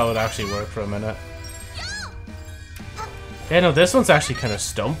thought that would actually work for a minute. Yeah, no, this one's actually kind of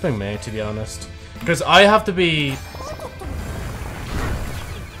stumping me, to be honest. Because I have to be...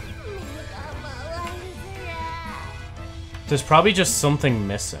 There's probably just something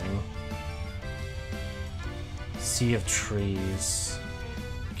missing. Sea of trees.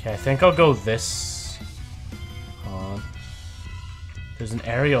 Okay, I think I'll go this. On. There's an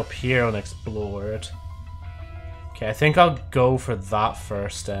area up here unexplored. Okay, I think I'll go for that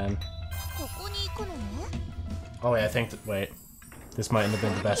first then. Oh wait, I think that, wait. This mightn't have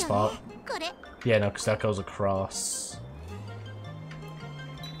been the best spot. Yeah, no, because that goes across.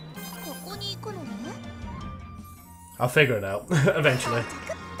 I'll figure it out, eventually.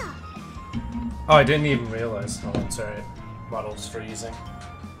 Oh, I didn't even realize. Oh, sorry. Model's freezing.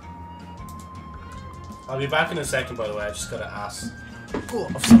 I'll be back in a second, by the way. I just gotta ask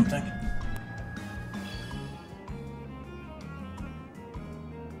of something.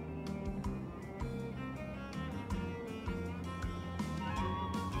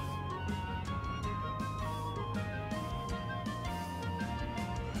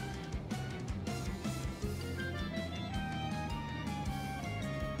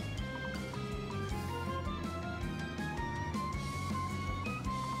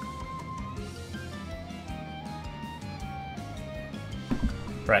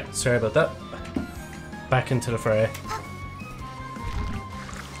 Right, sorry about that. Back into the fray.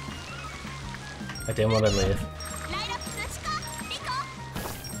 I didn't want to leave.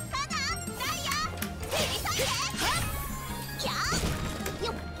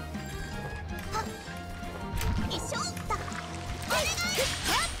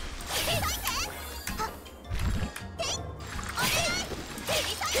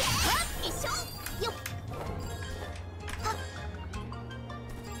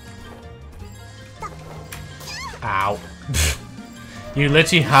 Ow. You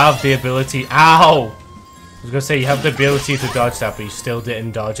literally have the ability. Ow! I was gonna say you have the ability to dodge that, but you still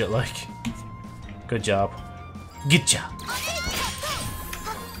didn't dodge it, like. Good job. Good job.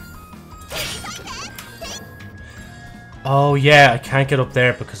 Oh yeah, I can't get up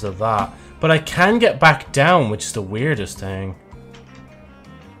there because of that. But I can get back down, which is the weirdest thing.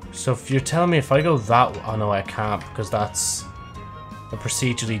 So if you're telling me if I go that way... Oh no, I can't, because that's a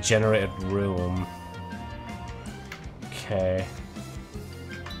procedurally generated room. Okay.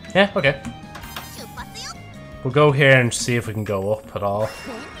 Yeah, okay. We'll go here and see if we can go up at all.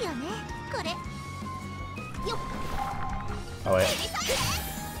 Oh wait.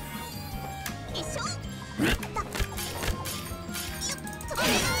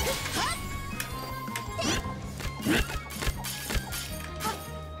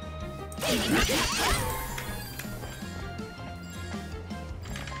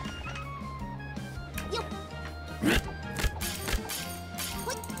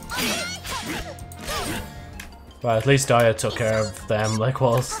 Well, at least Daya took care of them, like,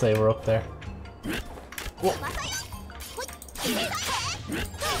 whilst they were up there. Whoa.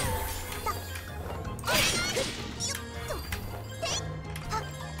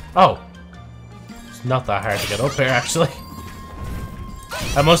 Oh! It's not that hard to get up here, actually.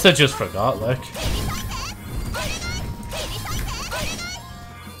 I must have just forgot, like.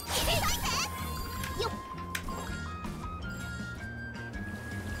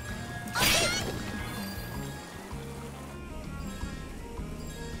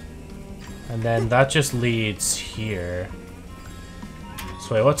 And then that just leads here.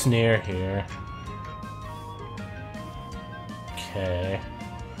 So wait, what's near here? Okay.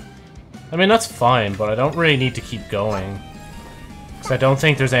 I mean, that's fine, but I don't really need to keep going. Because I don't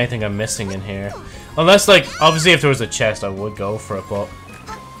think there's anything I'm missing in here. Unless, like, obviously if there was a chest, I would go for it, but...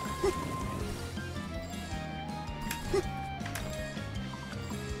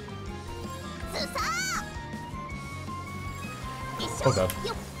 Oh god.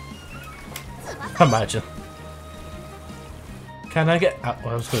 Imagine. Can I get... what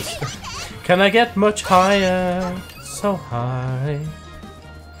was this? Can I get much higher? So high.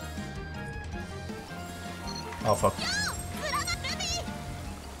 Oh fuck.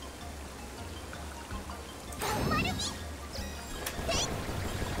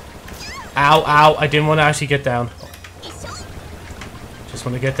 Ow, ow, I didn't want to actually get down. Just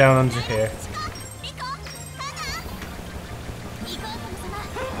want to get down under here.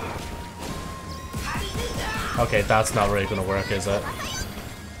 Okay, that's not really gonna work, is it?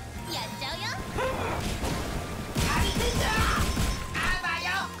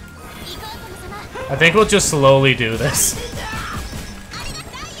 I think we'll just slowly do this.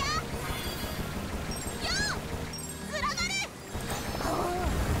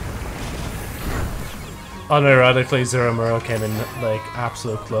 Unironically, Zurumuro came in, like,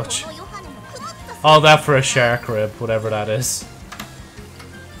 absolute clutch. All that for a shark rib, whatever that is.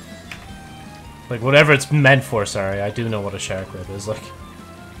 Like, whatever it's meant for, sorry. I do know what a shark rib is, like.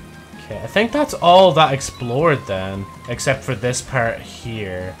 Okay, I think that's all that explored then, except for this part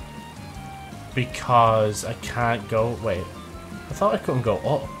here. Because I can't go... Wait, I thought I couldn't go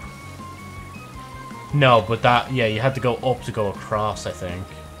up. No, but that... Yeah, you had to go up to go across, I think.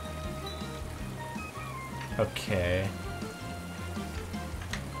 Okay.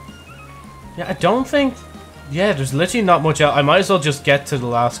 Yeah, I don't think... Yeah, there's literally not much else. I might as well just get to the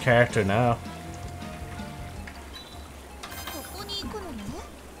last character now.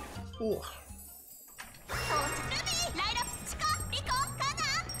 Ooh.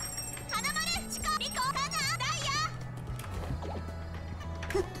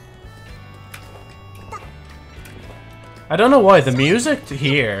 I don't know why, the music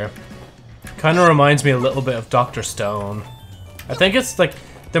here kind of reminds me a little bit of Dr. Stone. I think it's like,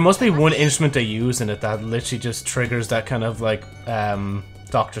 there must be one instrument they use in it that literally just triggers that kind of like,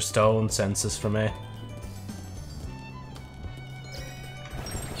 Dr. Stone senses for me.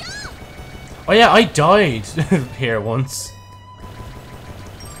 Oh yeah, I died here once.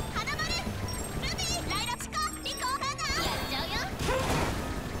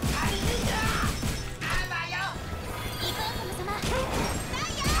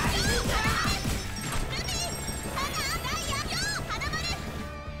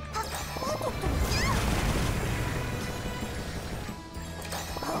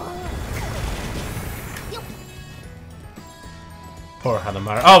 Poor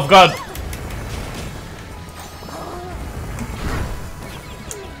Hanamara. Oh god!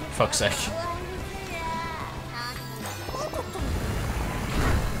 Fuck's sake.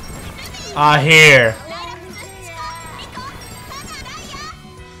 Ah, here!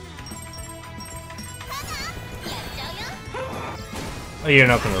 Oh, you're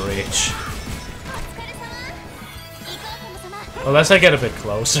not gonna reach. Unless I get a bit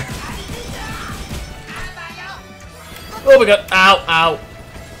closer. Oh my god! Ow! Ow!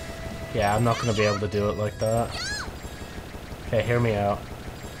 Yeah, I'm not gonna be able to do it like that. Okay, hear me out.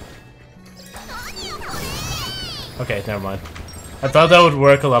 Okay, never mind. I thought that would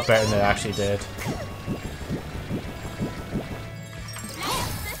work a lot better than it actually did.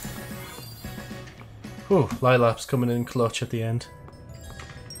 Whew, Lilaps coming in clutch at the end.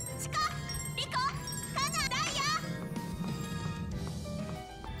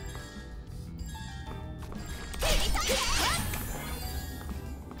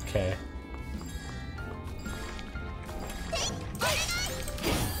 Okay.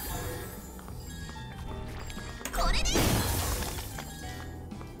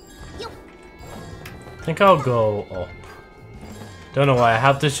 I think I'll go up. Don't know why, I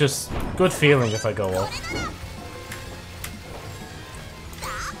have this just good feeling if I go up.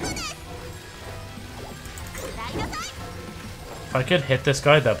 If I could hit this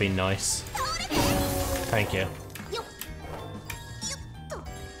guy, that'd be nice. Thank you.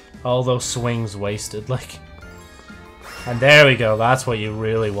 All those swings wasted, like. And there we go, that's what you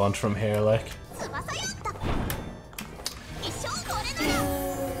really want from here, like.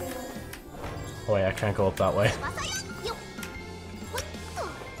 Oh yeah, I can't go up that way.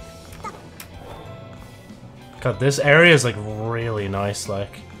 God, this area is like really nice,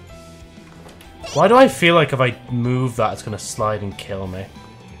 like. Why do I feel like if I move that, it's gonna slide and kill me?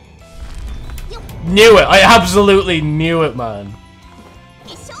 Knew it! I absolutely knew it, man.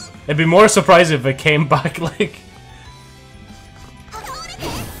 It'd be more surprising if it came back, like...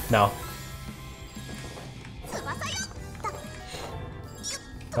 No.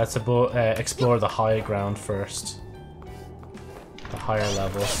 Let's explore the high ground first. The higher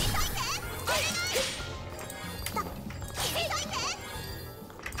levels.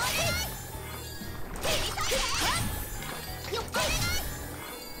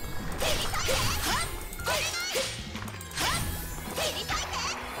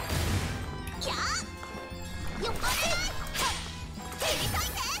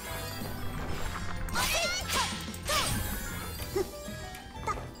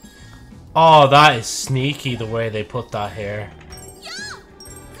 Oh, that is sneaky the way they put that here.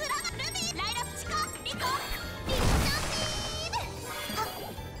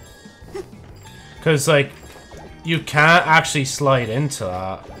 Because, like, you can't actually slide into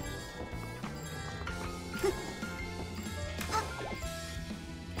that.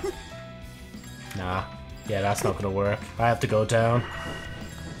 Nah. Yeah, that's not gonna work. I have to go down.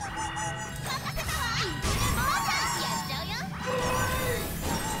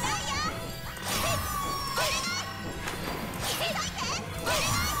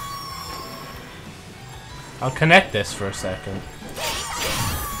 I'll connect this for a second.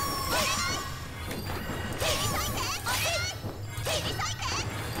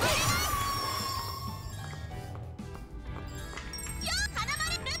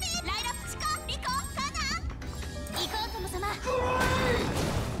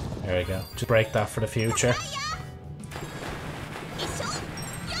 There we go. Just break that for the future.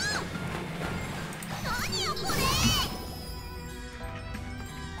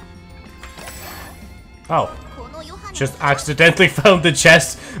 Oh. Just accidentally found the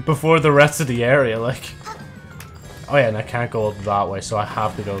chest before the rest of the area, like. Oh yeah, and I can't go up that way, so I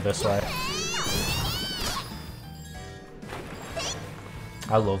have to go this way.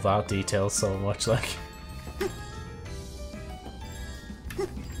 I love that detail so much, like.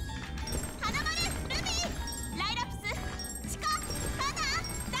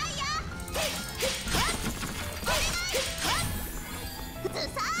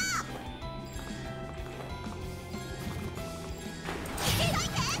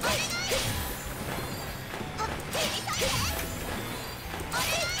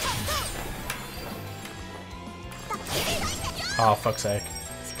 Oh, fuck's sake.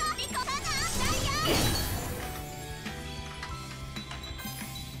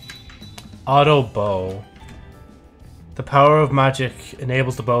 Auto bow. The power of magic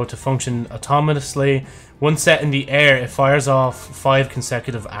enables the bow to function autonomously. Once set in the air, it fires off 5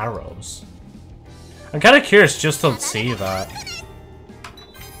 consecutive arrows. I'm kind of curious just to see that.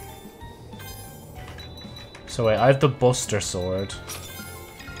 So wait, I have the Buster Sword.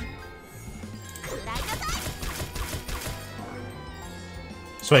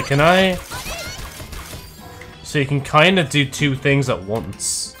 So wait, can I... So you can kind of do 2 things at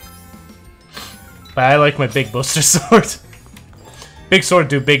once. But I like my big Buster Sword. Big sword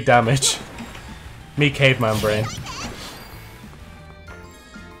do big damage. Me caveman brain.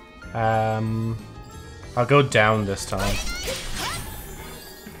 I'll go down this time.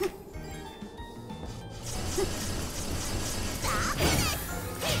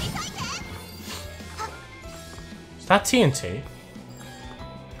 Is that TNT?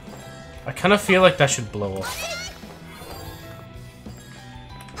 I kind of feel like that should blow up.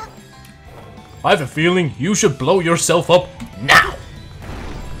 I have a feeling you should blow yourself up now!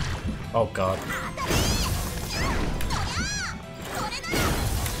 Oh god.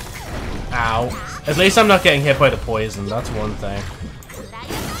 Ow. At least I'm not getting hit by the poison, that's one thing.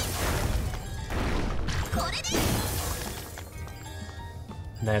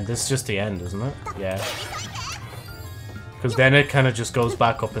 And then this is just the end, isn't it? Yeah. Because then it kind of just goes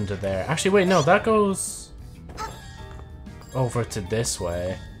back up into there. Actually, wait, no, that goes over to this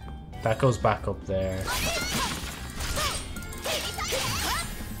way. That goes back up there.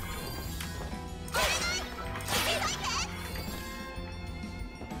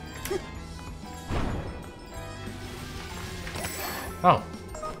 Oh.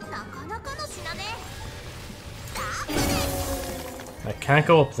 I can't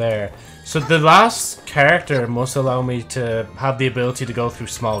go up there. So the last character must allow me to have the ability to go through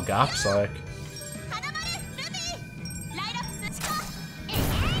small gaps, like.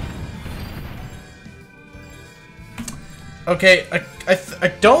 Okay, I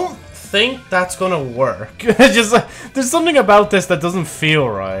don't think that's gonna work. Just there's something about this that doesn't feel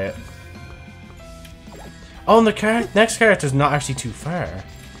right. Oh, and the next character's not actually too far.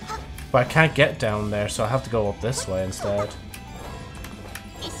 But I can't get down there, so I have to go up this way instead.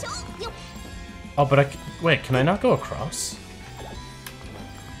 Oh, but wait, can I not go across?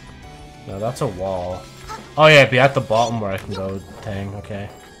 No, that's a wall. Oh yeah, it'd be at the bottom where I can go thing, okay.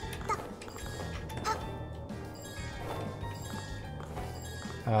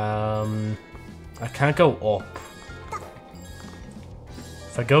 I can't go up.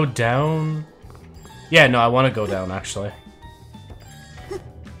 If I go down... Yeah, no, I want to go down, actually.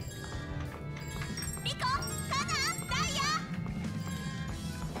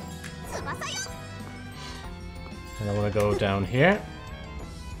 And I want to go down here.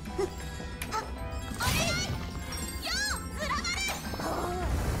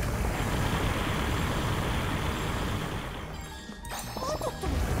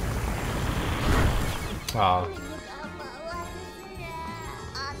 Ah.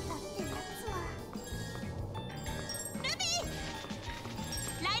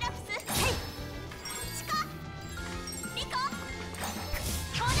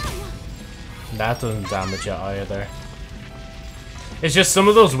 That doesn't damage it either. It's just some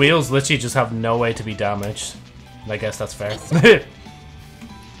of those wheels literally just have no way to be damaged. I guess that's fair.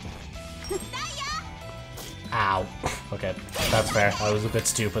 Ow. Okay, that's fair. I was a bit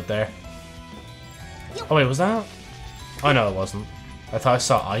stupid there. Oh wait, was that? Oh no, it wasn't. I thought I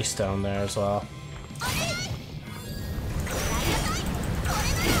saw ice down there as well.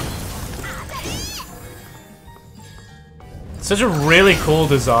 Such a really cool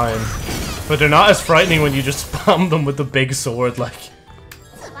design. But they're not as frightening when you just spam them with the big sword, like.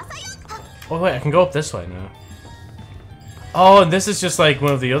 Oh wait, I can go up this way now. Oh, and this is just like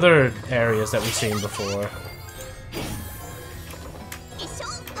one of the other areas that we've seen before.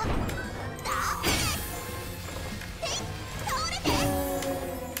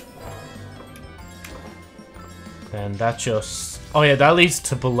 And that just... Oh yeah, that leads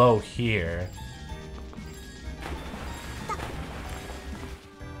to below here.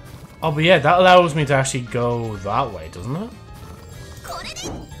 Oh, but yeah, that allows me to actually go that way, doesn't it?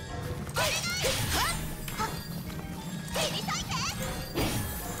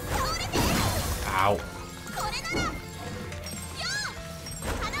 Ow.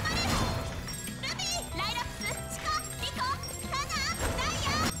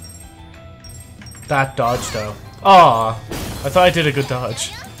 That dodge, though. Aw, I thought I did a good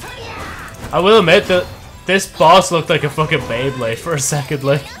dodge. I will admit that this boss looked like a fucking Beyblade for a second,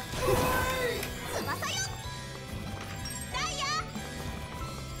 like.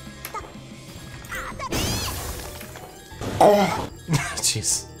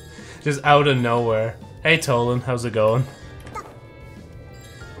 Jeez. Just out of nowhere. Hey Tolan, how's it going?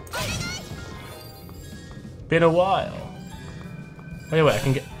 Been a while. Wait, I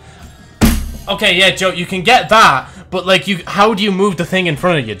can get... Okay, yeah, Joe, you can get that, but like, how do you move the thing in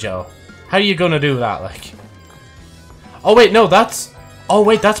front of you, Joe? How are you gonna do that, like? Oh wait, no, that's... Oh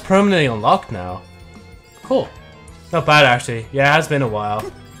wait, that's permanently unlocked now. Cool. Not bad, actually. Yeah, it has been a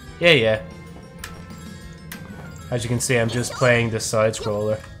while. Yeah. As you can see, I'm just playing this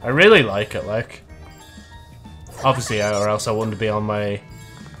side-scroller. I really like it, like. Obviously, or else I wouldn't be on my...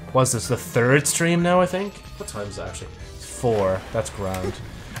 Was this the 3rd stream now, I think? What time is it, actually? It's 4. That's grand.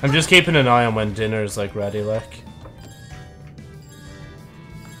 I'm just keeping an eye on when dinner's, like, ready, like.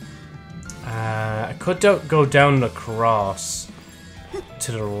 I could go down and across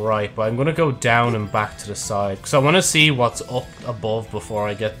to the right, but I'm gonna go down and back to the side. Because I want to see what's up above before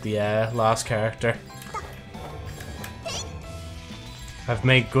I get the last character. I've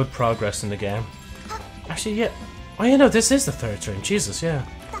made good progress in the game. Actually, yeah. Oh, yeah, no, this is the 3rd stream. Jesus, yeah.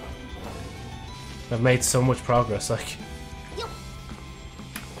 I've made so much progress, like.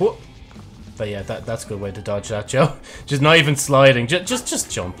 Whoop. But yeah, that's a good way to dodge that, Joe. Just not even sliding.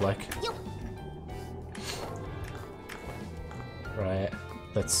 Just jump, like. Right.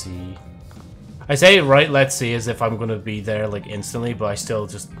 Let's see. I say right, let's see, as if I'm gonna be there, like, instantly, but I still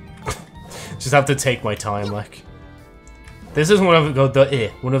just have to take my time, like. This is one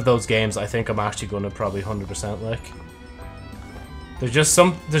of those games I think I'm actually gonna probably 100% like.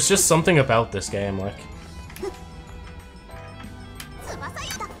 There's just something about this game, like.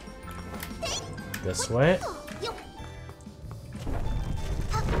 This way.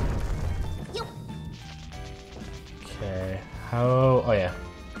 Okay. How? Oh yeah.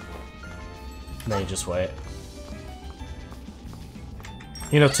 No, you just wait.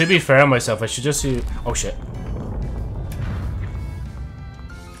 You know, to be fair on myself, I should just use... Oh shit.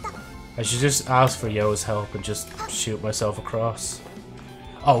 I should just ask for Yo's help and just shoot myself across.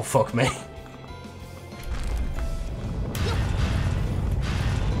 Oh, fuck me.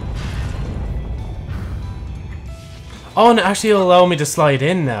 Oh, and actually it'll allow me to slide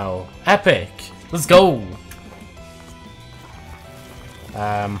in now. Epic. Let's go.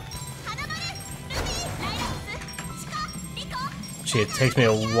 Shit, it takes me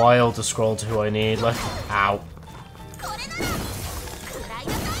a while to scroll to who I need, like. Ow.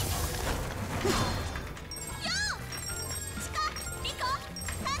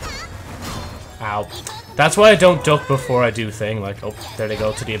 Ow. That's why I don't duck before I do thing, like, oh, there they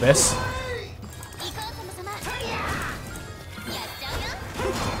go to the abyss.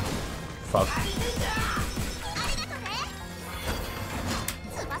 Fuck.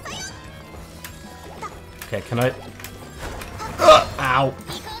 Okay, can I... Ow.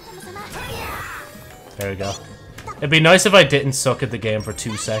 There we go. It'd be nice if I didn't suck at the game for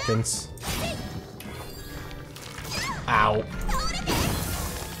 2 seconds. Ow.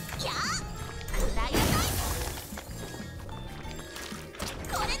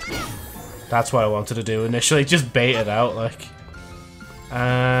 That's what I wanted to do initially, just bait it out, like.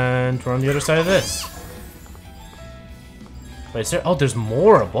 And we're on the other side of this. Wait, is there... Oh, there's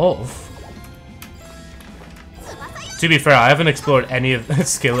more above. To be fair, I haven't explored any of...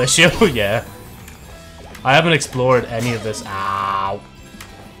 Skill issue, yeah. I haven't explored any of this... Ow.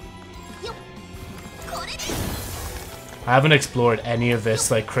 I haven't explored any of this,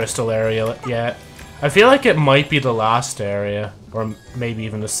 like, crystal area yet. I feel like it might be the last area. Or maybe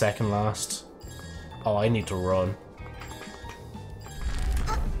even the second last. Oh, I need to run.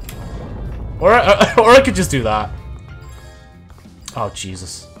 Or I could just do that. Oh,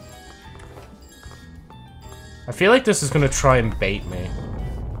 Jesus. I feel like this is going to try and bait me.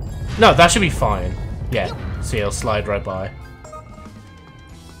 No, that should be fine. Yeah, see, I'll slide right by.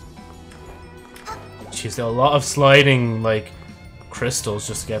 Jeez, a lot of sliding, like, crystals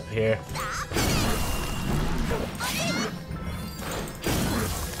just to get up here.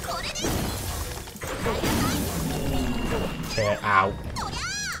 Okay, ow.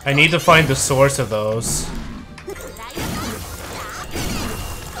 I need to find the source of those.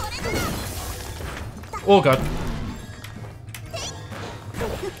 Oh god.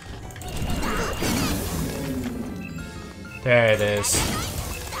 There it is.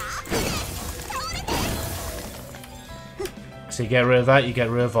 So you get rid of that, you get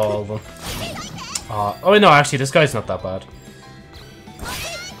rid of all of them. Oh no, actually this guy's not that bad.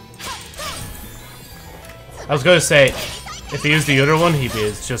 I was gonna say, if he used the other one, he'd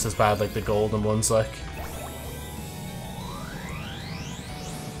be just as bad like the golden ones, like.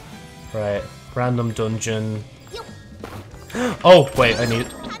 Right, random dungeon. Oh, wait,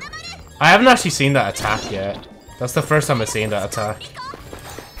 I haven't actually seen that attack yet. That's the first time I've seen that attack.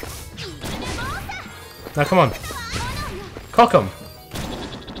 Now, come on. Cock him.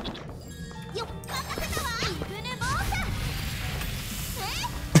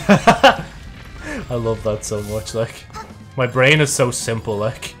 I love that so much, like. My brain is so simple,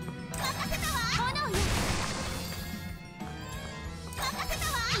 like.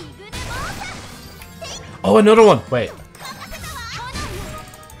 Oh, another one! Wait.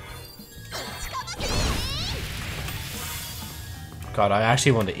 God, I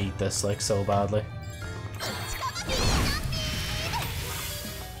actually want to eat this, like, so badly.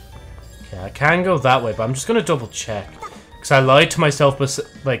 Okay, I can go that way, but I'm just gonna double check. Because I lied to myself,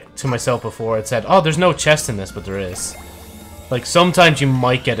 before. It said, oh, there's no chest in this, but there is. Like, sometimes you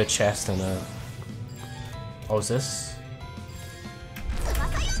might get a chest in it. Oh, is this?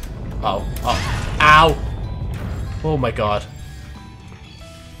 Oh. Oh. Ow! Oh my god.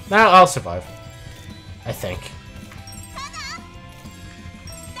 Now I'll survive. I think.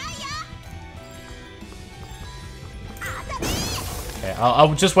 Okay,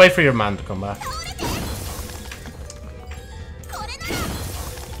 I'll just wait for your man to come back.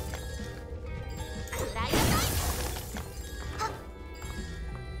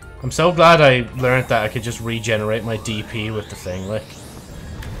 I'm so glad I learned that I could just regenerate my DP with the thing, like.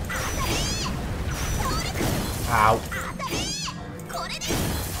 Ow.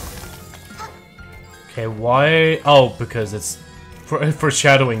 Okay, why? Oh, because it's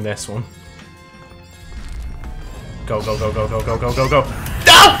foreshadowing this one. Go, go, go, go, go, go, go, go, go.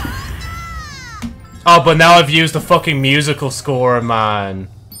 Ah! Oh, but now I've used the fucking musical score, man.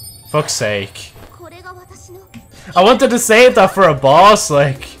 Fuck's sake. I wanted to save that for a boss,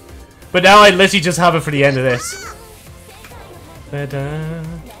 like. But now I literally just have it for the end of this.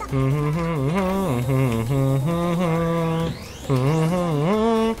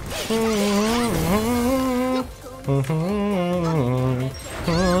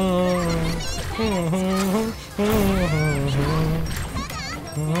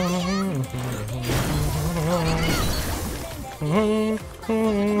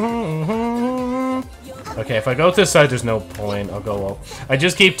 Okay, if I go to this side, there's no point. I'll go up. I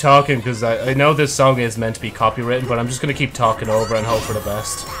just keep talking because I know this song is meant to be copywritten, but I'm just going to keep talking over and hope for the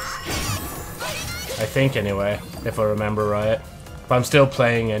best. I think, anyway, if I remember right. But I'm still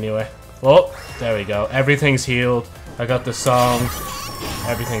playing anyway. Oh, there we go. Everything's healed. I got the song.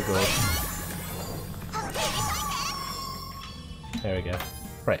 Everything good. There we go.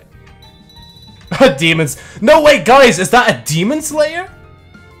 Right. Demons. No, wait, guys! Is that a Demon Slayer?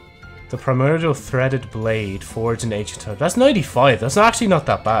 The primordial threaded blade forged in ancient time. That's 95. That's actually not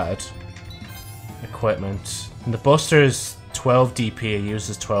that bad. Equipment. And the buster is 12 DP. It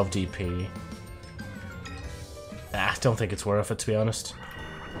uses 12 DP. Ah, don't think it's worth it, to be honest.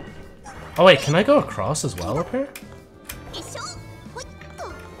 Oh wait, can I go across as well up here?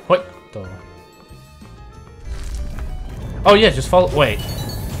 What? Oh yeah, just follow. Wait.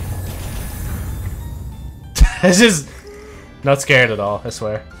 This is not scared at all, I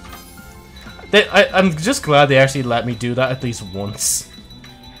swear. I'm just glad they actually let me do that at least once.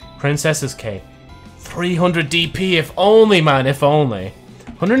 Princess's Cape. 300 DP, if only, man, if only.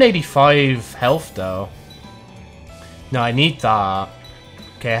 185 health, though. No, I need that.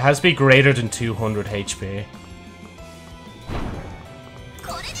 Okay, it has to be greater than 200 HP.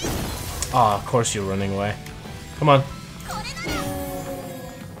 Oh, of course you're running away. Come on.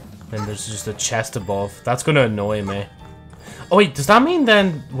 And there's just a chest above. That's gonna annoy me. Oh, wait, does that mean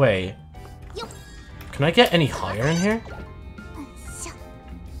then... Wait. Can I get any higher in here?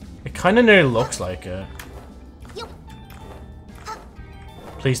 It kind of nearly looks like it.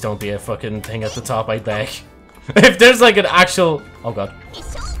 Please don't be a fucking thing at the top, I beg. If there's like an actual... Oh god.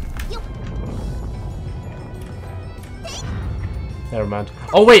 Never mind.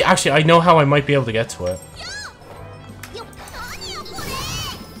 Oh wait, actually, I know how I might be able to get to it.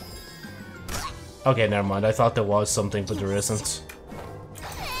 Okay, never mind. I thought there was something, but there isn't.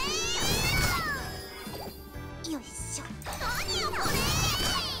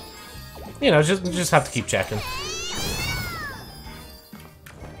 You know, just have to keep checking.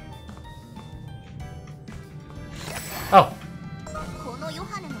 Oh.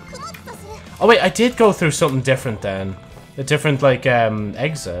 Oh wait, I did go through something different then. A different, like,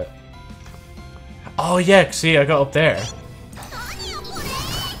 exit. Oh yeah, see, I got up there.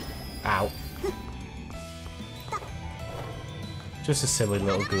 Ow. Just a silly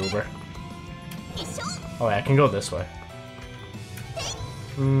little goober. Oh wait, I can go this way.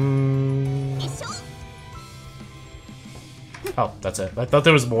 Oh, that's it. I thought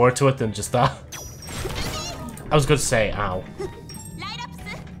there was more to it than just that. I was going to say, ow.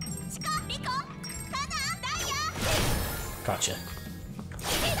 Gotcha.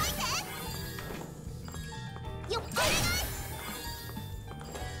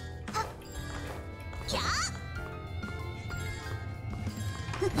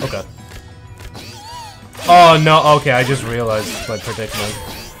 Okay. Oh no, okay, I just realized my predicament.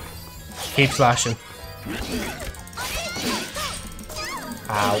 Keep slashing.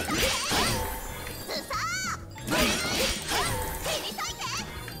 Ow.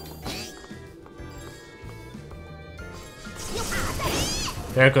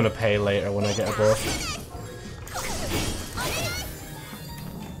 They're gonna pay later when I get a buff.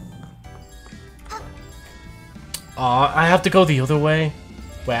 Aw, I have to go the other way.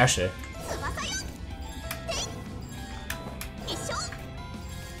 Wait, actually.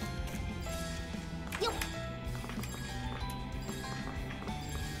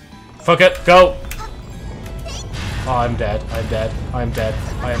 Fuck it, go! Oh, I'm dead. I'm dead. I'm dead.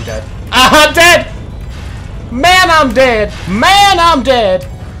 I am dead. Ah, I'm dead! Man, I'm dead! Man, I'm dead!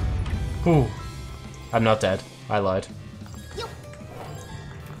 Ooh. I'm not dead. I lied.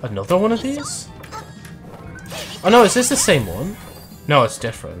 Another one of these? Oh no, is this the same one? No, it's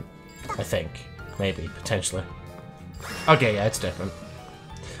different. I think. Maybe. Potentially. Okay, yeah, it's different.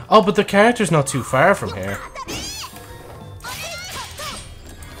 Oh, but the character's not too far from here.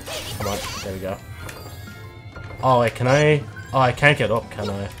 Come on, there we go. Oh, wait, can I... Oh, I can't get up, can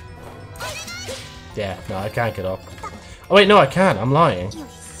I? Yeah, no, I can't get up. Oh, wait, no, I can. I'm lying.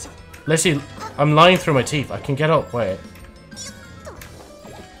 Literally, I'm lying through my teeth. I can get up, wait.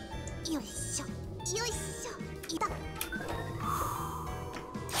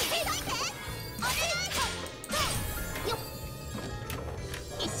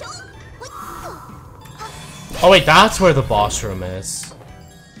 Oh, wait, that's where the boss room is.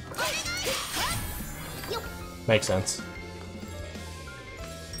 Makes sense.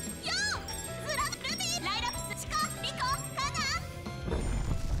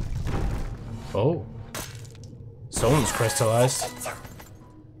 Oh. Someone's crystallized.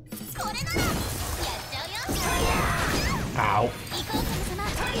 Ow.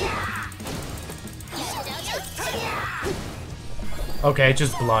 Okay,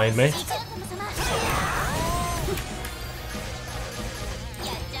 just blind me.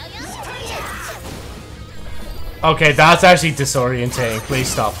 Okay, that's actually disorientating. Please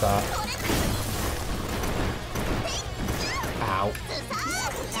stop that. Ow.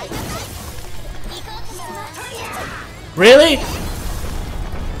 Really?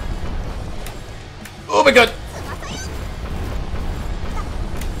 Oh my god.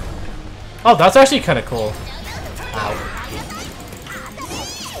 Oh, that's actually kind of cool. Ow.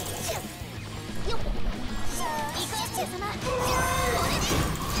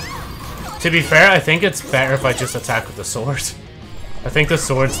 To be fair, I think it's better if I just attack with the sword. I think the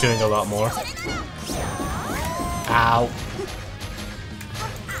sword's doing a lot more. Ow.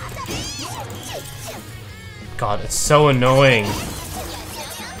 God, it's so annoying.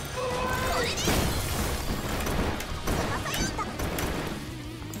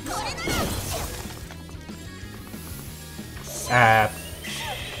 I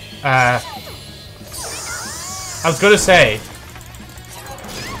was gonna say,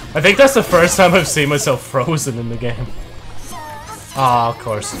 I think that's the first time I've seen myself frozen in the game. Ah, of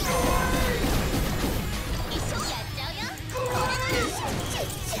course.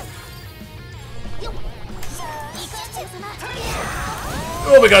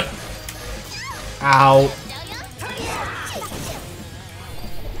 Oh my god! Ow.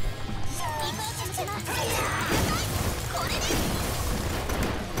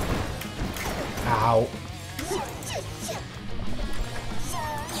 Ow.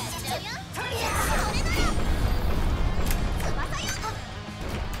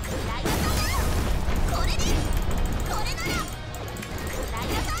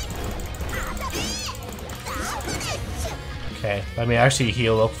 Okay, let me actually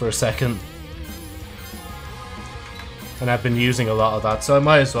heal up for a second. And I've been using a lot of that, so I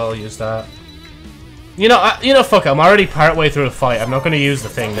might as well use that. You know, fuck it, I'm already partway through the fight. I'm not going to use the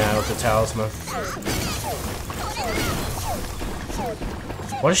thing now, the talisman.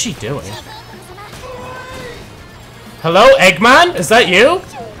 What is she doing? Hello, Eggman? Is that you?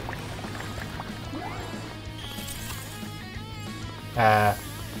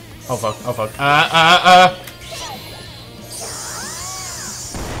 Oh fuck, oh fuck.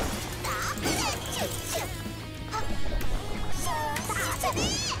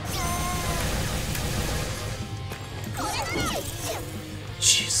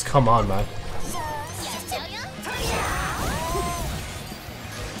 Jeez, come on, man.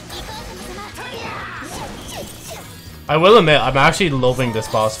 I will admit, I'm actually loving this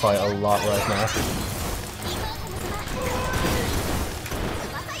boss fight a lot right now.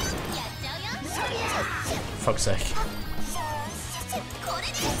 Fuck's sake.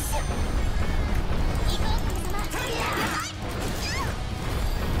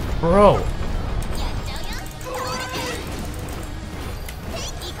 Bro.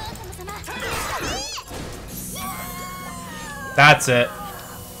 That's it.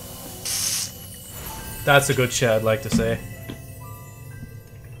 That's a good shit, I'd like to say.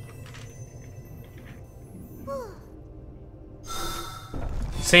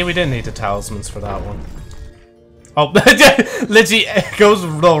 See, we didn't need the talismans for that one. Oh, literally, it goes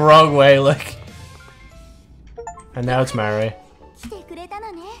the wrong way, like. And now it's Mary.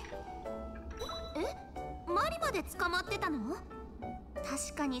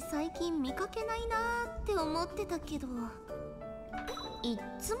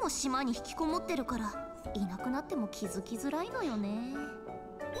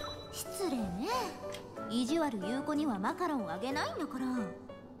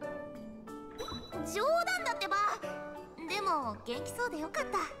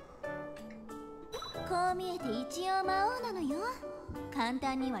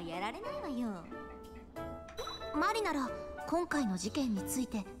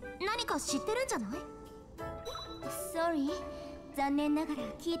 Sorry, 残念ながら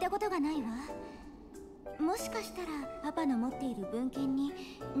聞いたことがないわ。もしかしたらパパの持っている文献に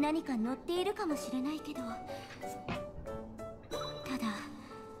何か載っているかもしれないけど、ただ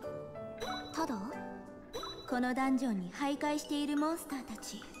このダンジョンに徘徊しているモンスターた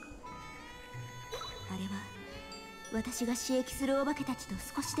ち、あれは私が刺激するお化けたちと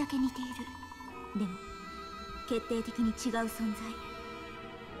少しだけ似ている。でも決定的に違う存在。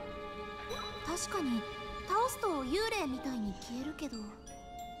確かに倒すと幽霊みたいに消えるけど。そ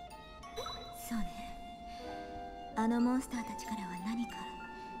うね。あのモンスターたちからは何か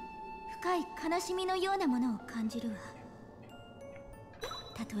深い悲しみのようなものを感じるわ。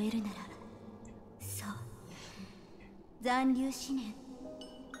例えるなら、そう、残留思念。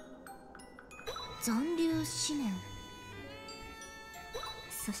残留思念。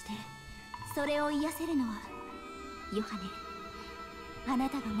そしてそれを癒せるのはヨハネ、あな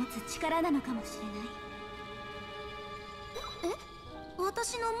たが持つ力なのかもしれない。え？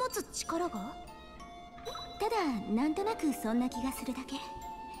私の持つ力が？ただなんとなくそんな気がするだけ。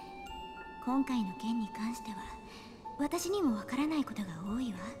今回の件に関しては私にもわからないことが多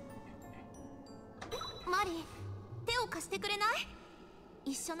いわ。マリ、手を貸してくれない？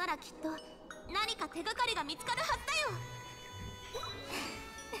一緒ならきっと何か手がかりが見つかるはずだよ。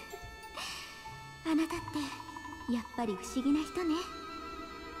あなたってやっぱり不思議な人ね。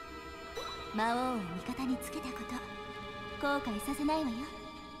魔王を味方につけたこと後悔させないわよ。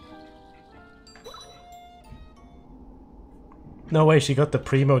No way, she got the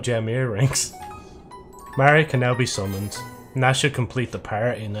Primo Gem earrings. Mary can now be summoned. And that should complete the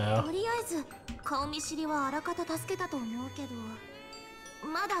party now. とりあえず顔見知りはあらかた助けたと思うけど、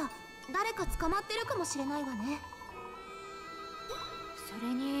まだ誰か捕まってるかもしれないわね。そ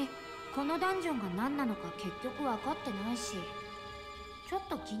れにこのダンジョンが何なのか結局分かってないし、ちょっ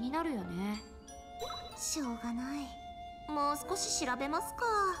と気になるよね。しょうがない。もう少し調べますか。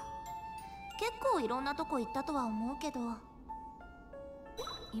結構いろんなとこ行ったとは思うけど。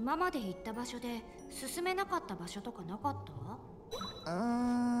今まで行った場所で進めなかった場所とかなかった？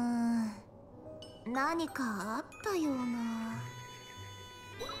何かあったような。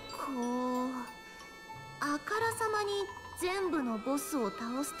こう、あからさまに全部のボスを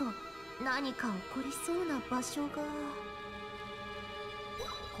倒すと何か起こりそうな場所が。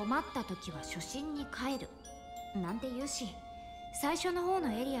困った時は初心に帰るなんて言うし、最初の方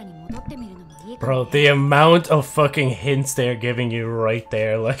のエリアに戻ってみるのもいいかもね。 Bro, the amount of fucking hints they're giving you right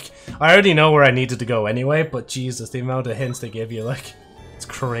there, like, I already know where I needed to go anyway, but Jesus, the amount of hints they give you, like, it's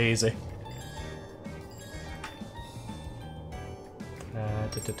crazy.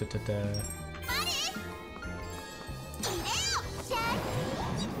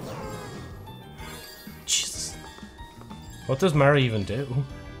 Jesus. What does Mari even do?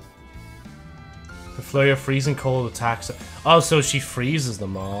 The flurry of freezing cold attacks. Oh, so she freezes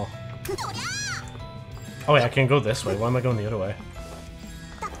them all. Oh wait, I can go this way. Why am I going the other way?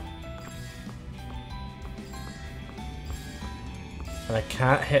 And I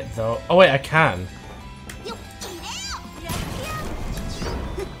can't hit though. Oh wait, I can.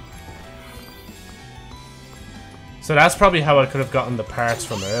 So that's probably how I could have gotten the parts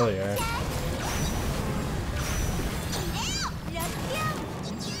from earlier.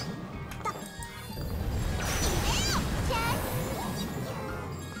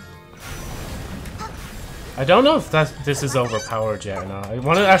 I don't know if this is overpowered yet or not. I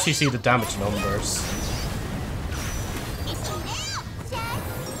want to actually see the damage numbers.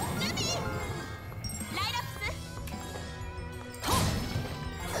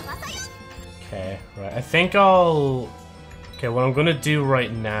 Okay, right. I think I'll... Okay, what I'm going to do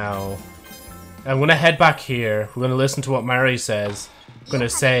right now... I'm going to head back here. We're going to listen to what Mari says. I'm going to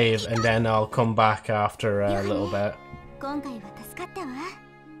save, and then I'll come back after a little bit.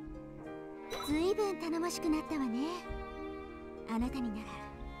 ずいぶん頼もしくなったわね。あなたになら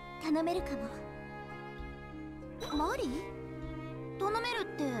頼めるかも。マリ？頼めるっ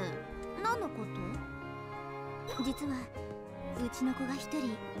て何のこと？実はうちの子が一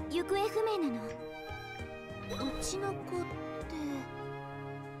人行方不明なの。うちの子って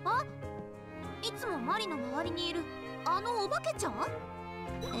あ？いつもマリの周りにいるあのお化けちゃん？ほ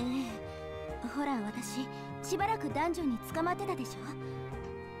ら私しばらくダンジョンに捕まってたでしょ。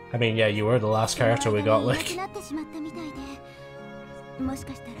 I mean, yeah, you were the last character we got, like. もし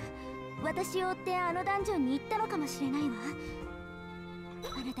かしたら私を追ってあのダンジョンに行ったのかもしれないわ。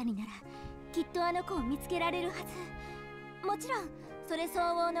あなたにならきっとあの子を見つけられるはず。もちろんそれ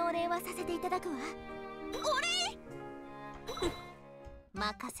相応のお礼はさせていただくわ。お礼？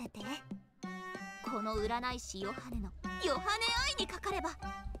任せて。この占い師ヨハネのヨハネ愛にかかれば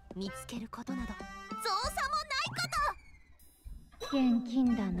見つけることなど造作もないこと。 現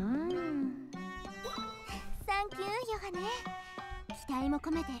金だな。サンキューヨハネ。期待も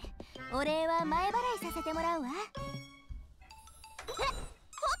込めてお礼は前払いさせてもらうわ。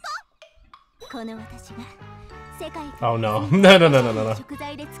この私が世界から Oh no. No, no, no, no, no, no. 食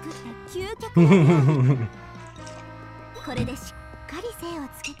材で作った究極の料理。これでしっかり精を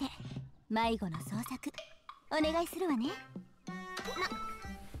つけて迷子の捜索お願いするわね。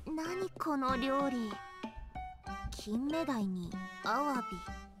何この料理。 金目鯛にアワビ、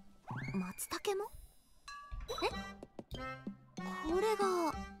松茸も？これが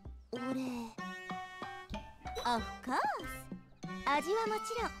お礼。オフコース。味はも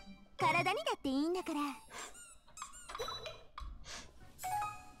ちろん体にだっていいんだから。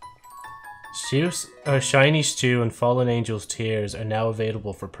Shiny Stew and Fallen Angel's Tears are now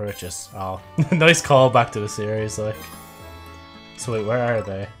available for purchase. Oh, nice callback to the series, like. So wait, where are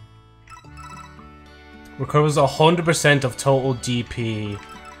they? Recovers 100% of total DP.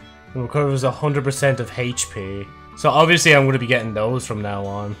 And recovers 100% of HP. So obviously I'm going to be getting those from now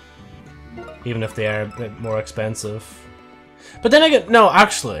on. Even if they are a bit more expensive. But then I get... No,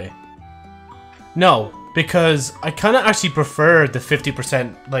 actually. No, because I kind of actually prefer the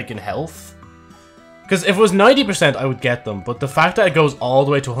 50% like in health. Because if it was 90% I would get them. But the fact that it goes all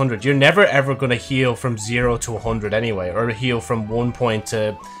the way to 100, you're never ever going to heal from 0 to 100 anyway. Or heal from 1 point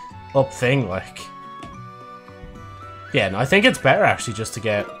to up thing, like... Yeah, no, I think it's better actually just to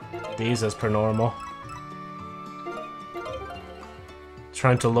get these as per normal.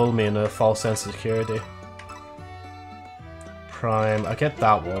 Trying to lull me in a false sense of security. Prime, I get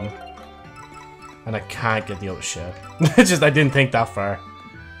that one. And I can't get the other shit. It's just I didn't think that far.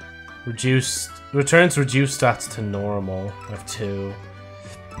 Returns reduced stats to normal. I have 2.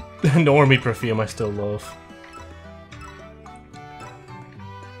 Normie perfume I still love.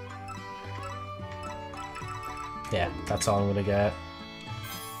 Yeah, that's all I'm gonna get.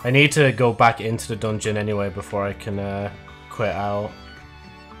 I need to go back into the dungeon anyway before I can quit out.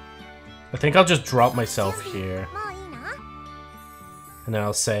 I think I'll just drop myself here. And then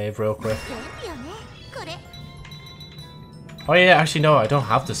I'll save real quick. Oh yeah, actually no, I don't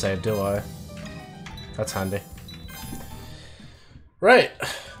have to save, do I? That's handy. Right.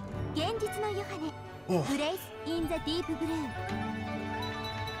 Oof.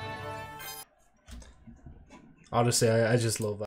 Honestly, I just love that.